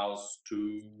allows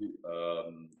to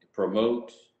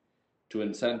promote, to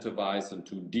incentivize, and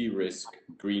to de-risk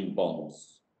green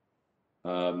bonds.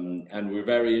 And we're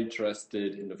very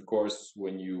interested in, of course,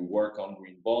 when you work on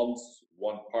green bonds,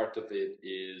 one part of it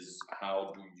is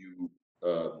how do you,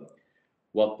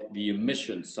 what the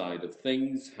emission side of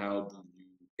things, how do you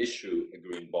issue a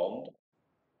green bond?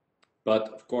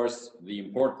 But of course, the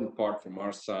important part from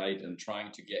our side and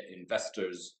trying to get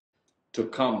investors to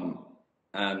come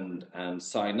and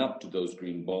sign up to those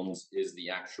green bonds is the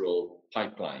actual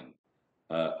pipeline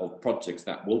of projects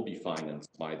that will be financed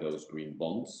by those green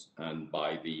bonds and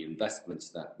by the investments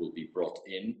that will be brought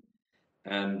in.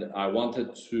 And I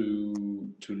wanted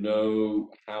to know,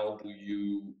 how do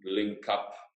you link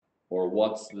up, or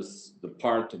what's the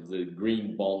part of the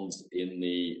green bonds in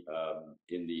the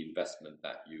investment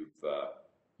that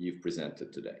you've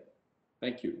presented today?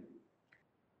 Thank you.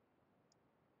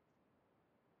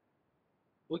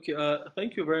 Okay,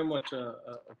 thank you very much,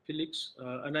 Felix.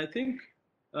 And I think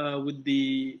with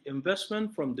the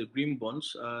investment from the green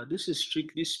bonds, this is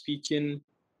strictly speaking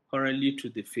currently to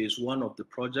the phase one of the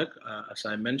project, as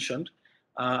I mentioned.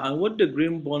 And what the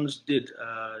green bonds did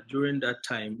during that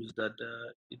time is that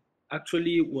it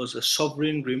actually was a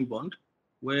sovereign green bond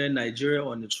where Nigeria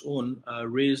on its own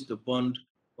raised the bond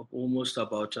of almost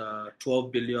about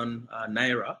 12 billion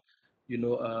naira.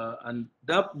 And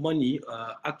that money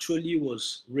actually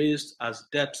was raised as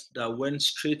debt that went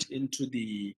straight into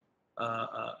the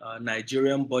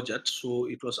Nigerian budget. So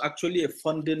it was actually a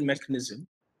funding mechanism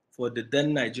for the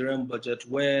then Nigerian budget,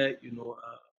 where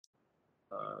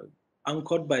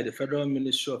anchored by the Federal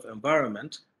Ministry of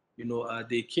Environment,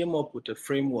 they came up with a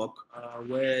framework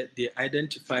where they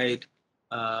identified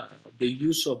the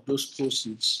use of those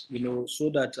proceeds, so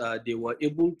that they were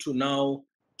able to now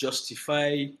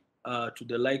justify to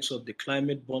the likes of the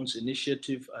Climate Bonds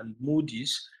Initiative and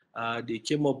Moody's. They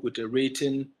came up with a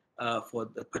rating for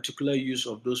the particular use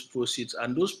of those proceeds,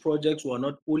 and those projects were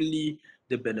not only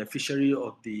the beneficiary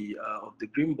of the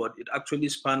green bond; it actually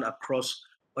spanned across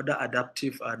other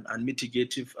adaptive and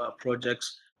mitigative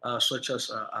projects, such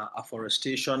as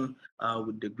afforestation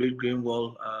with the Great Green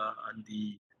Wall and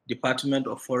the Department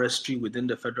of Forestry within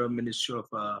the Federal Ministry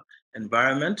of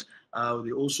Environment.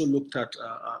 We also looked at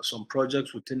some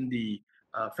projects within the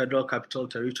Federal Capital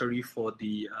Territory for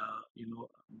the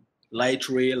light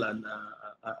rail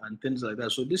and things like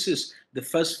that. So this is the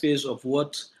first phase of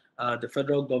what the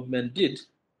federal government did,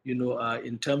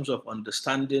 in terms of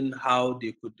understanding how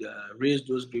they could raise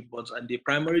those green bonds. And they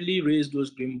primarily raised those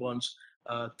green bonds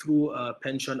through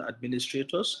pension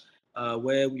administrators,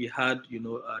 where we had,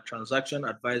 transaction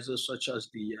advisors such as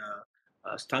the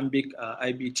Stanbic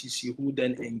IBTC, who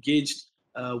then engaged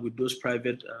with those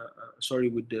private,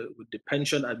 with the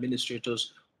pension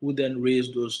administrators, who then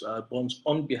raised those bonds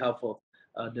on behalf of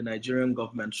the Nigerian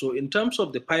government. So in terms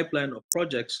of the pipeline of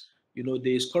projects, there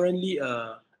is currently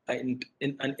an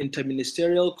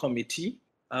interministerial committee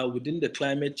within the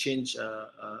climate change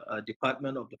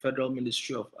department of the Federal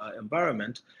Ministry of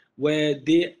Environment, where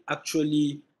they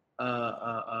actually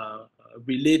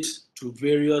relate to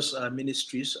various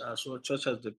ministries, such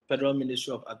as the Federal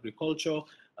Ministry of Agriculture,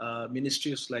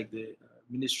 ministries like the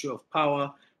Ministry of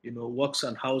Power, Works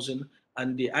and Housing,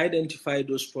 and they identify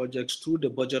those projects through the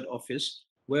Budget Office,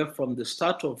 where from the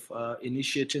start of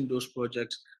initiating those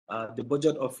projects, the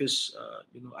Budget Office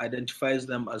identifies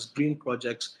them as green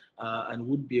projects and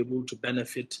would be able to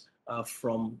benefit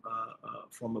from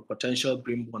a potential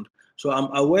green bond. So I'm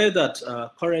aware that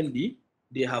currently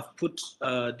they have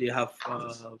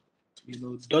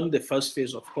done the first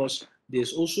phase. Of course,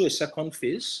 there's also a second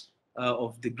phase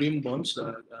of the green bonds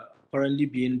currently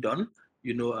being done.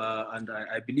 And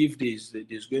I believe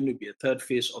there's going to be a third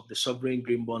phase of the sovereign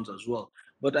green bonds as well.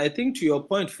 But I think to your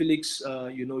point, Felix,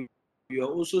 you are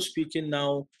also speaking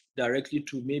now directly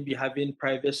to maybe having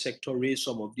private sector raise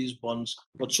some of these bonds.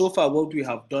 But so far, what we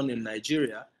have done in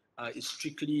Nigeria is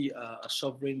strictly a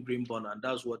sovereign green bond, and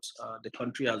that's what the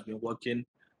country has been working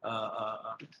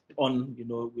on,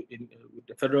 with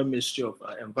the Federal Ministry of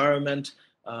Environment,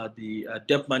 the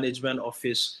Debt Management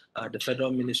Office, the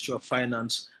Federal Ministry of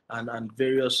Finance, and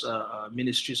various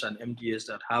ministries and MDAs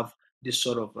that have this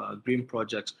sort of green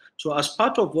projects. So as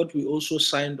part of what we also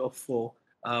signed up for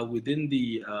within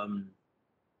the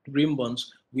green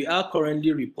bonds, we are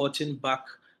currently reporting back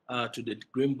to the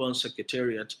Green Bond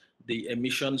Secretariat the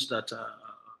emissions that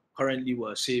currently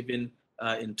we're saving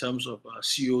in terms of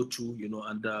CO2,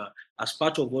 and as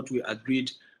part of what we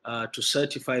agreed to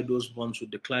certify those bonds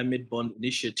with the Climate Bond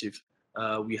Initiative,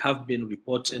 we have been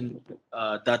reporting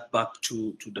that back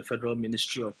to the Federal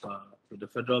Ministry of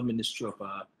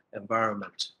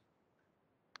Environment.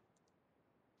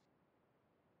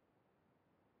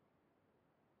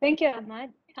 Thank you,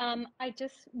 Ahmad. I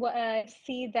just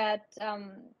see that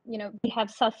we have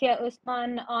Safia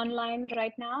Usman online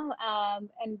right now,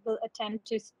 and will attempt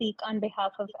to speak on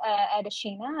behalf of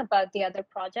Adashina about the other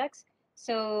projects.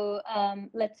 So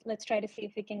let's try to see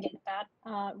if we can get that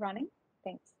running.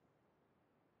 Thanks.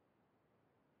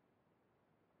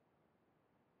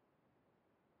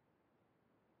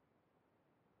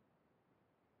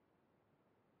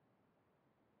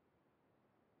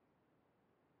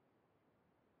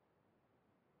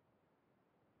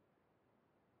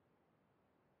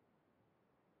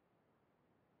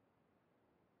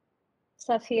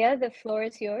 Safia, the floor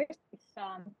is yours if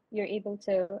you're able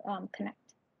to connect.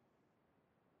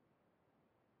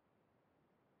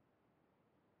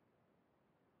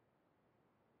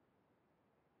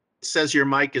 It says your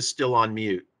mic is still on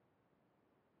mute.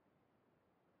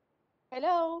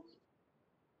 Hello.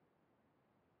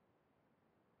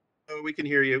 Oh, we can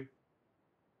hear you.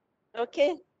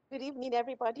 Okay. Good evening,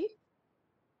 everybody.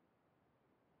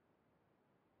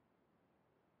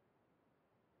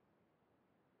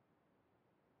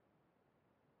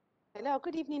 Hello.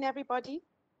 Good evening, everybody.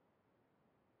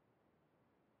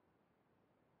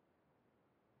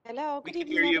 Hello. Good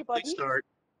evening, everybody. Please start.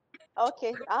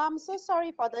 Okay. I'm so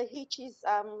sorry for the hitches.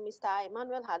 Mr.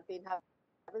 Emmanuel had been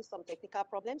having some technical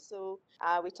problems, so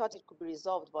we thought it could be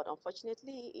resolved, but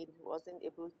unfortunately, it wasn't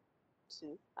able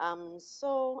to.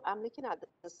 So I'm looking at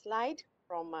the slide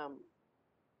from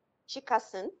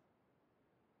Chikasen.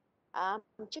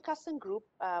 Chikasen Group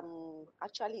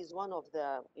actually is one of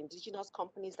the indigenous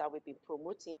companies that we've been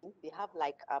promoting. They have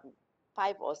like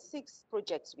 5 or 6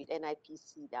 projects with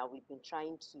NIPC that we've been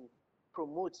trying to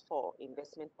promote for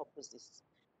investment purposes.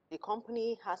 The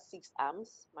company has 6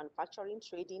 arms: manufacturing,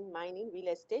 trading, mining, real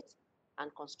estate,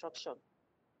 and construction.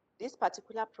 This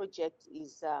particular project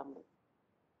is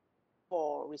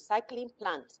for recycling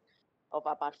plants of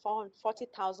about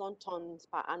 40,000 tons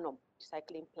per annum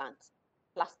recycling plants,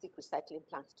 plastic recycling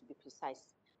plants to be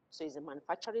precise. So it's a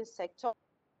manufacturing sector,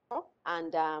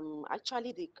 and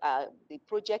actually the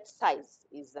project size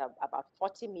is about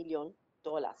 $40 million,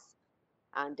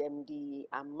 and the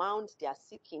amount they are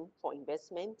seeking for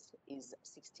investment is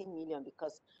 16 million,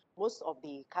 because most of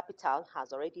the capital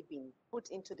has already been put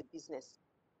into the business.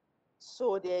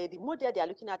 So the model they are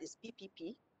looking at is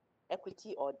PPP,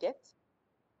 equity or debt,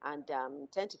 and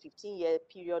 10 to 15 year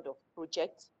period of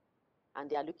project, and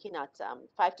they are looking at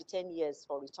 5 to 10 years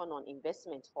for return on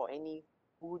investment for any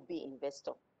would-be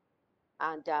investor.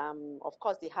 And of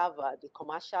course, they have the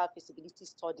commercial feasibility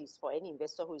studies for any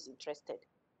investor who is interested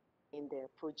in the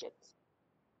project.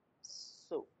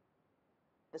 So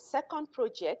the second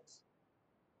project,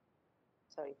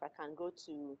 sorry, if I can go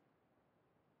to,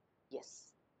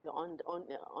 yes, the on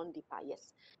the part,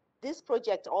 yes. This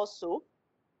project also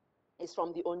is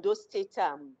from the Ondo State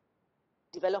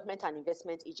Development and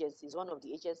Investment Agency is one of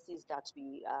the agencies that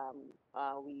we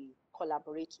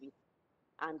collaborate with,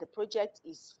 and the project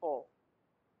is for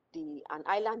an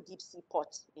island deep sea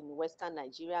port in Western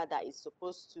Nigeria that is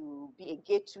supposed to be a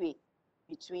gateway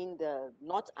between the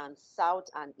north and south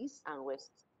and east and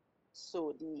west.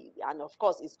 So and of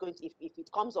course, it's going to, if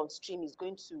it comes on stream, it's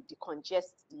going to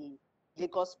decongest the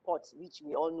Lagos port, which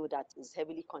we all know that is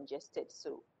heavily congested.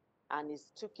 So, and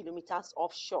it's 2 kilometers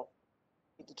offshore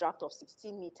with the draft of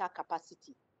 16-meter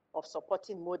capacity of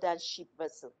supporting modern ship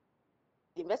vessel.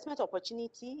 The investment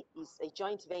opportunity is a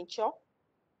joint venture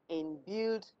in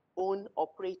build, own,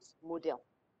 operate model.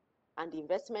 And the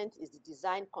investment is the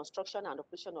design, construction, and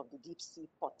operation of the deep sea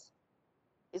port.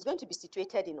 It's going to be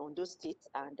situated in Ondo State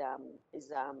and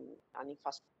is an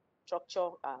infrastructure,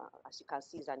 as you can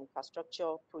see, is an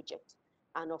infrastructure project.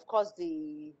 And of course,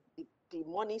 the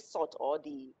money sought, or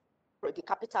the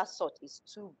capital sought, is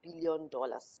 $2 billion,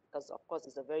 because of course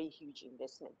it's a very huge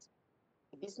investment.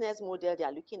 The business model they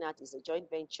are looking at is a joint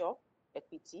venture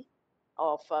equity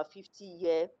of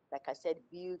 50-year, like I said,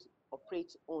 build,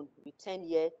 operate, own, with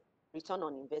 10-year return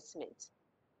on investment.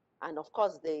 And of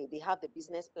course, they have the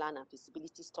business plan and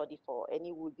feasibility study for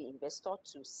any would-be investor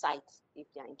to cite if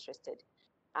they are interested.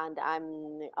 And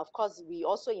of course, we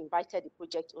also invited the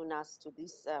project owners to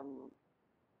this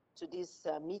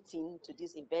meeting, to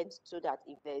this event, so that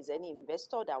if there is any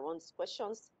investor that wants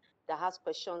questions, that has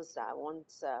questions, that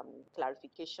wants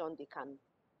clarification, they can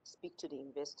speak to the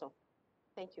investor.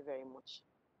 Thank you very much.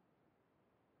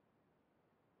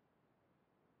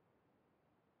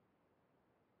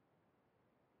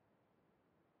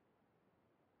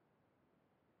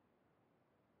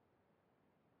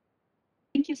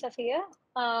 Thank you, Safiya.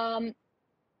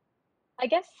 I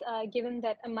guess given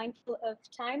that I'm mindful of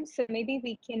time, so maybe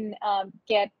we can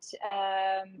get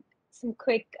some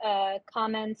quick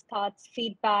comments, thoughts,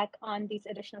 feedback on these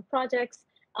additional projects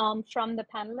from the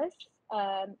panelists.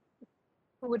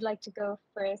 Who would like to go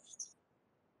first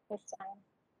this time?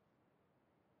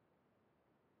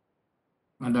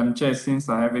 Madam Chair, since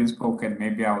I haven't spoken,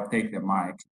 maybe I'll take the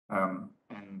mic.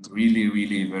 And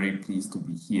really very pleased to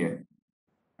be here.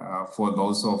 For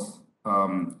those of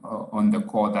on the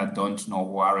call that don't know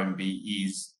who RMB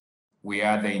is, we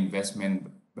are the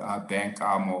investment bank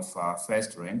arm of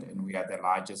FirstRand, and we are the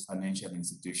largest financial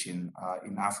institution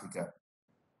in Africa.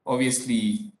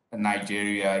 Obviously,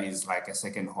 Nigeria is like a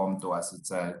second home to us.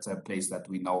 It's a place that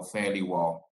we know fairly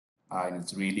well. And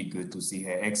it's really good to see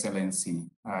Her Excellency.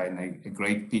 And a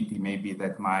great pity maybe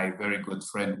that my very good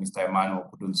friend, Mr. Emmanuel,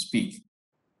 couldn't speak.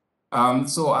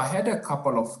 So I had a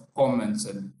couple of comments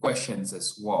and questions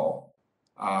as well.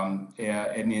 And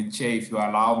Chair, if you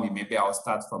allow me, maybe I'll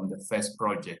start from the first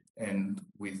project and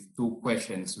with 2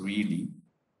 questions really.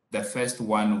 The first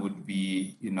one would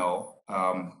be,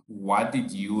 what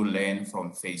did you learn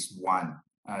from phase 1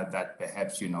 that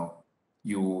perhaps,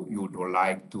 you would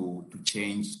like to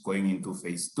change going into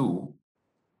phase 2?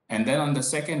 And then on the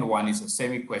second one is a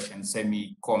semi-question,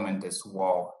 semi-comment as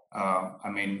well.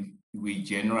 We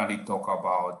generally talk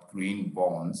about green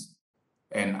bonds,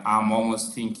 and I'm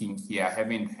almost thinking here, I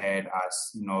haven't heard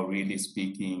us, really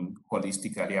speaking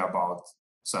holistically about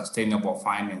sustainable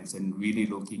finance and really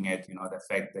looking at, the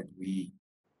fact that we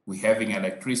having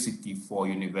electricity for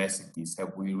universities.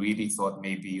 Have we really thought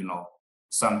maybe,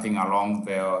 something along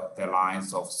the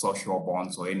lines of social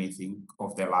bonds or anything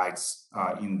of the likes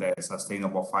in the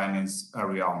sustainable finance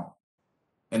realm?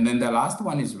 And then the last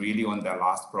one is really on the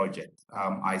last project.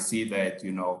 I see that,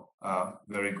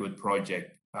 very good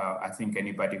project. I think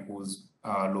anybody who's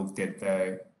looked at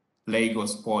the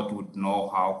Lagos port would know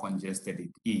how congested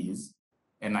it is.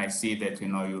 And I see that,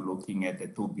 you're looking at the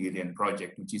 2 billion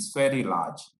project, which is very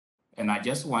large. And I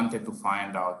just wanted to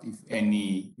find out if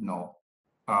any,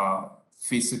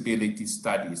 feasibility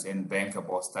studies and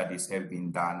bankable studies have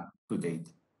been done to date.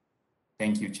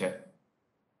 Thank you, Chair.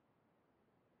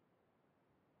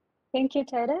 Thank you,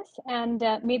 Titus. And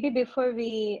maybe before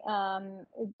we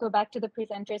go back to the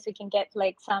presenters, we can get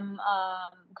like some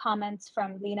comments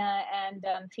from Lena and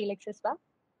Felix as well.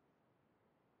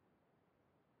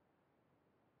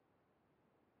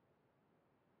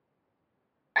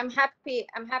 I'm happy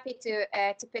to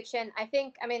pitch in. I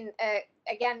think,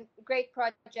 again, great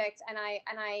project, and I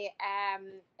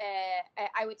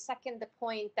would second the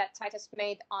point that Titus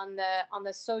made on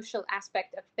the social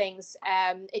aspect of things.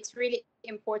 It's really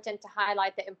important to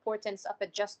highlight the importance of a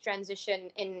just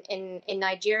transition in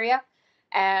Nigeria,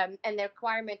 and the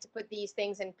requirement to put these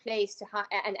things in place to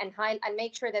and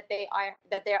make sure that they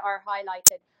are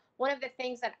highlighted. One of the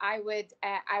things that I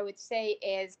would say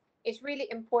is it's really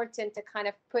important to kind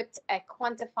of put a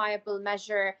quantifiable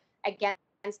measure against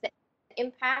the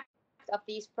impact of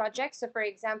these projects. So for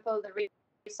example, the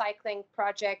recycling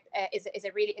project is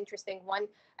a really interesting one.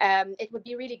 It would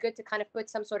be really good to kind of put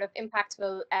some sort of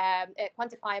impactful,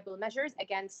 quantifiable measures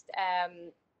against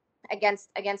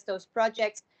those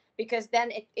projects, because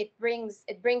then it brings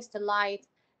to light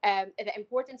the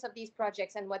importance of these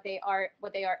projects and what they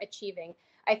are achieving.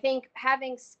 I think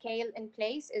having scale in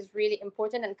place is really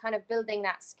important, and kind of building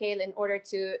that scale in order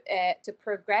to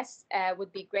progress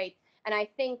would be great. And I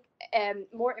think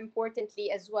more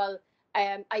importantly as well,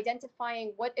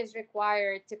 identifying what is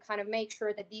required to kind of make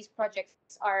sure that these projects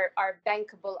are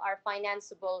bankable, are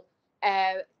financeable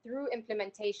through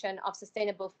implementation of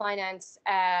sustainable finance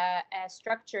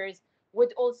structures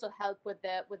would also help with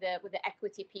the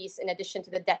equity piece in addition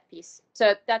to the debt piece.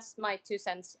 So that's my 2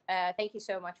 cents. Thank you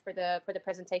so much for the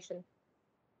presentation.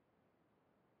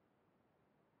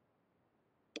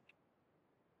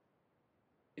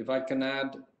 If I can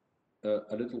add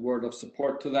a little word of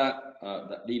support to that,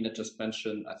 that Lena just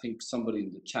mentioned, I think somebody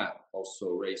in the chat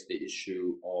also raised the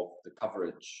issue of the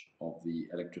coverage of the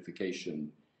electrification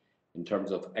in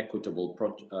terms of equitable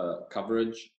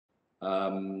coverage.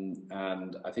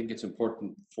 And I think it's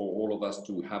important for all of us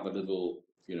to have a little,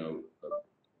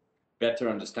 better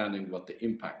understanding what the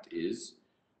impact is.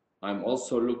 I'm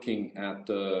also looking at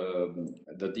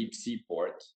the deep sea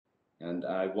port, and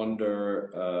I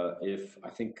wonder if I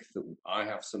think I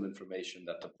have some information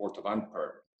that the port of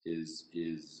Antwerp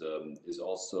is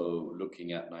also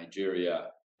looking at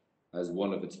Nigeria as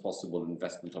one of its possible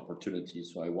investment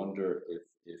opportunities. So I wonder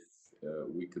if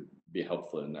we could be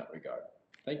helpful in that regard.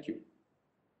 Thank you.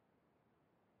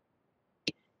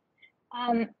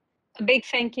 A big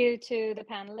thank you to the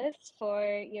panelists for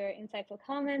your insightful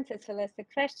comments as well as the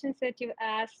questions that you've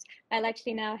asked. I'll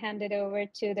actually now hand it over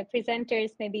to the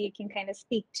presenters. Maybe you can kind of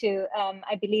speak to,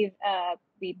 I believe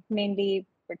we mainly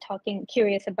were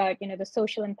curious about, the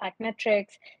social impact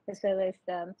metrics as well as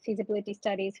the feasibility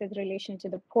studies with relation to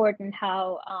the port and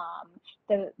how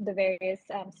the various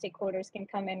stakeholders can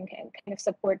come in and kind of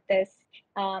support this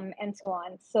and so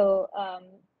on. So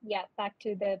yeah, back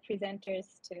to the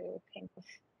presenters to kind of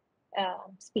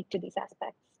speak to these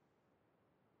aspects.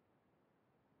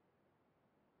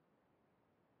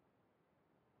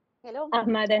 Hello.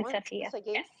 Ahmad and Once Safiya.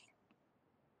 again. Yes.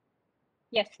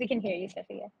 Yes, we can hear you,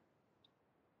 Safiya.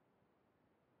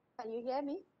 Can you hear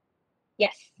me?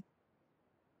 Yes.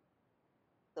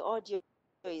 The audio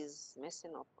is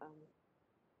messing up.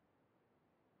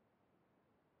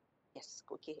 Yes,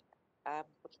 okay.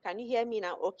 Okay, can you hear me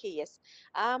now? Okay, yes.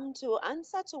 To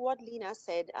answer to what Lena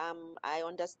said, I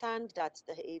understand that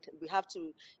we have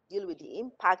to deal with the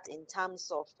impact in terms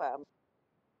of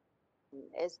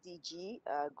SDG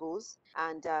goals.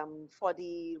 And for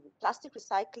the plastic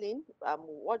recycling,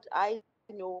 what I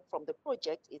know from the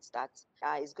project is that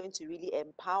it's going to really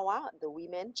empower the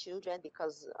women, children,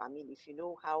 because I mean, if you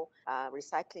know how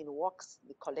recycling works,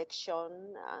 the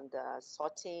collection and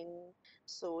sorting,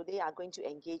 so they are going to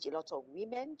engage a lot of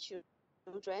women,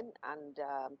 children, and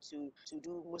to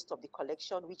do most of the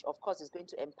collection, which of course is going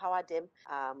to empower them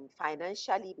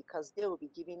financially, because they will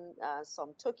be given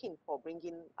some token for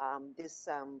bringing these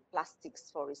plastics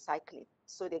for recycling.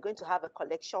 So they're going to have a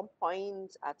collection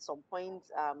point at some point,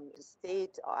 the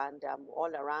state and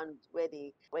all around where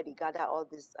they gather all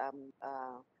these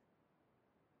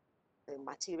the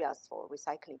materials for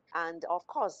recycling. And of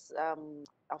course,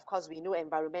 we know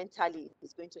environmentally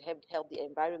it's going to help the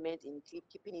environment in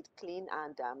keeping it clean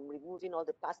and removing all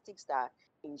the plastics that are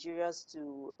injurious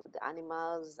to the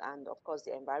animals and of course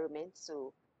the environment.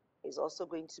 So it's also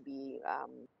going to be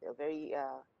a very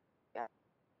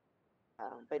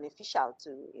beneficial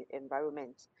to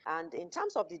environment. And in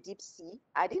terms of the deep sea,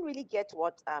 I didn't really get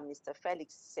what Mr.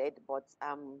 Felix said, but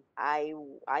I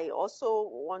also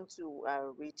want to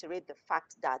reiterate the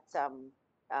fact that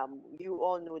you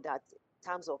all know that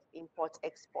in terms of import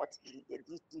export,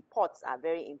 the ports are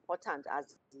very important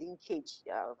as linkage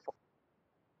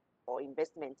for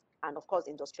investment, and of course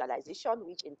industrialization,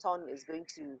 which in turn is going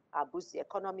to boost the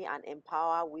economy and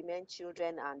empower women,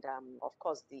 children, and of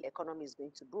course the economy is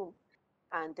going to boom.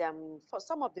 And for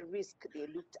some of the risk they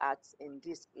looked at in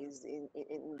this is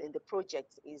in the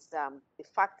project is the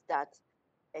fact that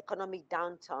economic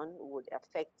downturn would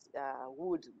affect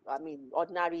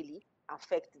ordinarily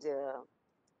affect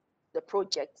the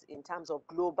project in terms of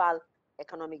global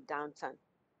economic downturn.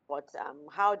 But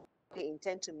how they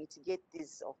intend to mitigate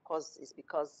this, of course, is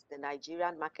because the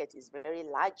Nigerian market is very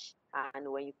large, and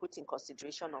when you put in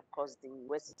consideration, of course, the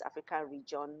West African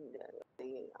region,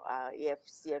 the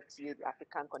AFCFTA, the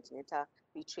African Continental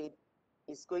Free Trade,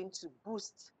 is going to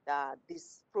boost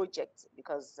this project,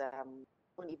 because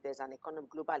only if there's an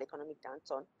global economic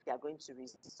downturn, we are going to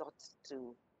resort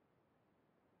to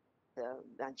the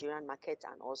Nigerian market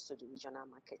and also the regional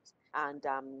market. And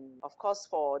of course,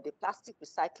 for the plastic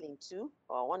recycling too,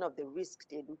 one of the risks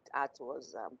they looked at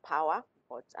was power,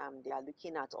 but they are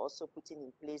looking at also putting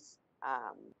in place,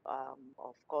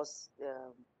 of course,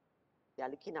 they are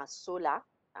looking at solar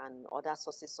and other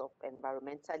sources of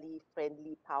environmentally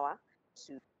friendly power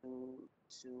to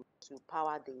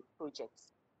power the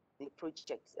projects.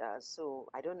 So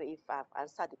I don't know if I've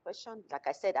answered the question. Like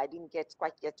I said, I didn't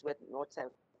quite get what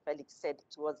Felix said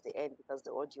towards the end because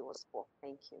the audio was poor.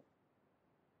 Thank you.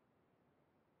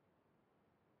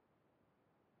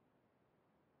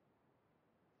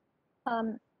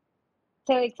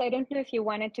 Felix, I don't know if you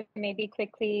wanted to maybe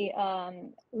quickly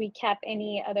recap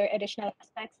any other additional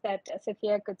aspects that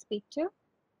Sophia could speak to,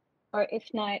 or if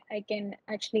not, I can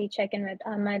actually check in with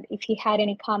Ahmed if he had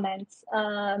any comments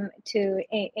to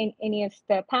any of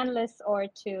the panelists or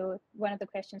to one of the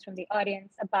questions from the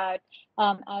audience about,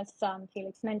 as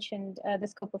Felix mentioned, the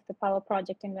scope of the power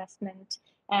project investment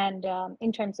and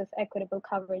in terms of equitable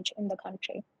coverage in the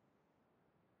country.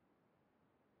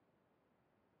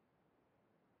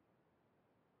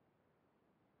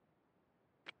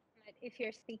 If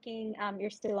you're speaking, you're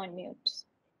still on mute.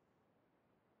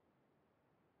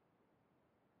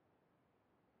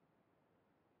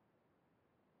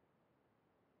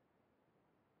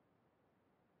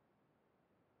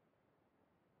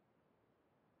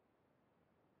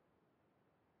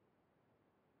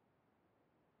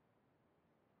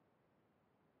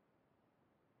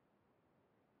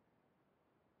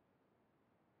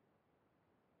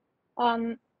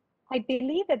 I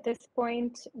believe at this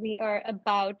point we are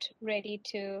about ready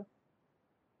to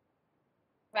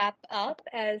wrap up,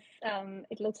 as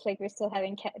it looks like we're still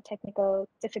having technical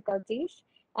difficulties.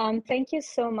 Thank you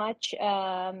so much,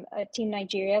 Team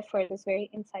Nigeria, for this very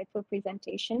insightful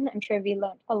presentation. I'm sure we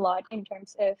learned a lot in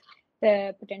terms of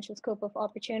the potential scope of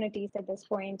opportunities at this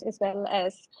point, as well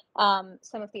as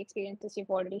some of the experiences you've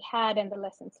already had and the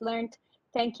lessons learned.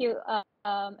 Thank you,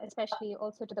 especially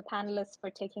also to the panelists for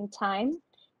taking time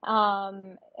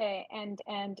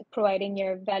and providing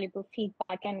your valuable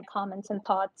feedback and comments and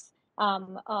thoughts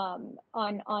on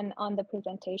the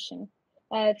presentation.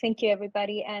 Thank you,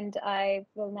 everybody, and I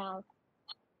will now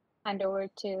hand over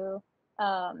to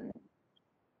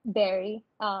Barry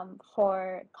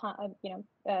for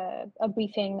a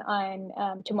briefing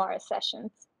on tomorrow's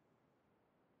sessions.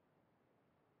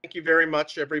 Thank you very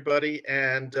much, everybody,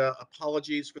 and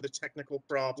apologies for the technical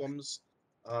problems.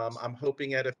 I'm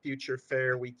hoping at a future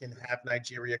fair we can have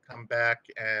Nigeria come back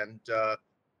and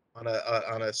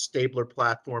on a stabler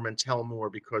platform and tell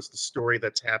more, because the story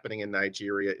that's happening in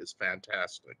Nigeria is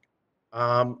fantastic.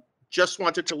 Just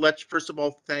wanted to first of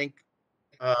all, thank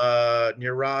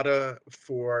Nirada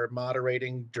for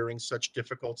moderating during such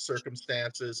difficult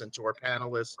circumstances, and to our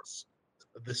panelists,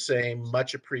 the same,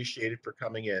 much appreciated for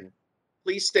coming in.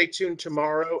 Please stay tuned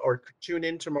tomorrow, or tune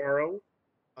in tomorrow.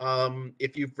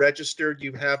 If you've registered,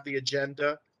 you have the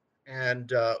agenda,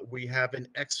 and we have an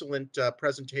excellent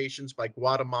presentations by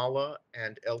Guatemala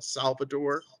and El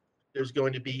Salvador. There's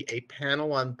going to be a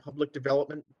panel on public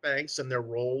development banks and their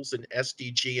roles in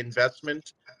SDG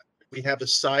investment. We have a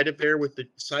side event with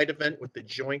the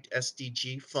joint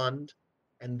SDG fund,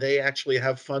 and they actually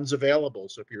have funds available.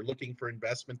 So if you're looking for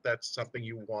investment, that's something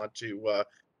you want to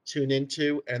tune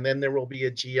into. And then there will be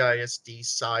a GISD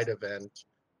side event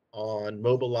on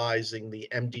mobilizing the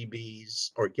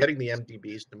MDBs, or getting the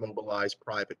MDBs to mobilize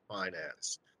private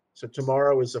finance. So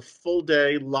tomorrow is a full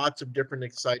day, lots of different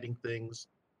exciting things.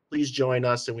 Please join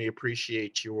us, and we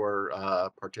appreciate your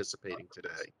participating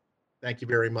today. Thank you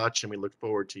very much, and we look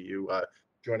forward to you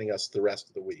joining us the rest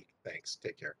of the week. Thanks.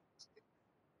 Take care.